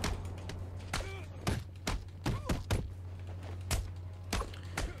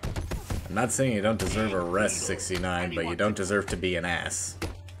 I'm not saying you don't deserve a rest, 69, but you don't deserve to be an ass.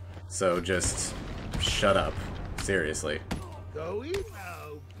 So just shut up. Seriously. Go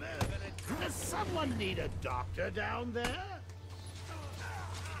emo, Does someone need a doctor down there?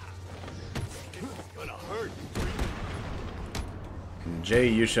 It's gonna hurt. Jay,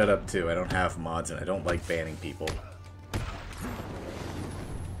 you shut up too. I don't have mods and I don't like banning people.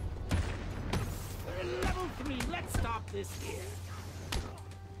 We're in level 3. Let's stop this here.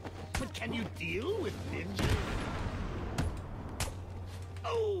 But can you deal with ninja?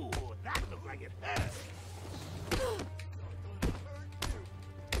 Oh, that looked like it hurt.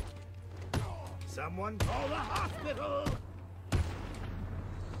 Someone call the hospital.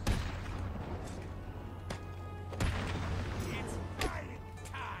 It's fighting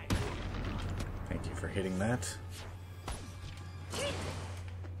time. Thank you for hitting that.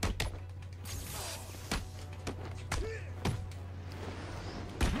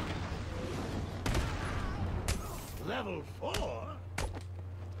 Level 4?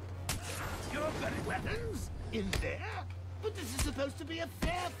 You're better weapons in there? But this is supposed to be a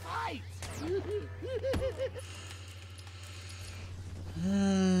fair fight.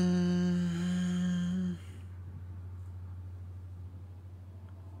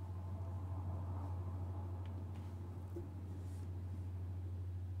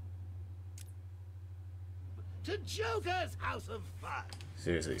 To Joker's House of Fun.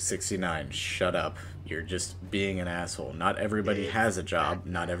 Seriously, 69, shut up. You're just being an asshole. Not everybody has a job.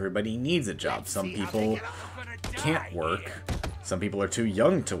 Not everybody needs a job. Some people can't work. Some people are too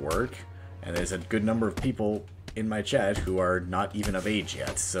young to work. And there's a good number of people in my chat who are not even of age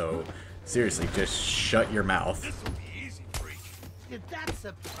yet, so seriously, just shut your mouth. This'll be easy, freak. Did that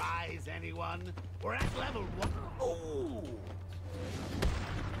surprise anyone? We're at level 1. Ooh!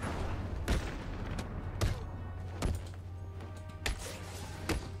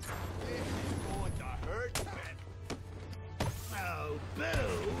 Going to hurt, Ben. Oh,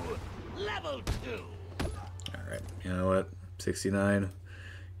 boo! Level 2. Alright, you know what? 69.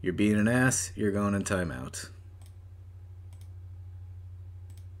 You're being an ass, you're going in timeout.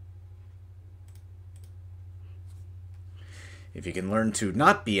 If you can learn to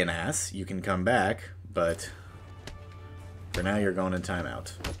not be an ass, you can come back, but for now you're going in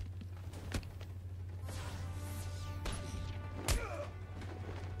timeout.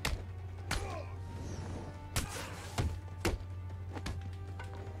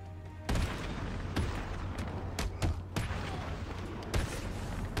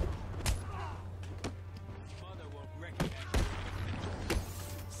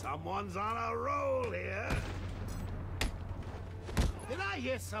 Someone's on a roll here. Did I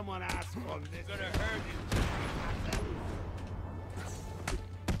hear someone ask for this? Gonna hurt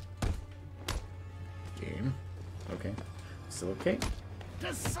you. Game. Okay. Still okay.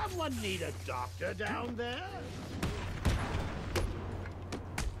 Does someone need a doctor down there?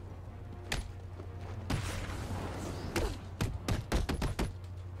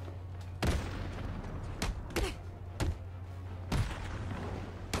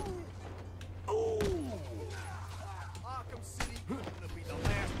 Arkham City gonna be the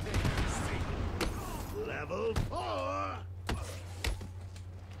last thing you see. Level 4.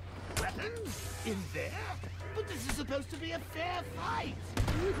 Weapons? In there? But this is supposed to be a fair fight.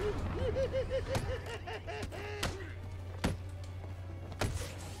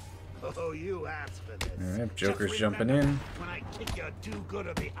 Oh, you asked for this. Alright, Joker's Just jumping remember in. when I kick your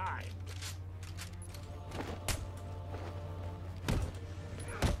do-gooder behind.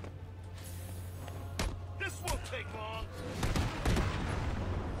 This won't take long.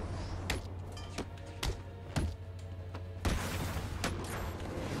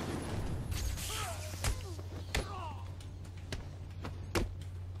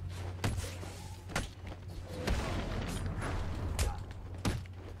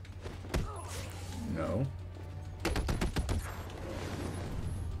 No.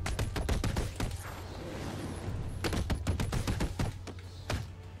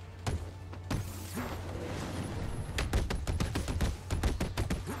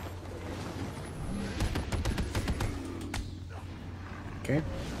 Okay.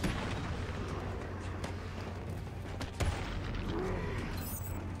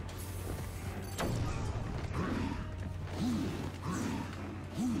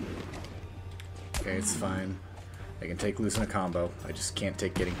 Okay, it's fine. I can take loose in a combo. I just can't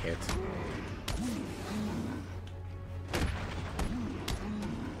take getting hit.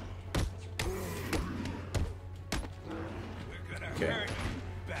 Okay.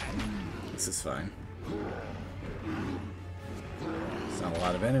 This is fine. It's not a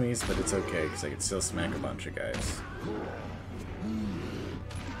lot of enemies, but it's okay, because I can still smack a bunch of guys.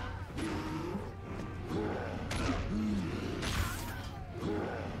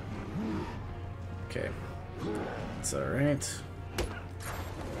 Okay. It's alright.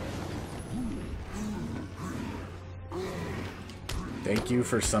 Thank you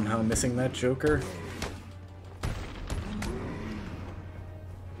for somehow missing that Joker.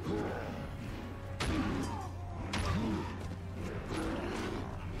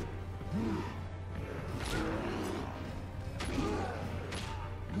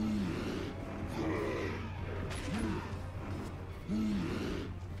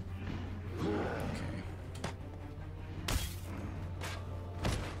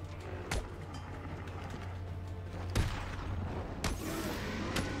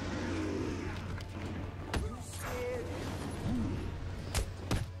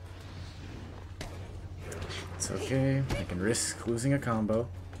 It's okay. I can risk losing a combo.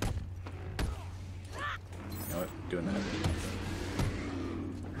 You know what? Doing that.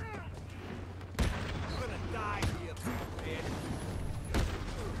 You're gonna die here, man.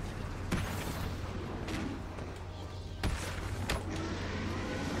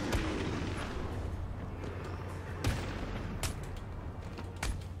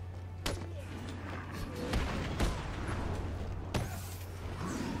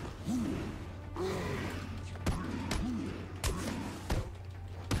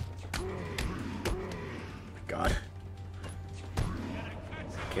 God.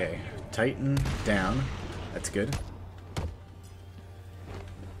 Okay. Titan down. That's good.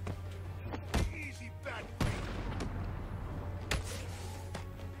 Easy, bad freak.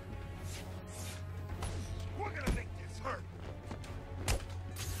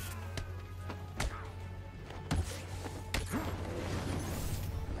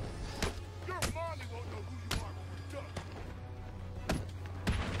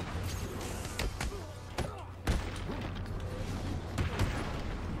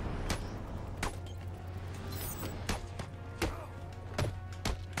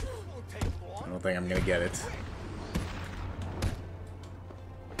 don't think I'm gonna get it.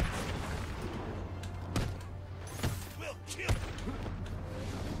 We'll kill.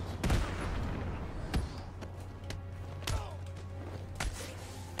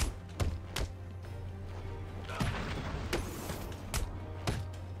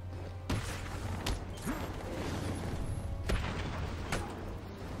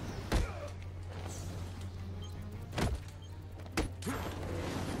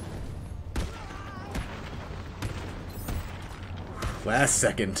 Last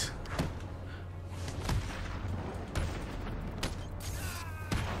second.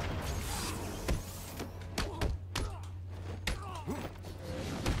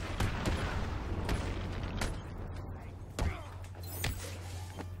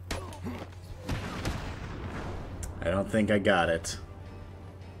 I don't think I got it.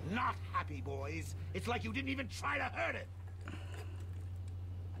 Not happy, boys. It's like you didn't even try to hurt it.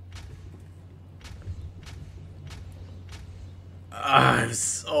 Ah, I'm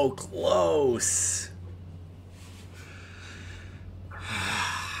so close.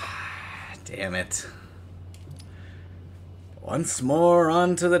 Damn it. Once more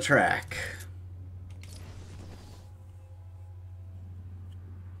onto the track.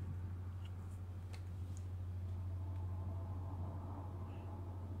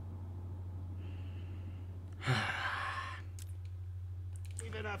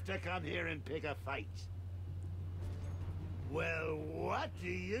 Even enough to come here and pick a fight. Well, what do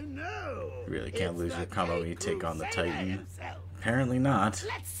you know? You really can't lose your combo when you take on the Crusader Titan. himself. Apparently not.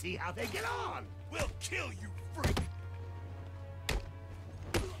 Let's see how they get on. We'll kill you, freak.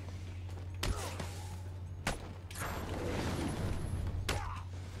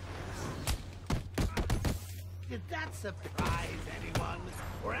 Did that surprise anyone?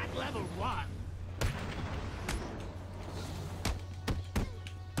 We're at level 1.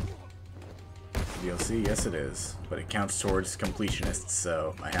 DLC, yes it is. But it counts towards completionists,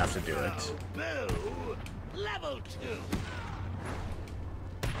 so I have to do it. Oh, boo! Level 2.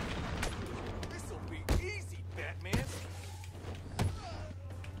 This'll be easy, Batman.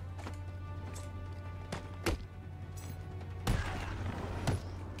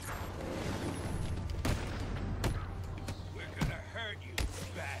 We're gonna hurt you,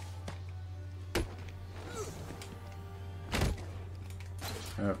 Bat.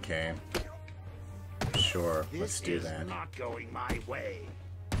 Okay. Sure, let's do that. This is not going my way.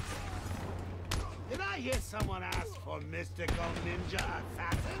 Did I hear someone ask for mystical ninja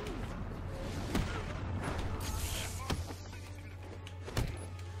assassins?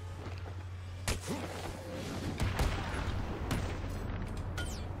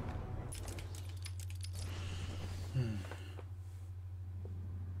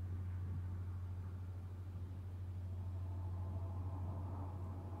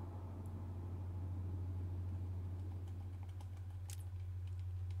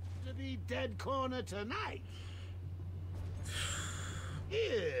 To be dead corner tonight.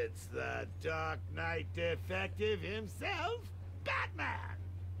 It's the Dark Knight defective himself, Batman.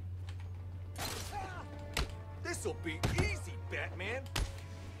 This'll be easy, Batman.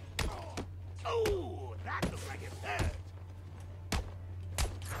 Oh, that looks like it hurt.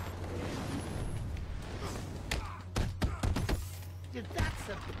 Did that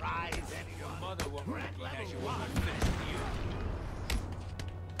surprise anyone? Mother won't We're at level recognize you 1. when I'm finished with you.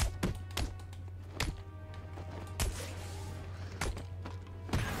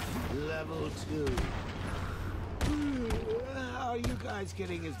 Level 2. Are you guys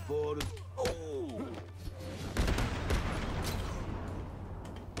getting as bored as... Oh!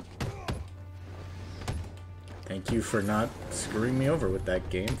 Thank you for not screwing me over with that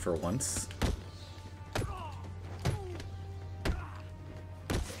game for once.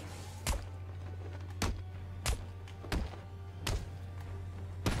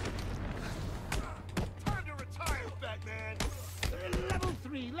 Time to retire, Batman! Level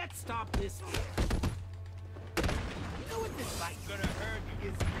 3, let's stop this here. You know what this fight's gonna hurt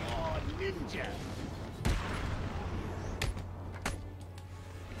is more ninja.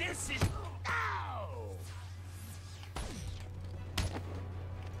 This is... Ow!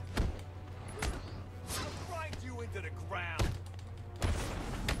 Grind you into the ground.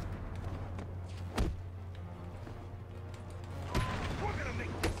 We're gonna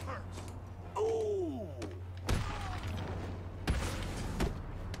make this hurt. Ooh!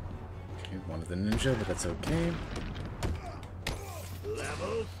 Okay, one of the ninja, but that's okay.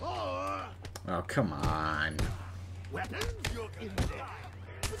 Level 4. Oh, come on. Weapons? In there.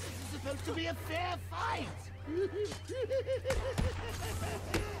 This is supposed to be a fair fight.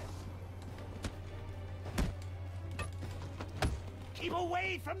 Keep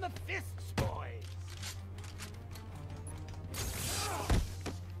away from the fists, boys.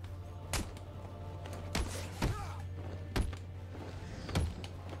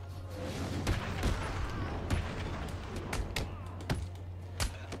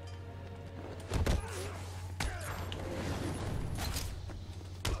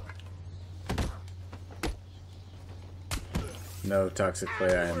 no toxic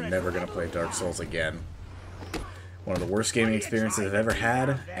play, I am never going to play Dark Souls again. One of the worst gaming experiences I've ever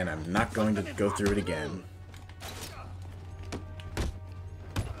had, and I'm not going to go through it again.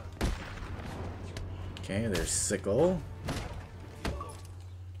 Okay, there's Sickle.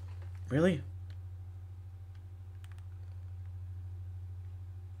 Really?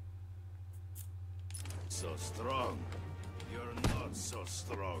 So strong. You're not so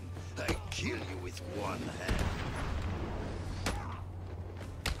strong. I kill you with one hand.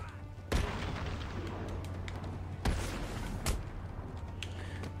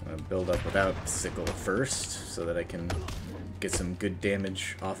 I'm gonna build up without Sickle first, so that I can get some good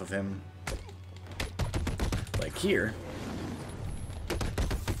damage off of him. Like here.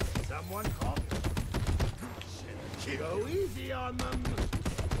 Someone call me. Go easy on them.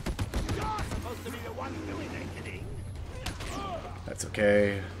 You're supposed to be the one doing the hitting. That's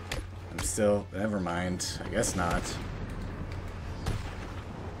okay. I'm still... Never mind. I guess not.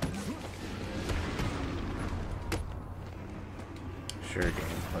 Sure, game.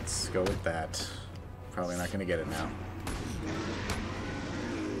 Let's go with that. Probably not gonna get it now.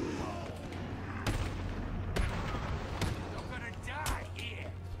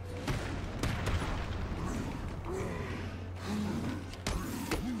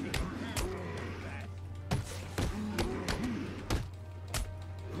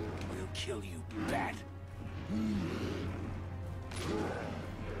 Kill you, bat.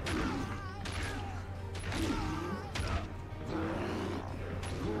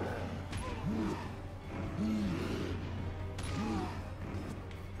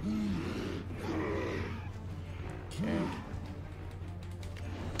 Okay.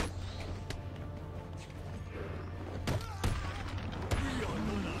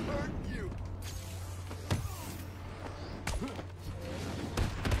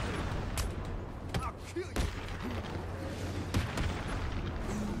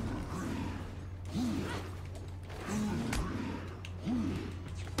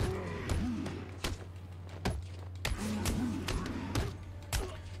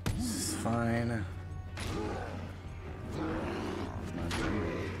 This is fine.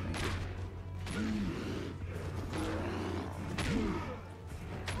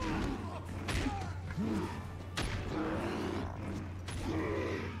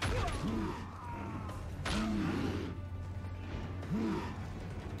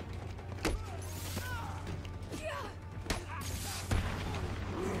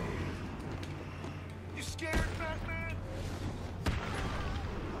 You scared, Batman?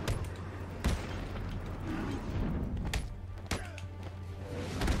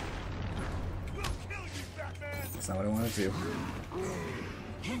 We'll kill you, Batman! That's not what I wanted to do.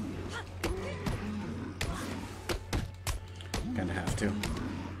 Kinda have to.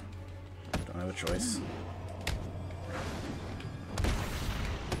 Don't have a choice.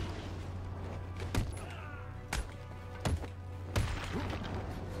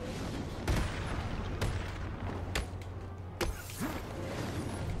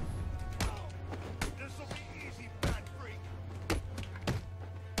 This'll be easy, Bat Freak.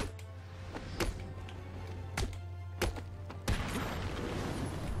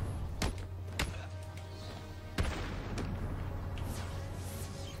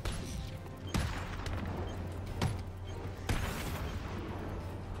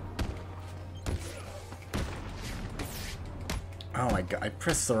 Oh my god, I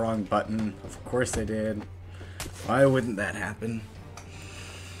pressed the wrong button. Of course I did. Why wouldn't that happen?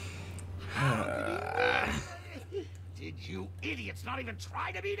 Did you idiots not even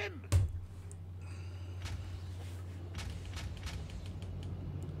try to beat him?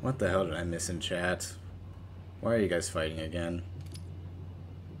 What the hell did I miss in chat? Why are you guys fighting again?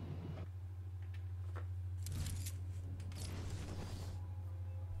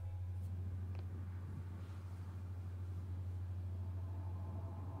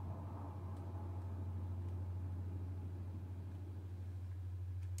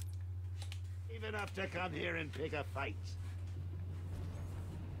 Enough to come here and pick a fight.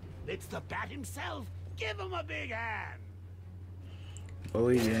 It's the Bat himself. Give him a big hand.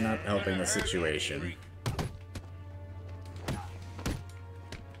 Bully, you're not helping the situation.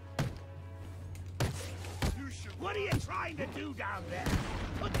 What are you trying to do down there?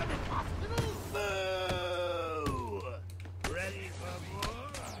 Put them in hospital? Boo! Ready for more?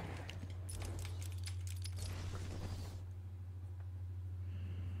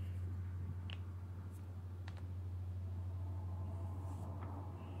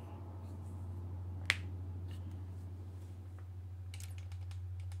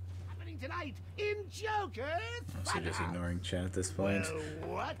 tonight in Joker's So just Funhouse. ignoring chat at this point.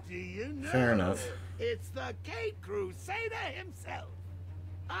 Well, what do you know? Fair enough. It's the Cape Crusader himself.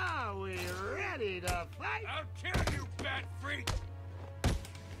 Are we ready to fight? I'll kill you, bat freak!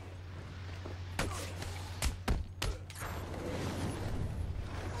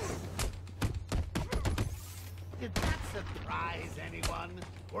 Did that surprise anyone?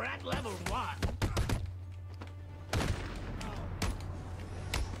 We're at level 1.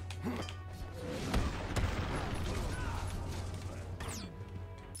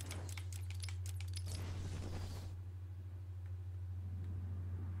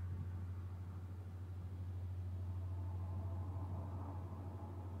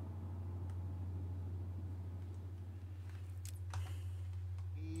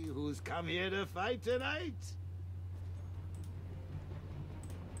 Who's come here to fight tonight?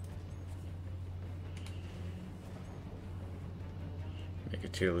 Make a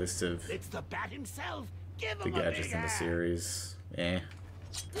tier list of It's the Bat himself. Give the him a gadgets big in the hand. series. Eh.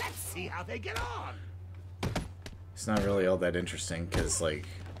 Let's see how they get on. It's not really all that interesting, because, like,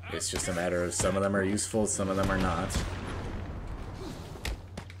 it's just a matter of some of them are useful, some of them are not.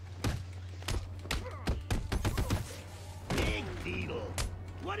 Big deal.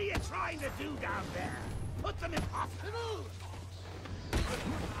 What are you trying to do down there? Put them in hospital?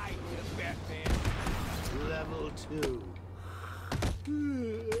 I just Batman. Level 2.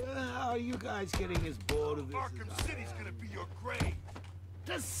 Are you guys getting as bored of this Arkham as I City's am? gonna be your grave.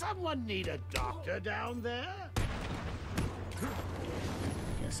 Does someone need a doctor down there?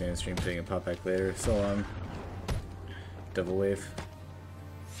 Gonna stay in the stream so you can pop back later. So long. Double wave.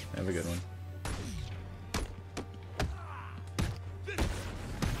 Have a good one.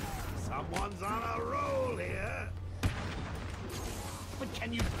 Someone's on a roll here. But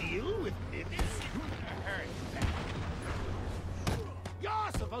can you deal with this?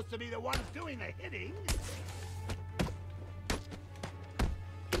 You're supposed to be the ones doing the hitting.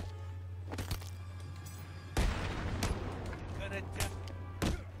 Gonna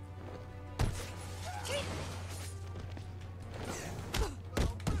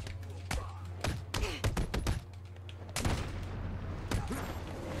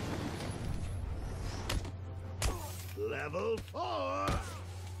Level 4.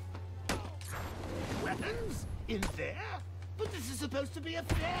 Weapons? In there? But this is supposed to be a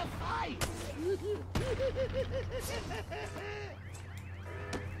fair fight.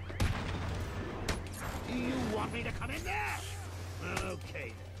 Do you want me to come in there?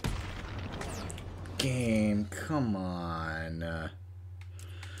 Okay. Game, come on.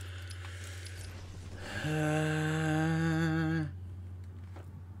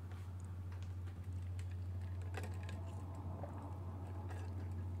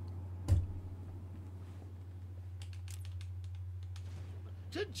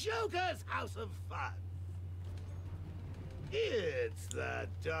 To Joker's House of Fun. It's the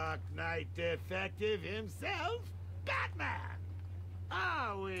Dark Knight defective himself, Batman.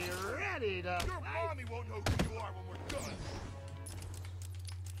 Are we ready to Your fight? mommy won't know who you are when we're done.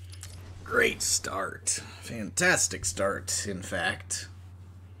 Great start. Fantastic start, in fact.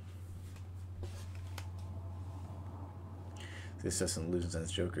 This doesn't lose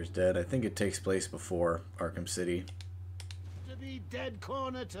since Joker's dead. I think it takes place before Arkham City. To be dead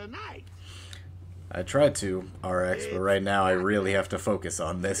corner tonight. I tried to, RX, but right now I really have to focus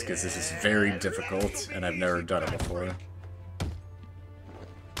on this because this is very difficult and I've never done it before.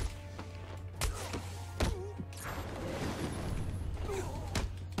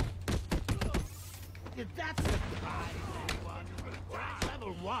 Did that surprise anyone? We're at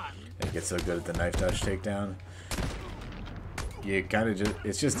level 1. It gets so good at the knife dodge takedown. You kind of just,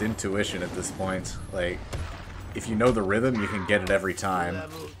 it's just intuition at this point. Like, if you know the rhythm, you can get it every time.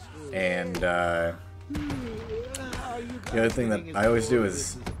 Level 2. And, the other thing that I always do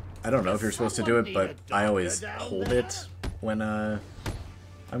is, I don't know if you're supposed to do it, but I always hold it when, I'm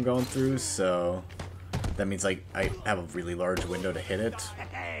going through, so that means, like, I have a really large window to hit it.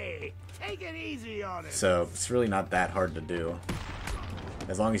 Hey, take it easy on it. So, it's really not that hard to do.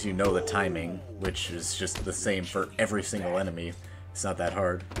 As long as you know the timing, which is just the same for every single enemy, it's not that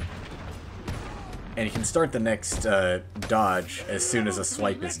hard. And you can start the next dodge as soon as a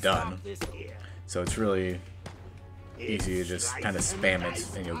swipe is done. So it's really easy to just kind of spam it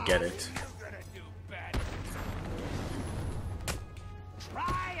and you'll get it.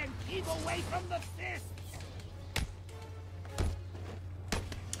 Try and keep away from the fists.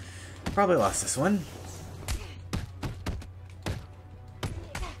 Probably lost this one.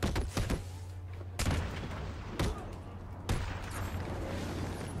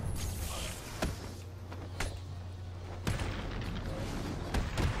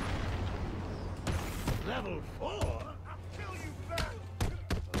 level 4? I'll kill you back.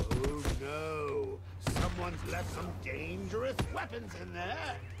 Oh no. Someone's left some dangerous weapons in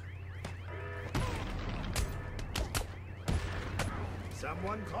there.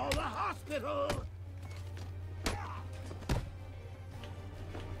 Someone call the hospital.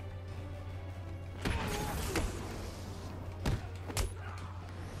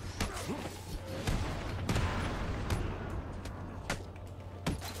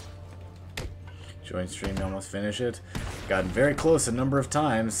 Join stream, almost finish it. Gotten very close a number of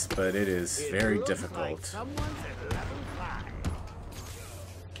times, but it is very difficult. Like someone's at level 5.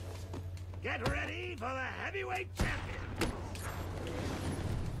 Get ready for the heavyweight champion.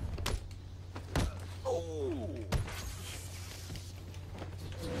 Ooh.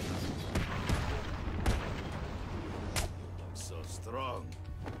 I'm so strong.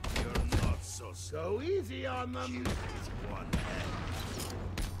 You're not so strong. Go easy on them. One head.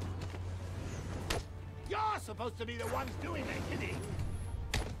 You're supposed to be the ones doing the hitting.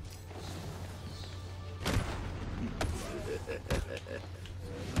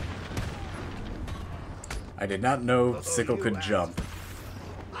 I did not know Sickle could jump.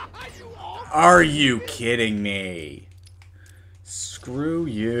 Are you kidding me? Screw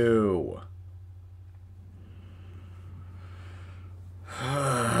you.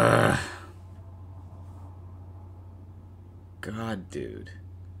 God, dude.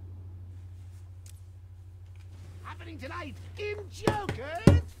 Happening tonight in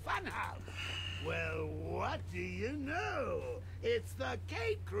Joker's Funhouse. Well, what do you know? It's the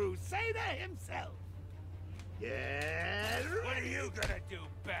Cape Crusader himself. Get ready. What are you gonna do,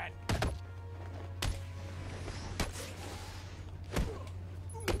 Bat?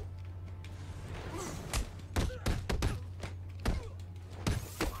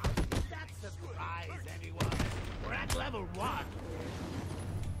 That surprise anyone. We're at level 1.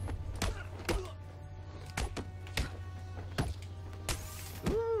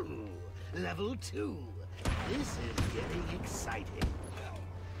 Ooh, level 2. This is getting exciting.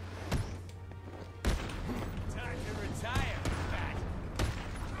 Time to retire, Bat.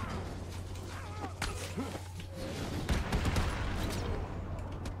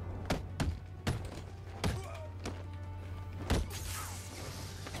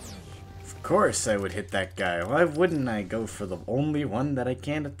 Of course I would hit that guy. Why wouldn't I go for the only one that I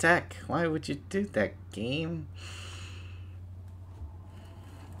can't attack? Why would you do that, game?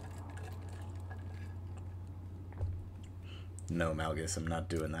 No, Malgus, I'm not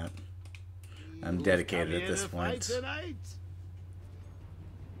doing that. I'm dedicated at this point. Tonight?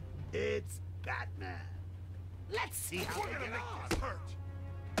 It's Batman. Let's see how they get on.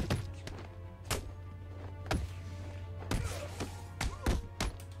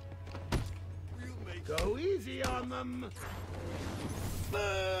 Go easy on them.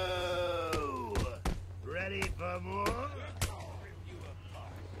 Boo! Ready for more?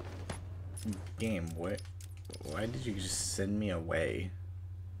 Game, why did you just send me away?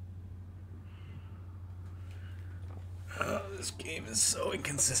 This game is so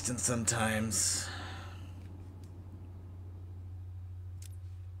inconsistent sometimes.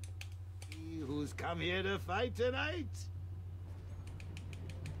 Who's come here to fight tonight?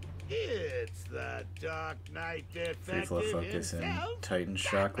 It's the Dark Knight Free flow defective focus and himself, Titan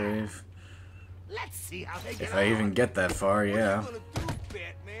Batman. Shockwave. Let's see how they get If I even on. get that far, yeah. What are you gonna do,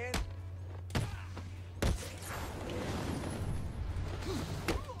 Batman?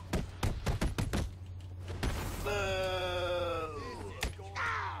 Boo!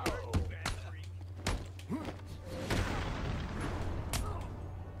 Ow!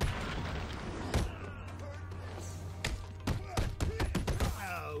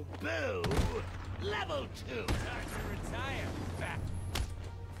 Oh, boo! Level 2. Time to retire, Bat.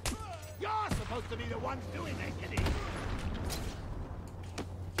 You're supposed to be the ones doing the hitting.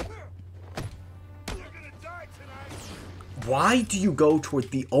 You're gonna die tonight. Why do you go toward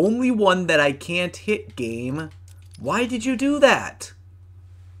the only one that I can't hit, game? Why did you do that?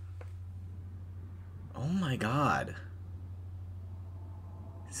 Oh my god.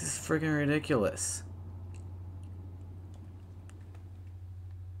 This is friggin' ridiculous.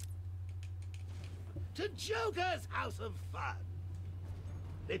 To Joker's House of Fun.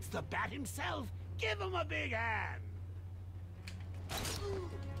 It's the Bat himself. Give him a big hand.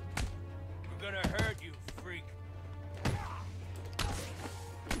 We're gonna hurt you, freak.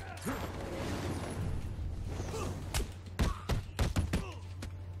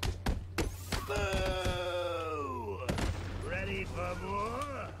 Boo! Ready for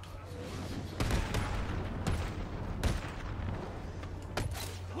more?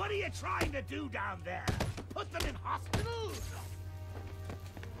 What are you trying to do down there? Put them in hospitals?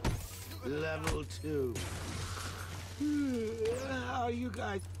 Level 2. How are you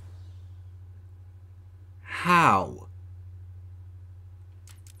guys? How?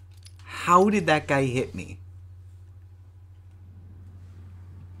 How did that guy hit me?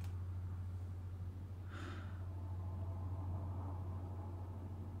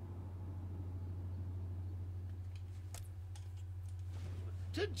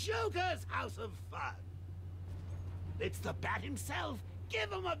 To Joker's House of Fun. It's the Bat himself. Give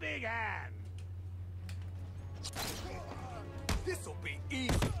him a big hand. This'll be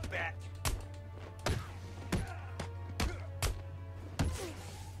easy, Bat.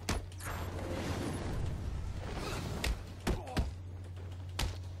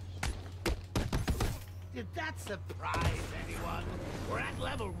 Did that surprise anyone? We're at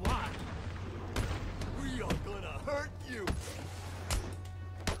level 1. We are gonna hurt you.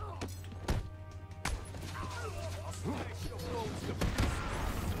 I'll smash your bones to pieces.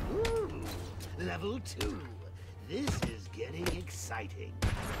 Ooh, level 2. This is getting exciting.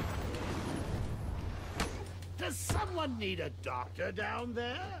 Does someone need a doctor down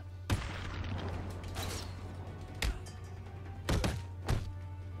there?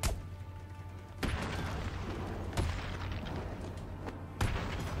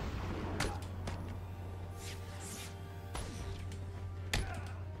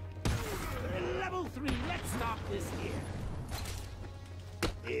 Level 3, let's stop this here.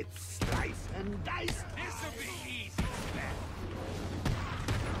 It's slice and dice. This'll be easy, Bat.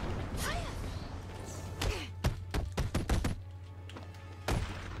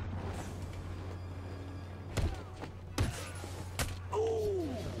 Ooh.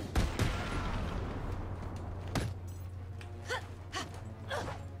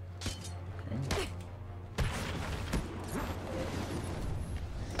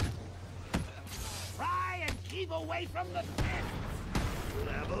 Try and keep away from the fence.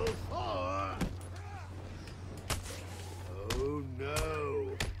 Level 4. Oh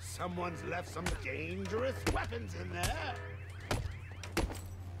no. Someone's left some dangerous weapons in there.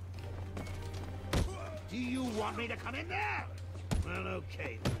 Do you want me to come in there? Well,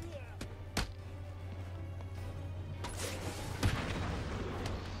 okay then.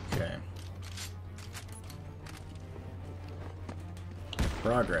 Okay.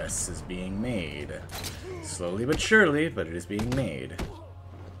 Progress is being made. Slowly but surely, but it is being made.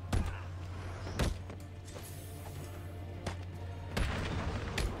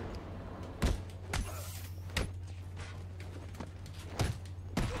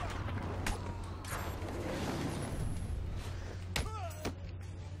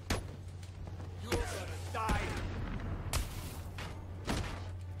 You're gonna die.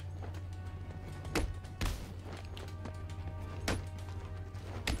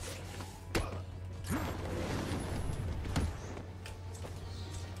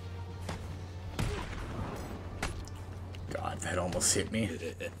 God, that almost hit me.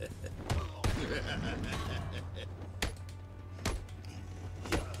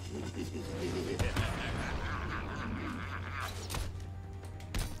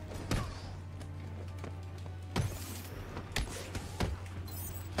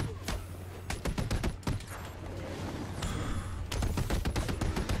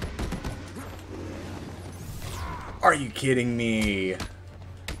 Are you kidding me?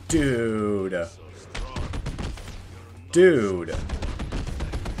 Dude. Dude.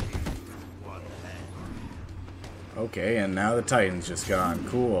 Okay, and now the Titan's just gone.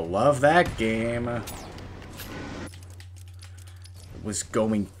 Cool. Love that game. It was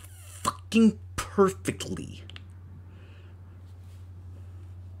going fucking perfectly.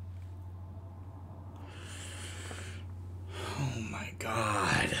 Oh my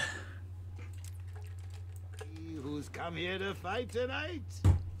god. Who's come here to fight tonight?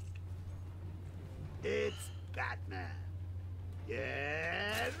 It's Batman.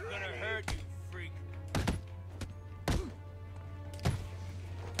 Yes. Gonna hurt you, freak.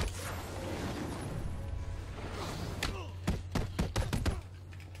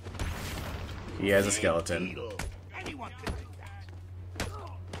 He has a skeleton. Beetle. Anyone can do that.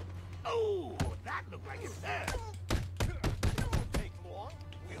 Oh, that looked like it hurt. It won't take long.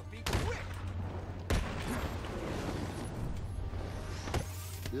 We'll be quick.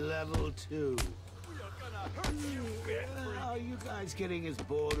 Level 2. We are gonna hurt you, Bat. Are you guys getting as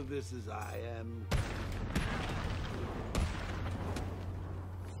bored of this as I am?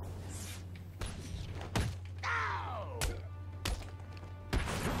 Ow!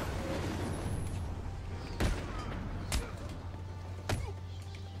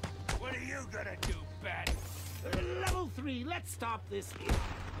 What are you gonna do, Bat? Level 3, let's stop this here.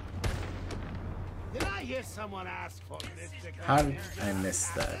 Did I hear someone ask for Mystic? How did I miss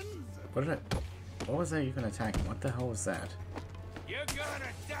that? What did I... What was I even attacking? What the hell was that? You're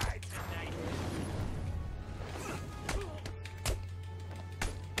gonna die tonight.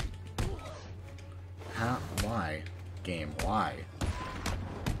 How? Why? Game, why?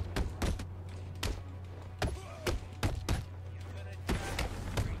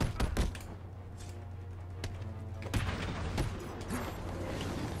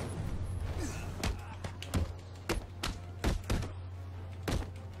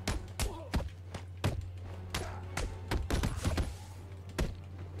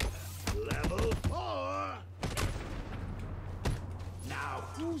 Level 4. Now,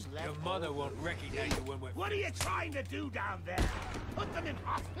 who's left? Your mother won't recognize you when we're... What are you trying to do down there? Put them in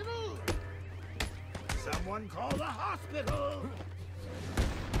hospital? Someone call the hospital!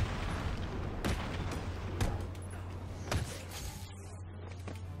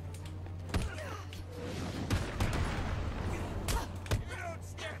 You don't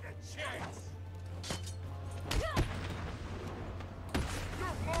stand a chance.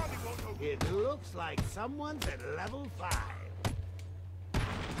 It looks like someone's at level 5.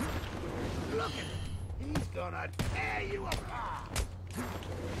 Look at him. He's gonna tear you apart.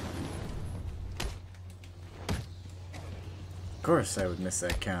 Of course I would miss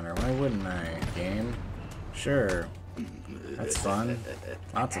that counter. Why wouldn't I, game? Sure. That's fun.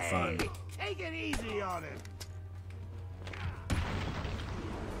 Lots of fun. Hey, take it easy on him.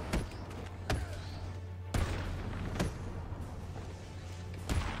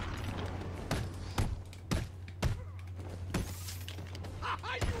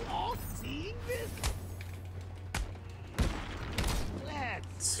 Are you all seeing this?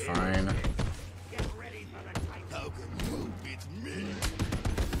 Let's It's fine. get ready for the title. How can you beat me?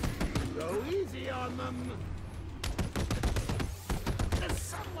 Go easy on them. Does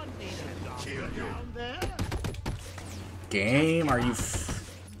someone need a doctor down there? Game, are you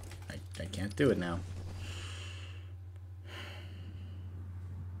I can't do it now.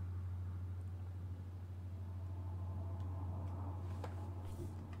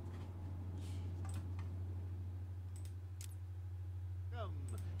 Welcome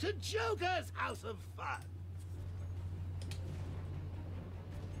to Joker's House of Fun.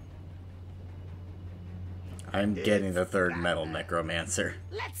 I'm getting the third metal necromancer.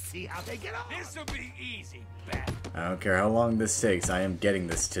 Let's see how they get on. This'll be easy, Bat. I don't care how long this takes, I am getting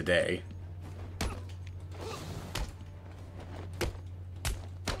this today.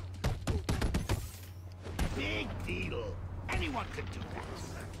 Big deal. Anyone could do that.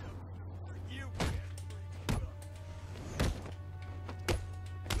 You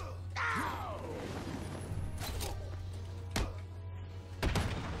Ow!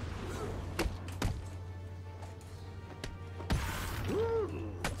 Ooh,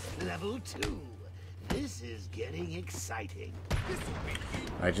 level 2. This is getting exciting.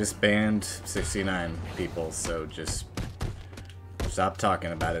 I just banned 69 people, so just stop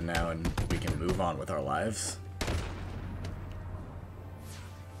talking about it now and we can move on with our lives.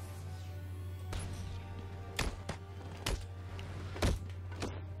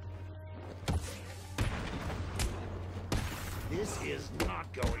 This is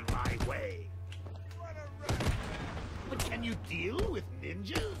not going my way. But can you deal with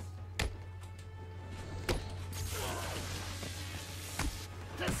ninjas?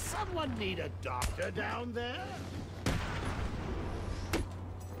 Does someone need a doctor down there?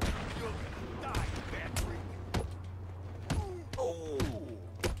 You're gonna die, Bat Freak. Oh!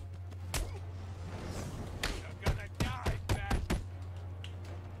 You're gonna die, Bat.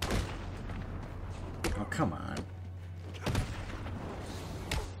 Oh, come on.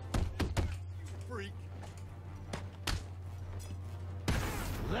 Freak.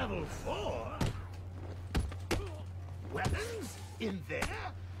 Level 4? Weapons? In there?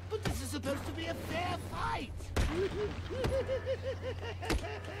 But this is supposed to be a fair fight!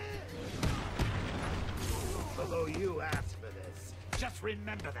 Oh, you asked for this. Just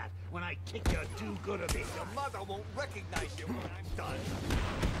remember that when I kick your do-gooder behind. Your mother won't recognize you when I'm done.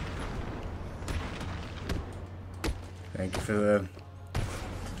 Thank you for the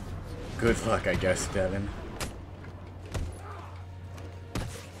good luck, I guess, Devin.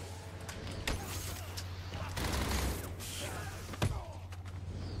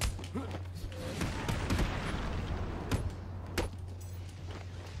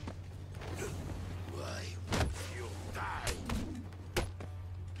 Why would you die?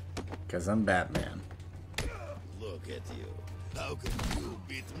 Because I'm Batman. Look at you. How can you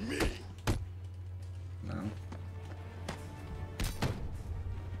beat me? No.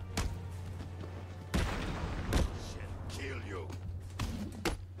 Kill you.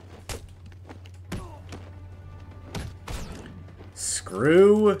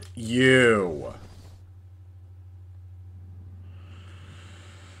 Screw you.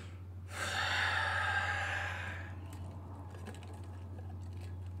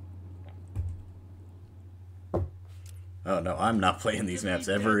 Oh no, I'm not playing these maps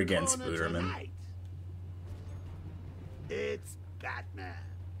ever again, Spooderman. It's Batman.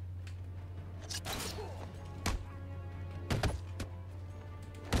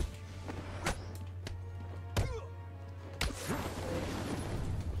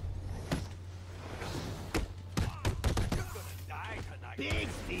 Big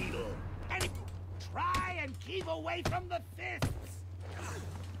deal. And try and keep away from the fists.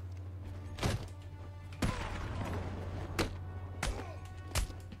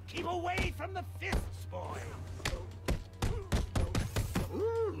 Keep away from the fists, boy.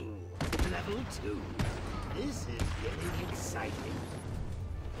 Ooh, level 2. This is getting exciting.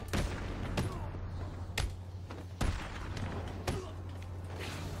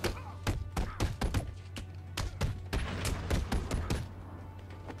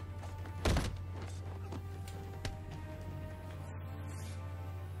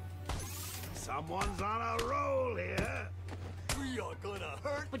 Someone's on a roll here. We are gonna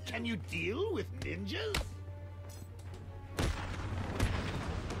hurt. But can you deal with ninjas?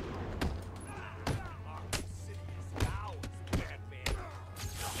 Arkham City is ours, Batman.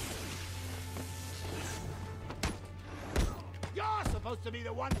 You're supposed to be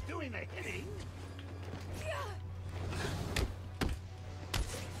the one doing the hitting.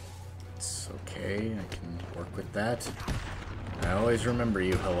 It's okay, I can work with that. I always remember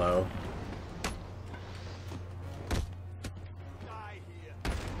you, hello.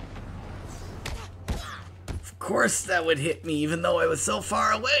 Of course that would hit me, even though I was so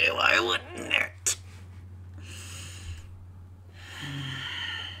far away. Why wouldn't it?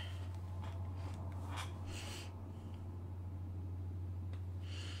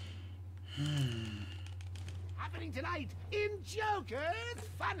 Happening tonight in Joker's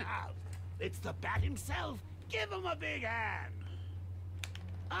Funhouse. It's the Bat himself. Give him a big hand.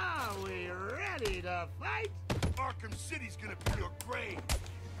 Are we ready to fight? Arkham City's gonna be your grave.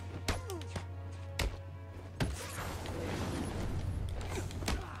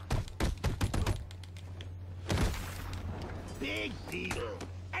 Big deal.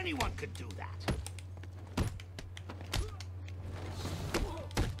 Anyone could do that.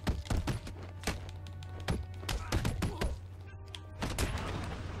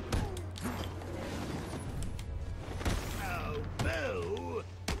 Oh, boo!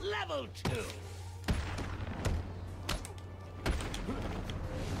 Level 2.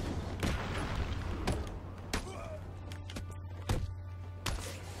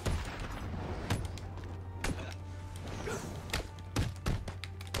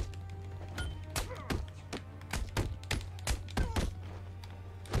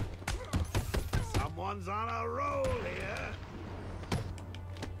 Someone's on a roll here.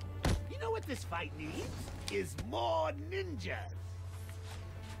 You know what this fight needs? Is more ninjas.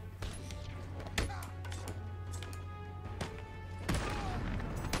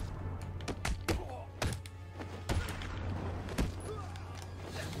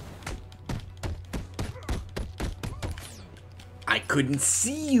 I couldn't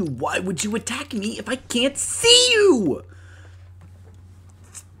see you. Why would you attack me if I can't see you?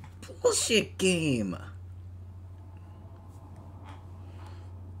 Bullshit game.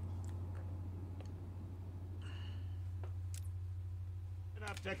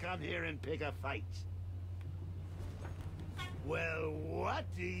 Enough to come here and pick a fight. Well, what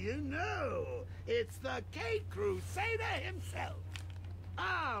do you know? It's the Cape Crusader himself.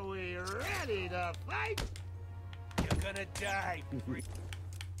 Are we ready to fight? You're gonna die.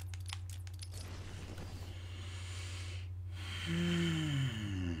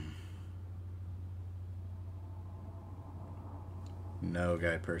 No,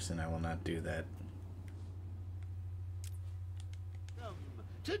 guy person, I will not do that. Welcome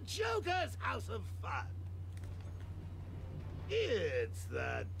to Joker's House of Fun. It's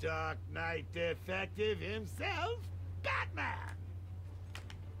the Dark Knight detective himself, Batman.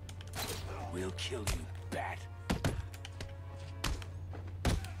 We'll kill you, Bat.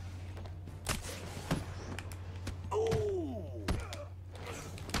 Ooh!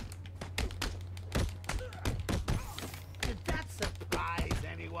 Did that surprise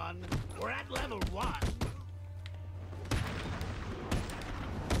anyone? We're at level 1.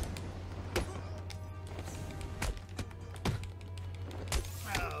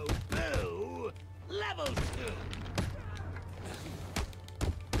 Oh, boo! Level 2.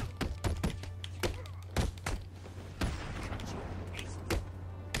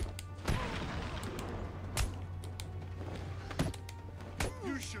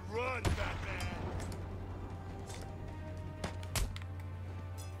 should run, Batman.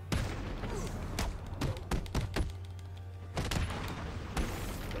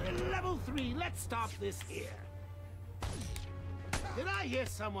 We're at level 3. Let's stop this here. Did I hear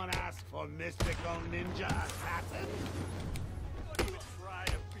someone ask for mystical ninja assassin? Don't even try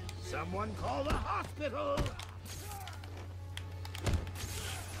to beat me. Someone call the hospital!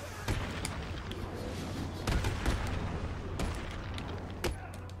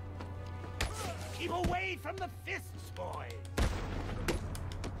 Keep away from the fists, boys!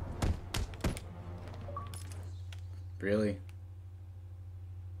 Really?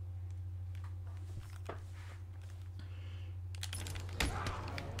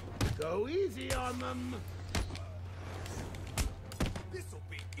 Go easy on them. This'll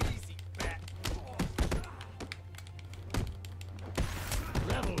be easy, Bat.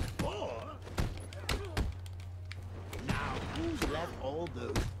 Level 4? Now, who's left all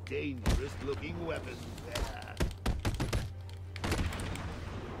those dangerous-looking weapons there?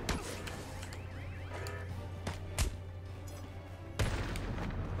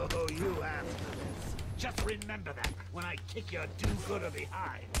 Oh, you asked for this. Just remember that when I kick your do-gooder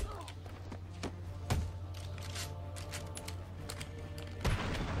behind.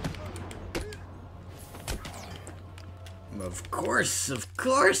 Of course, of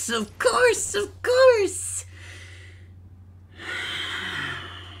course, of course, of course!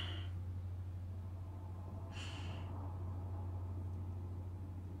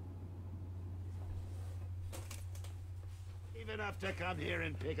 Even enough to come here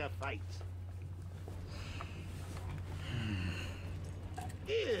and pick a fight.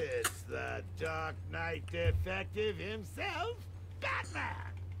 It's the Dark Knight detective himself, Batman!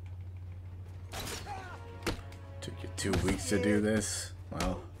 Took you 2 weeks to do this?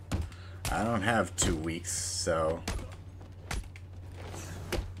 Well, I don't have 2 weeks, so...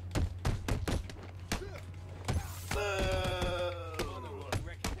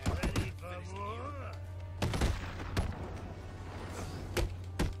 Ready for more?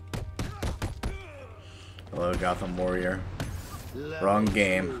 Hello, Gotham Warrior. Wrong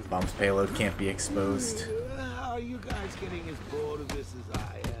game. Bomb's payload can't be exposed. Are you guys getting as bored of this as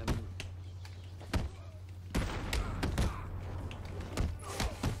I am?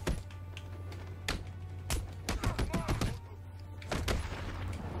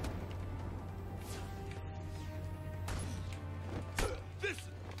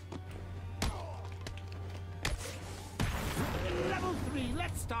 Level 3,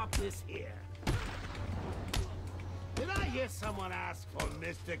 let's stop this here. Did I hear someone ask for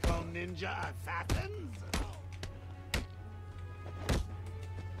mystical ninja assassins?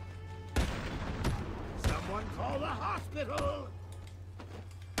 Someone call the hospital!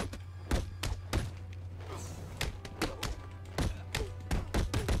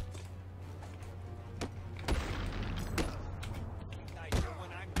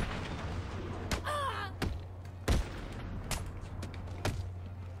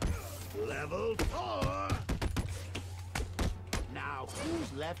 Level 4! Now,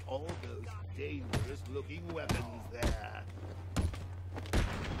 who's left all those dangerous-looking weapons there?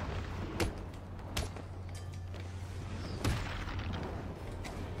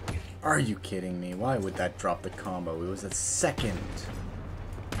 Are you kidding me? Why would that drop the combo? It was a second.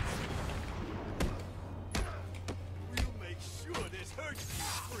 We'll make sure this hurts you,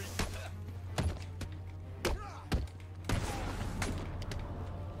 freak.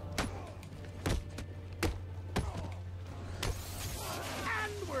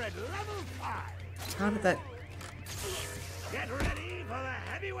 And we're at level 5! How did that... Get ready for the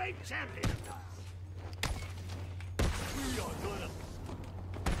heavyweight champion! We are gonna...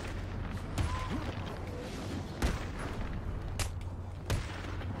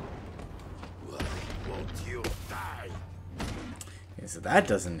 Won't you die? Okay, so that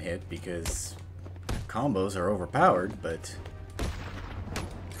doesn't hit because combos are overpowered, but...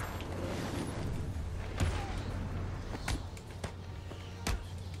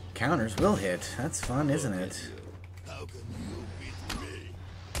 counters will hit. That's fun, isn't it? How can you beat me?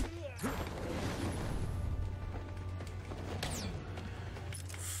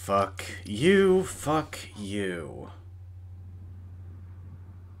 Fuck you, fuck you.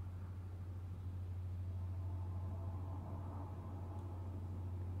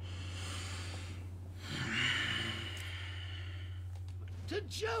 To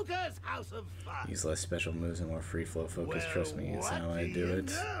Joker's House of Fun! Use less special moves and more free flow focus. Well, Trust me, it's what how I do you it.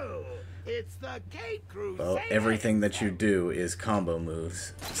 know? It's the Cape Crusade! Well, everything that you do is combo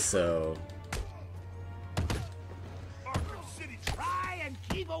moves, so... Arkham City. Try and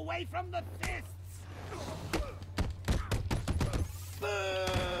keep away from the fists!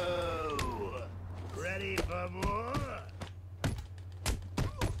 Boo! for more?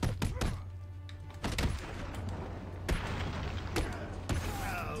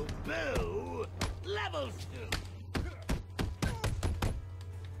 Oh, boo! Level 2!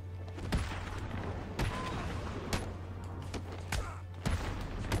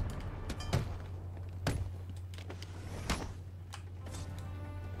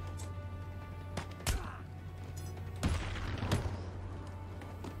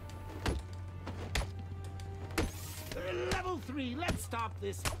 Level 3, let's stop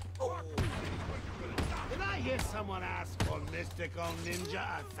this. Oh. Did I hear someone ask for mystical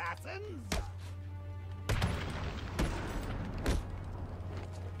ninja assassins?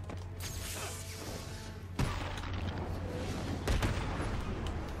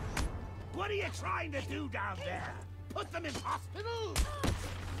 What are you trying to do down there? Put them in hospital?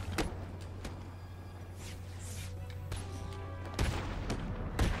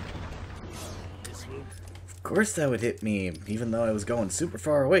 This will... Of course that would hit me, even though I was going super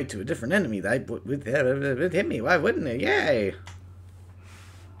far away to a different enemy. That would hit me. Why wouldn't it? Yay!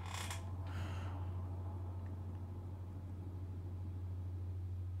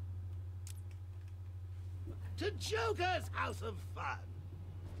 To Joker's House of Fun.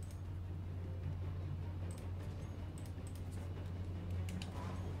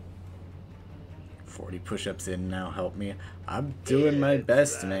 40 push-ups in now, help me. I'm doing my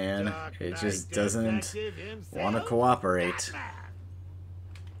best, man. It just doesn't want to cooperate.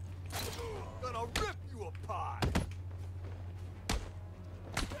 Gonna rip you apart.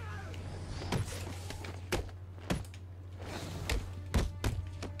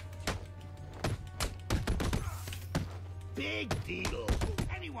 Big deal.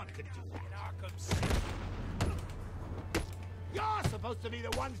 Anyone could do that. Arkham City. You're supposed to be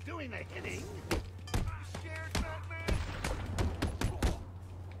the ones doing the hitting.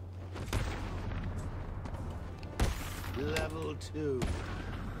 Level 2.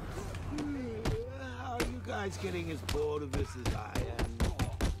 Are you guys getting as bored of this as I am?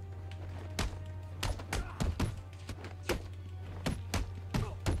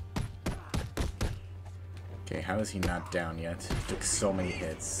 Okay, how is he not down yet? Took so many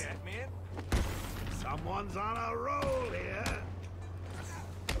hits. Someone's on a roll here.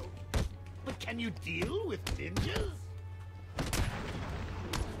 But can you deal with ninjas?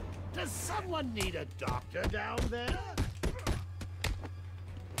 Does someone need a doctor down there?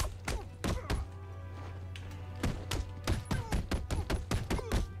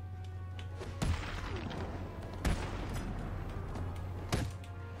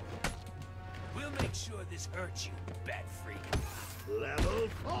 We'll make sure this hurts you, bat freak. Level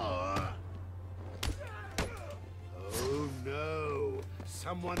 4. Oh no!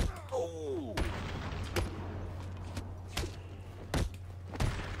 Someone. Oh!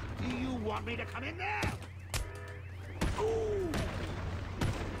 Do you want me to come in there? Oh!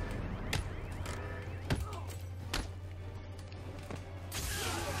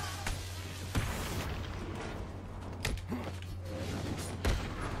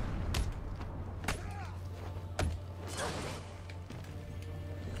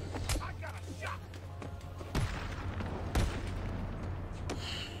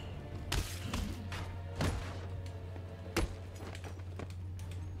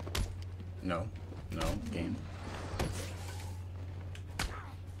 No. No. Game.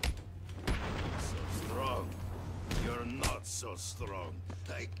 So strong. You're not so strong.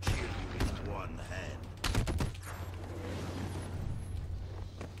 I kill you with one hand.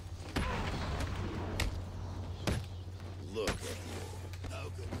 Look at you. How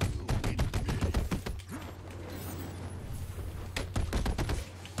can you hit me?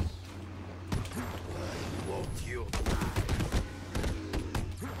 Why won't you die?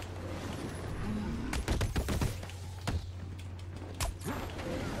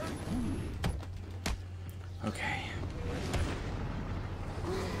 Okay.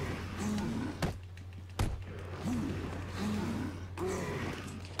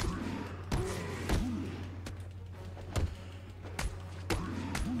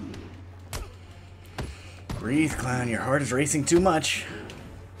 Breathe, clown. Your heart is racing too much.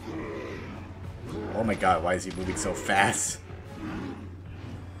 Oh my god, why is he moving so fast?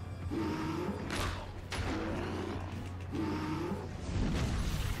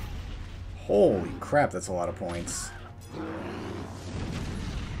 Holy crap, that's a lot of points.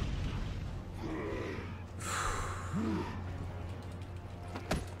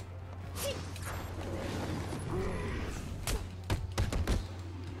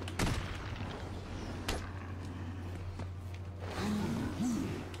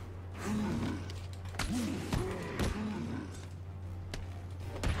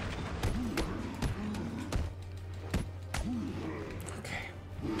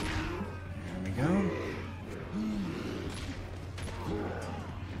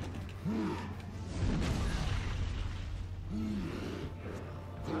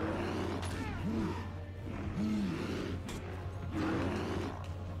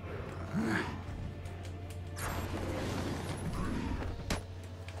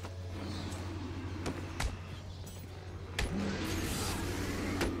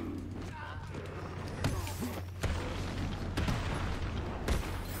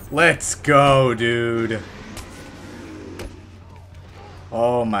 Let's go, dude.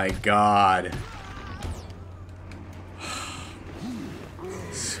 Oh my god.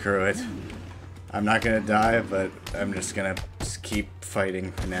 Screw it. I'm not gonna die, but I'm just gonna keep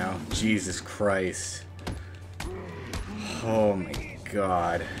fighting now. Jesus Christ. Oh my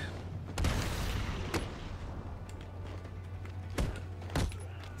god.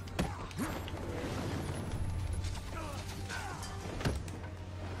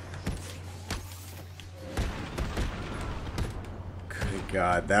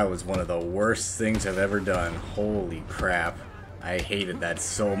 God, that was one of the worst things I've ever done. Holy crap. I hated that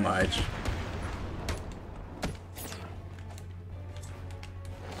so much.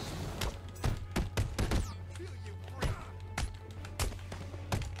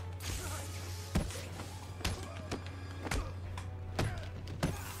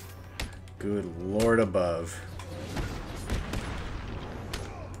 Good Lord above.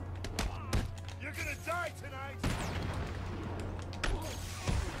 You're gonna die tonight!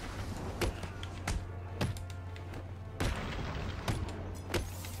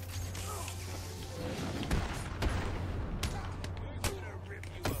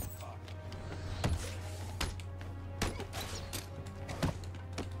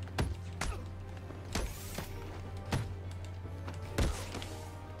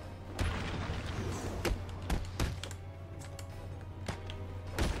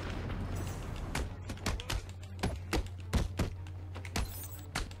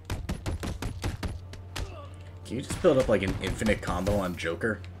 Can you just build up like an infinite combo on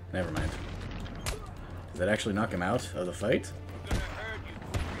Joker? Never mind. Does that actually knock him out of the fight?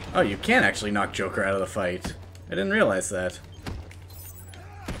 Oh, you can actually knock Joker out of the fight. I didn't realize that.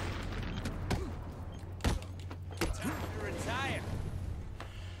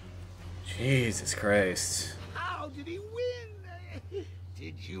 Jesus Christ. How did he win?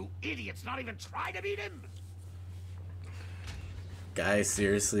 Did you idiots not even try to beat him? Guys,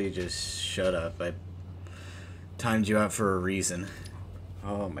 seriously, just shut up. I timed you out for a reason.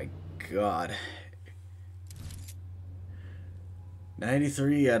 Oh my god.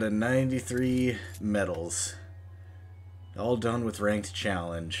 93 out of 93 medals. All done with ranked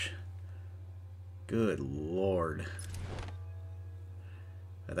challenge. Good lord.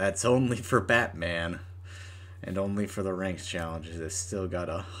 That's only for Batman. And only for the ranked challenges. I still got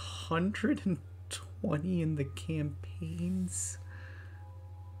 120 in the campaigns.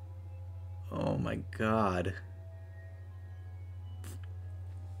 Oh my god.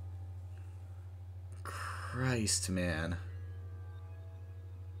 Christ, man.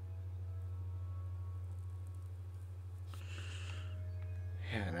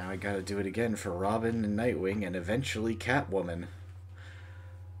 Yeah, now I gotta do it again for Robin and Nightwing and eventually Catwoman.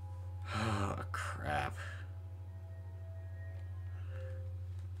 Oh, crap.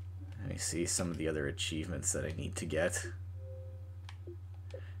 Let me see some of the other achievements that I need to get.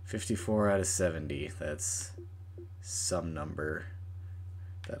 54 out of 70. That's some number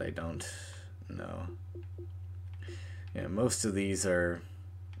that I don't know. Yeah, most of these are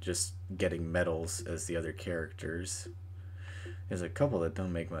just getting medals as the other characters. There's a couple that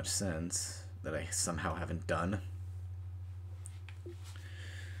don't make much sense that I somehow haven't done.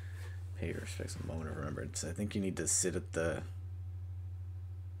 Pay your respects, a moment of remembrance. I think you need to sit at the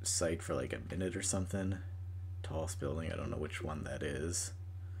site for like a minute or something. Tallest building, I don't know which one that is.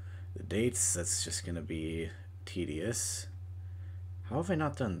 The dates, that's just gonna be tedious. How have I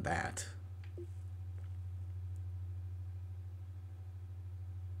not done that?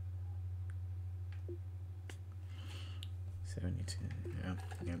 Yeah,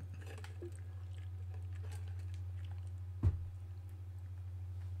 yep.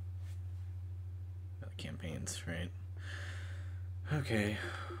 Campaigns, right? Okay,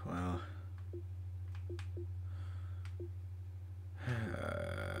 well, I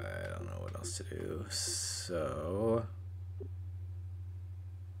don't know what else to do, so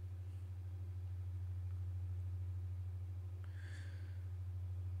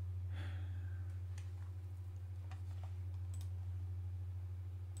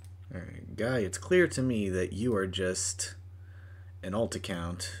alright, Guy, it's clear to me that you are just an alt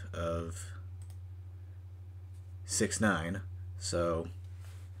account of 6'9", so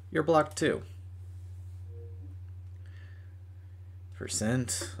you're blocked too.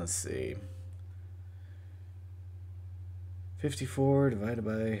 Let's see. 54 divided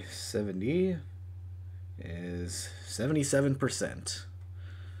by 70 is 77%.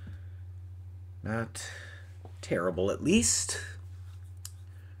 Not terrible, at least.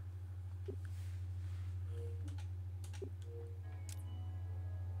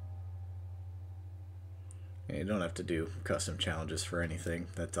 You don't have to do custom challenges for anything.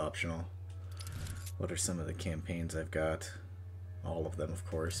 That's optional. What are some of the campaigns I've got? All of them, of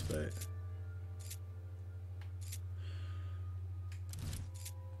course, but...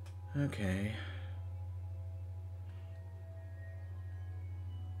 Okay.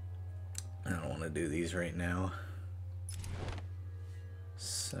 I don't want to do these right now.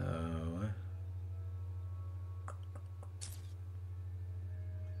 So...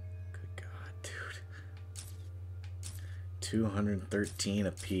 Good God, dude. 213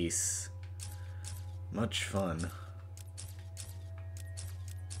 apiece. Much fun.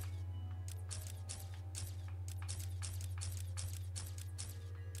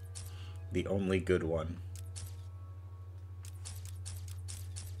 The only good one.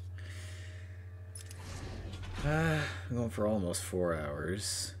 I'm going for almost 4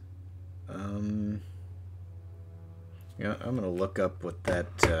 hours. Yeah, I'm gonna look up what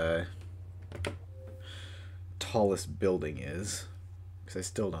that tallest building is, because I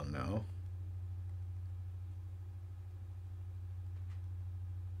still don't know.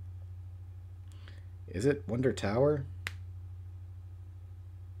 Is it Wonder Tower?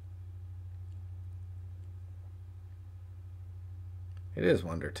 It is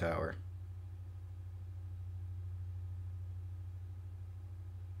Wonder Tower.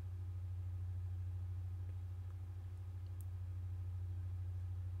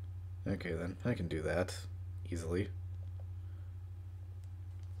 Okay then, I can do that easily.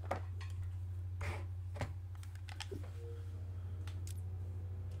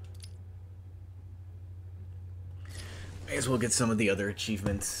 May as well get some of the other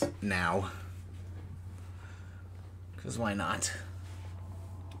achievements now. Because why not?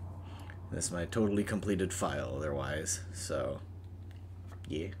 This is my totally completed file otherwise, so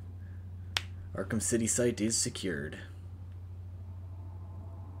yeah. Arkham City site is secured.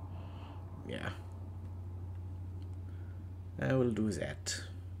 Yeah. I will do that.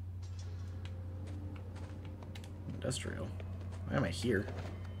 Industrial. Why am I here?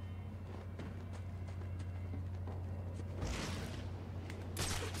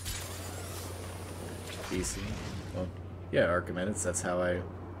 PC. Well, yeah, Arkham edits. That's how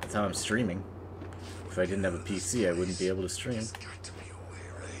I'm streaming. If I didn't have a PC, I wouldn't be able to stream.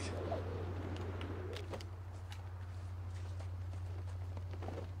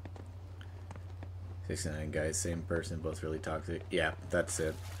 69 guys, same person, both really toxic. Yeah, that's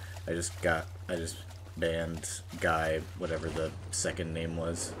it. I just banned Guy, whatever the second name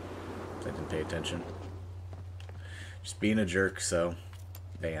was. I didn't pay attention. Just being a jerk, so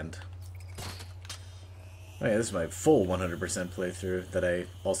banned. Oh yeah, this is my full 100% playthrough that I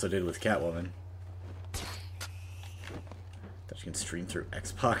also did with Catwoman. That you can stream through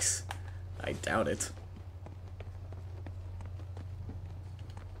Xbox? I doubt it.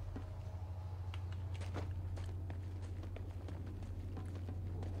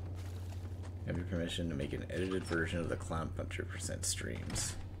 Have your permission to make an edited version of the Clown Puncher %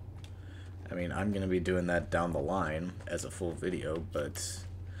 streams. I mean, I'm going to be doing that down the line as a full video, but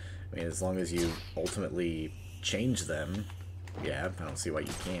I mean, as long as you ultimately change them, yeah, I don't see why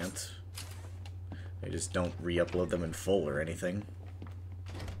you can't. I just don't re-upload them in full or anything.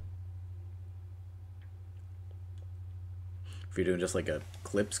 If you're doing just like a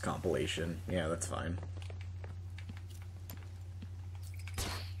clips compilation, yeah, that's fine.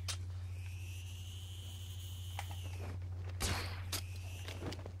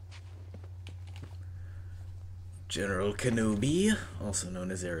 General Kenobi, also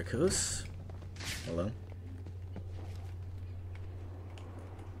known as Ericos. Hello.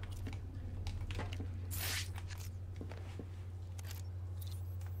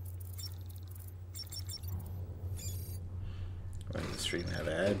 Why does the stream have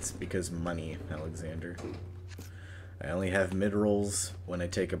ads? Because money, Alexander. I only have mid-rolls when I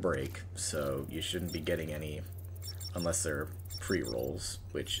take a break, so you shouldn't be getting any unless they're pre-rolls,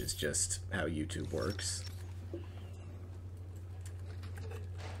 which is just how YouTube works.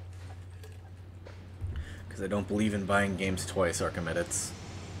 Because I don't believe in buying games twice, Arkham edits.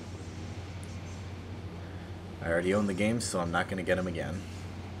 I already own the games, so I'm not going to get them again.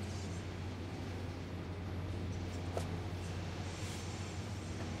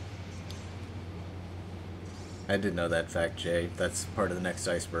 I did know that fact, Jay. That's part of the next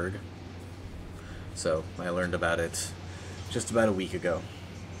iceberg. So, I learned about it just about a week ago.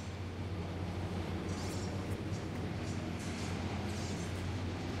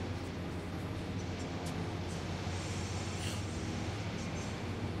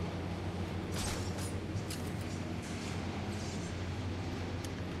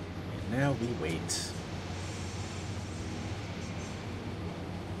 And now we wait.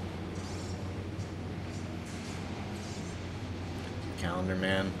 Calendar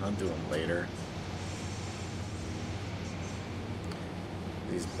man, I'll do him later.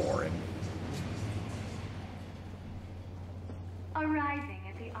 He's boring. Arriving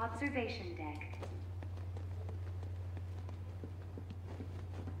at the observation deck.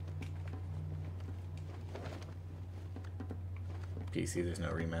 PC, there's no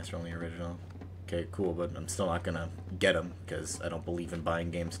remaster, only original. Okay, cool, but I'm still not gonna get them because I don't believe in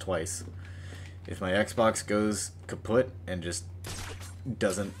buying games twice. If my Xbox goes kaput and just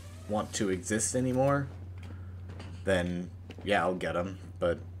doesn't want to exist anymore, then yeah, I'll get them.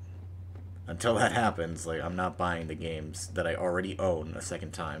 But until that happens, like, I'm not buying the games that I already own a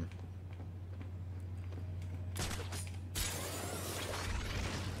second time.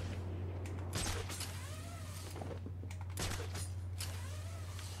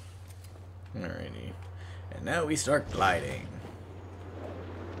 Alrighty. And now we start gliding.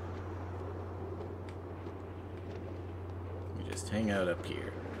 We just hang out up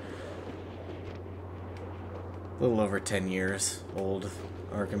here. A little over 10 years old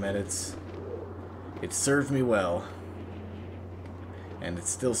Arkham edits. It served me well. And it's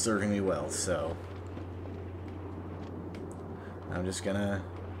still serving me well, so I'm just gonna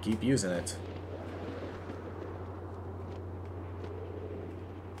keep using it.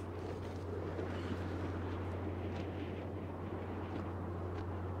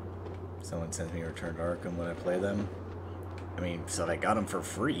 Someone sends me Return to Arkham when I play them. I mean, so if I got them for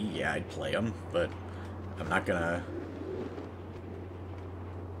free, yeah, I'd play them, but I'm not gonna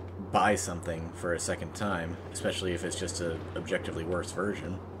buy something for a second time, especially if it's just a objectively worse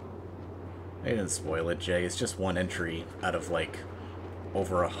version. I didn't spoil it, Jay. It's just one entry out of, like,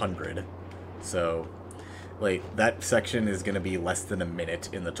 over 100. So, like, that section is gonna be less than a minute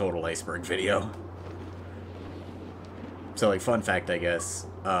in the total iceberg video. So, like, fun fact, I guess.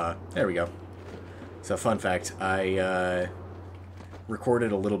 There we go. So, fun fact, I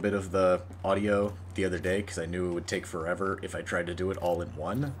recorded a little bit of the audio the other day because I knew it would take forever if I tried to do it all in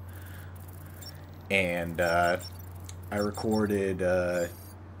one. And I recorded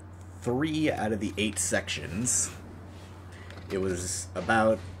 3 out of the 8 sections. It was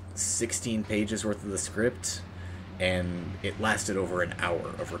about 16 pages worth of the script, and it lasted over an hour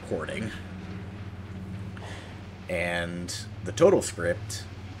of recording. And the total script,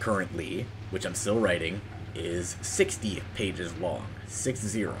 currently, which I'm still writing, is 60 pages long.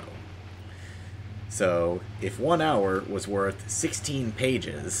 60. So, if 1 hour was worth 16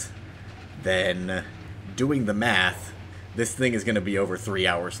 pages, then, doing the math, this thing is going to be over 3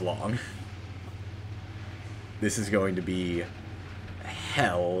 hours long. This is going to be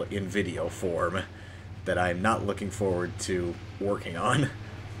hell in video form that I'm not looking forward to working on.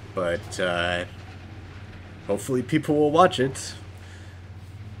 But, hopefully people will watch it,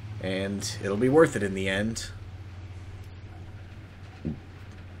 and it'll be worth it in the end.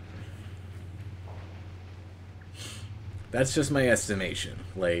 That's just my estimation.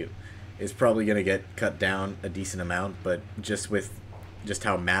 Like, it's probably going to get cut down a decent amount, but just with just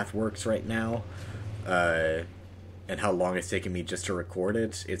how math works right now, and how long it's taken me just to record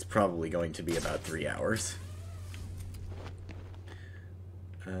it, it's probably going to be about 3 hours.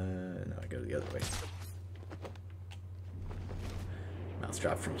 No, I go the other way. Mouse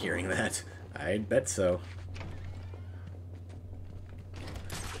dropped from hearing that. I'd bet so.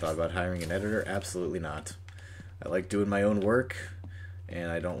 Thought about hiring an editor? Absolutely not. I like doing my own work,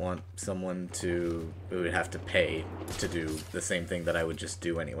 and I don't want someone who would have to pay to do the same thing that I would just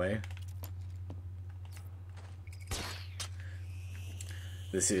do anyway.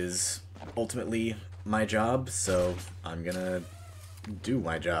 This is ultimately my job, so I'm gonna do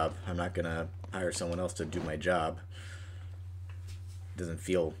my job. I'm not gonna hire someone else to do my job. It doesn't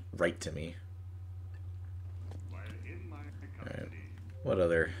feel right to me. Alright, what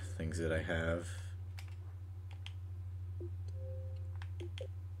other things did I have?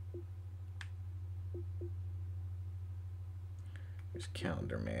 There's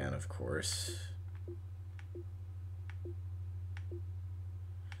Calendar Man, of course.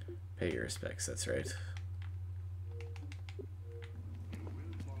 Pay your respects, that's right.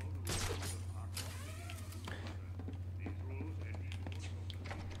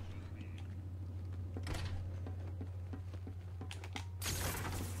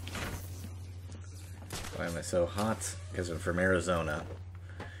 Why am I I so hot? Because I'm from Arizona.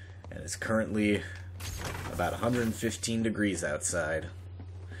 And it's currently about 115 degrees outside.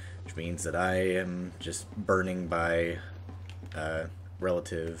 Which means that I am just burning by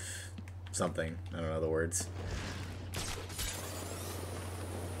relative something. I don't know the words.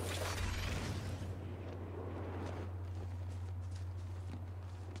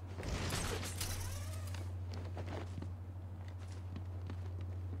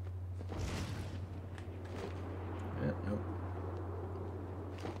 Nope.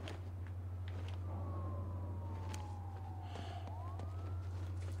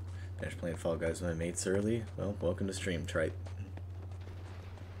 Finished playing Fall Guys with my mates early. Well, welcome to stream, Trite.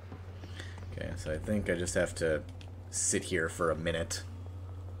 Okay, so I think I just have to sit here for a minute.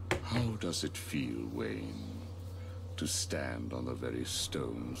 How does it feel, Wayne, to stand on the very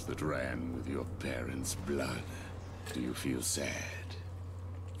stones that ran with your parents' blood? Do you feel sad?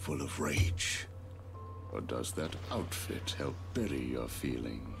 Full of rage? Or does that outfit help bury your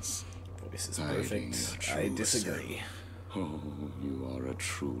feelings? Voice is Hiding perfect. your I true disagree. self? Oh, you are a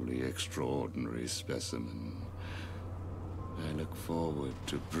truly extraordinary specimen. I look forward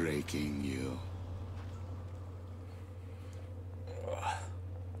to breaking you.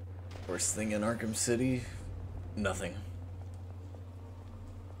 Worst thing in Arkham City? Nothing.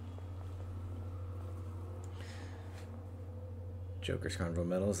 Joker's Carnival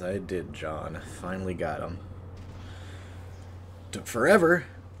medals. I did, John. Finally got them. Took forever,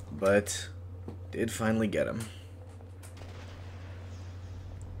 but did finally get them.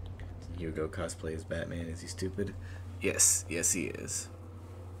 Hugo cosplay as Batman. Is he stupid? Yes. Yes, he is.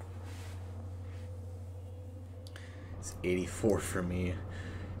 It's 84 for me.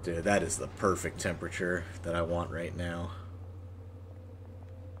 Dude, that is the perfect temperature that I want right now.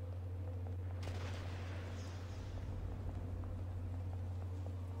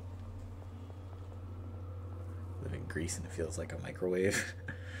 Live in Greece and it feels like a microwave.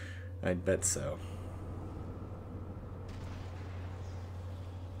 I'd bet so.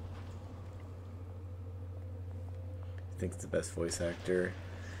 I think it's the best voice actor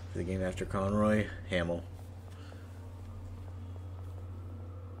for the game after Conroy. Hamill.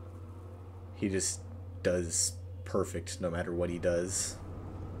 He just does perfect no matter what he does.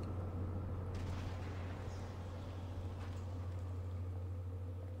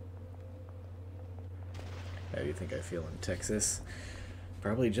 How do you think I feel in Texas?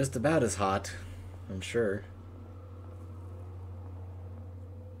 Probably just about as hot, I'm sure.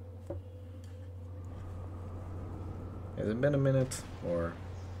 Has it been a minute, or...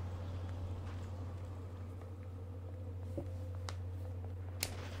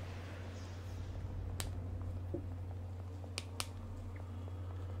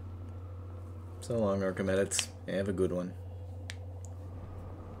 So long, Arkham Edits. Have a good one.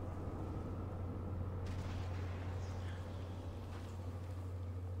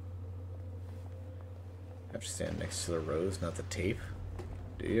 Have to stand next to the rose, not the tape.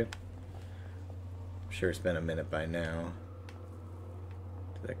 Do you? I'm sure it's been a minute by now.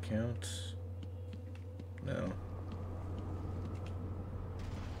 Does that count? No.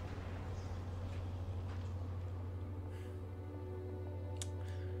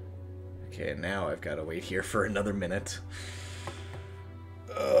 Okay, now I've got to wait here for another minute.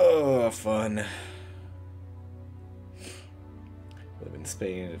 Oh, fun. Live in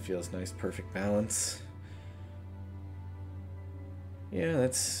Spain, it feels nice, perfect balance. Yeah,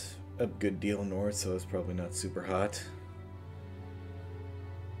 that's a good deal north, so it's probably not super hot.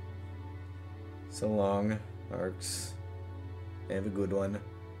 So long, Arcs. Have a good one.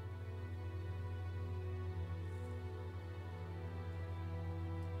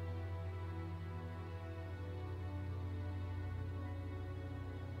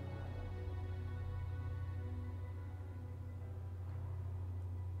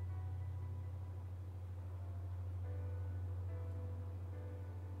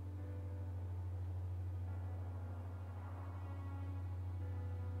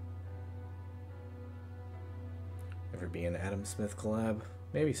 Ever be an Adam Smith collab?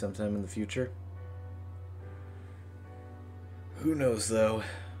 Maybe sometime in the future. Who knows, though?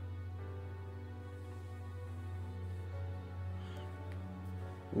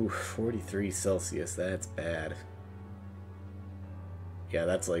 Ooh, 43 Celsius, that's bad. Yeah,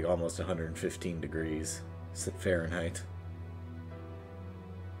 that's like almost 115 degrees Fahrenheit.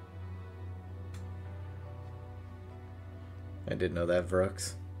 I didn't know that,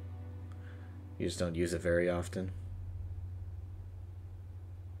 Vrux. You just don't use it very often.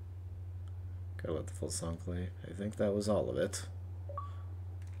 Gotta let the full song play. I think that was all of it.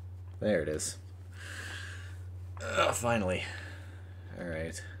 There it is. Finally.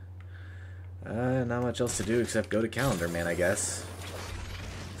 Alright. Not much else to do except go to Calendar Man, I guess.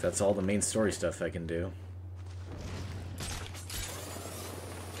 That's all the main story stuff I can do.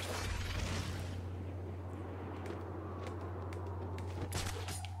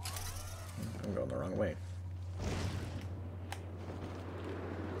 I'm going the wrong way.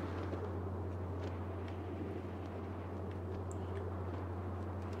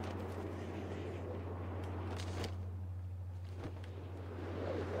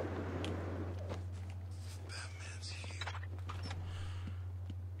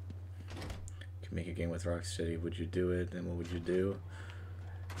 Make a game with Rocksteady, would you do it, and what would you do?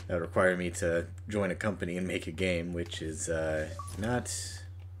 That would require me to join a company and make a game, which is not...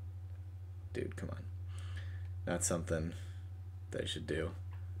 Dude, come on. Not something that I should do.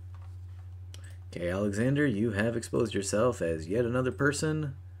 Okay, Alexander, you have exposed yourself as yet another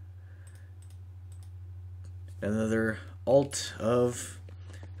person. Another alt of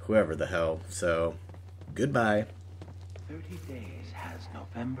whoever the hell. So, goodbye. 30 days has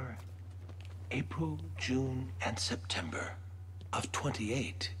November, April, June, and September. Of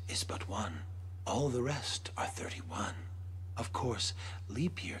 28 is but one. All the rest are 31. Of course,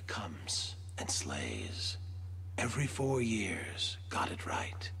 leap year comes and slays. Every 4 years got it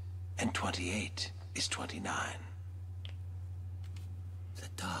right. And 28 is 29. The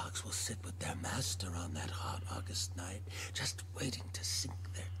dogs will sit with their master on that hot August night, just waiting to sink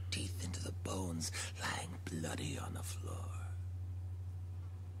their teeth into the bones lying bloody on the floor.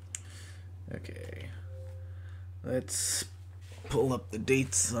 Okay, let's pull up the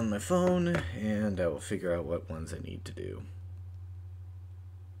dates on my phone, and I will figure out what ones I need to do.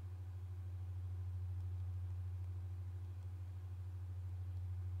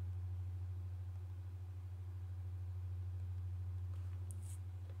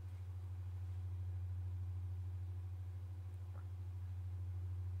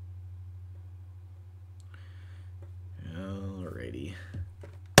 Alrighty.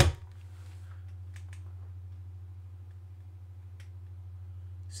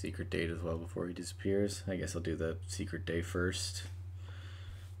 Secret date as well before he disappears. I guess I'll do the secret day first.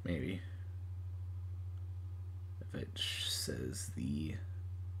 Maybe. If it says the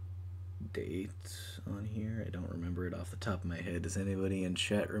date on here, I don't remember it off the top of my head. Does anybody in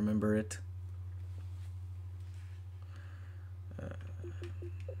chat remember it?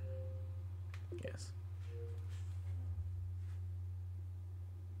 Yes.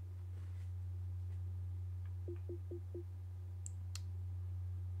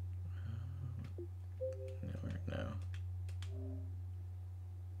 No.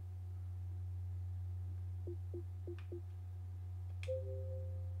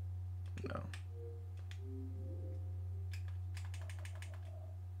 No.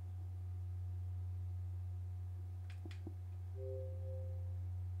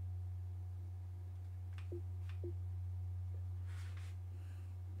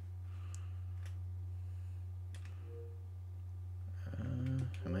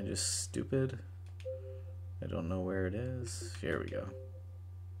 Am I just stupid? I don't know where it is. Here we go.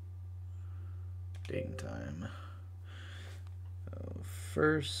 Date and time.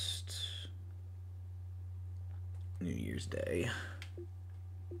 First New Year's Day.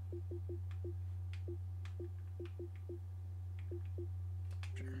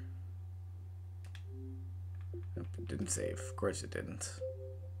 Sure. Nope, it didn't save. Of course it didn't.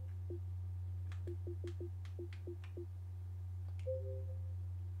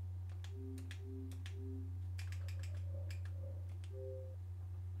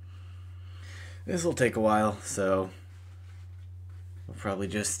 This will take a while, so we'll probably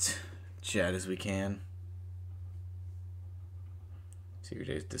just chat as we can. Secret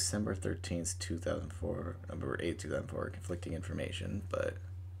date is December 13th, 2004. November 8th, 2004. Conflicting information, but...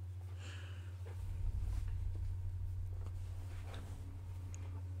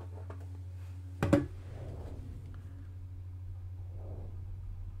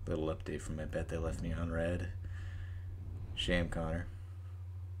 Little update from I bet they left me on red. Shame, Connor.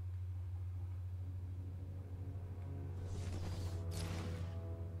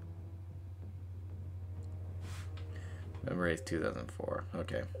 November 8th, 2004.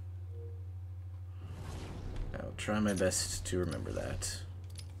 Okay. I'll try my best to remember that.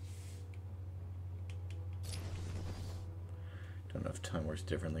 Don't know if time works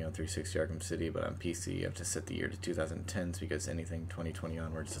differently on 360 Arkham City, but on PC you have to set the year to 2010s because anything 2020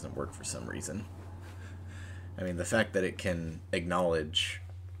 onwards doesn't work for some reason. I mean, the fact that it can acknowledge,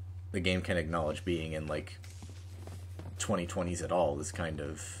 the game can acknowledge being in, like, 2020s at all is kind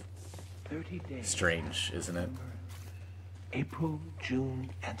of strange, isn't it? April, June,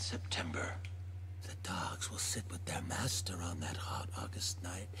 and September. The dogs will sit with their master on that hot August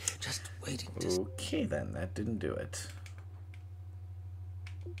night, just waiting to... Okay, then. That didn't do it.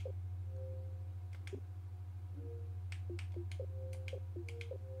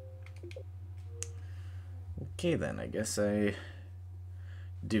 Okay, then. I guess I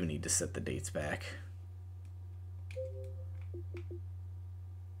do need to set the dates back.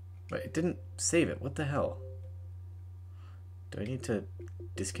 But it didn't save it. What the hell? Do I need to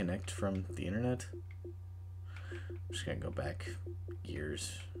disconnect from the internet? I'm just gonna go back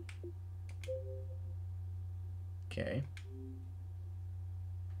years. Okay.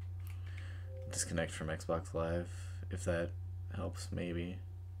 Disconnect from Xbox Live, if that helps, maybe.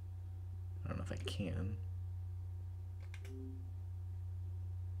 I don't know if I can.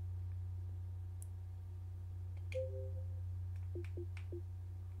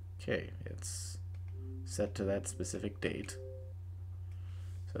 Okay, it's set to that specific date.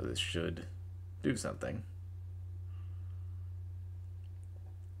 So this should do something.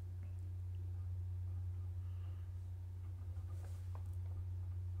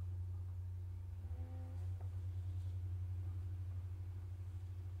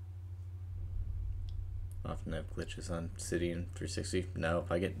 Often have glitches on City and 360. No,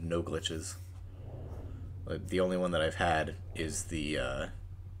 I get no glitches. The only one that I've had is the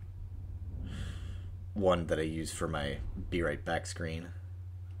one that I use for my Be Right Back screen,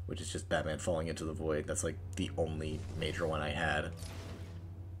 which is just Batman falling into the void. That's like the only major one I had.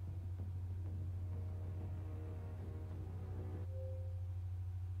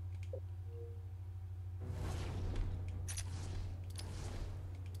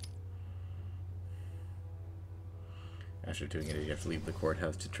 After doing it, you have to leave the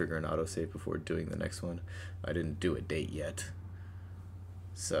courthouse to trigger an autosave before doing the next one. I didn't do a date yet,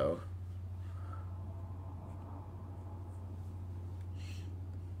 so...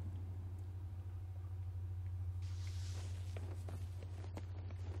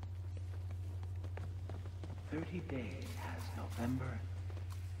 days has November,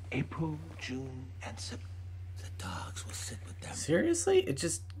 April, June, and September. The dogs will sit with them. Seriously? It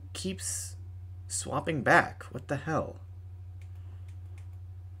just keeps swapping back. What the hell?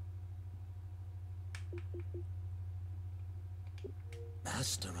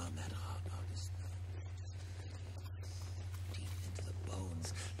 Master on that hot August night. Deep into the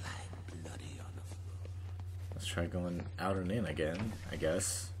bones, lying bloody on the floor. Let's try going out and in again, I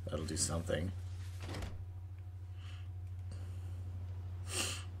guess. That'll do something.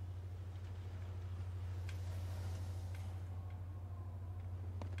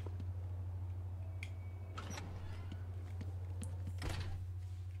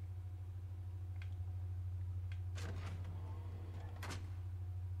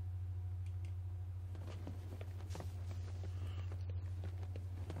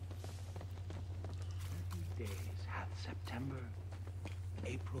 September,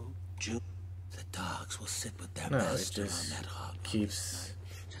 April, June. The dogs will sit with their no, master it just on that hot keeps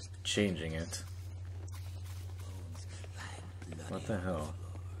changing it. What the hell?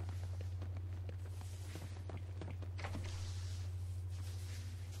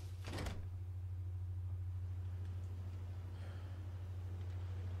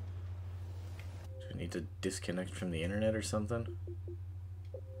 Do I need to disconnect from the internet or something?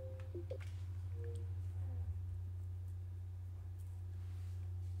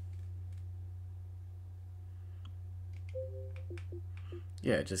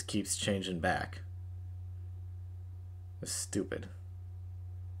 Yeah, it just keeps changing back. It's stupid.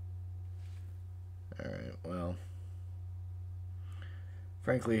 Alright, well.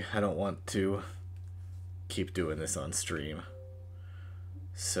 Frankly, I don't want to keep doing this on stream.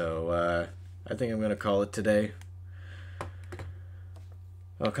 So, I think I'm going to call it today.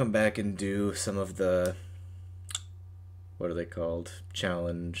 I'll come back and do some of the... what are they called?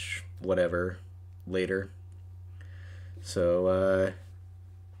 Challenge, whatever, later. So,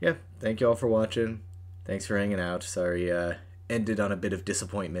 yeah, thank you all for watching. Thanks for hanging out. Sorry, ended on a bit of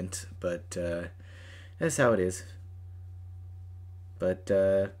disappointment, but that's how it is. But,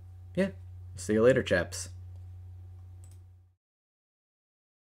 yeah, see you later, chaps.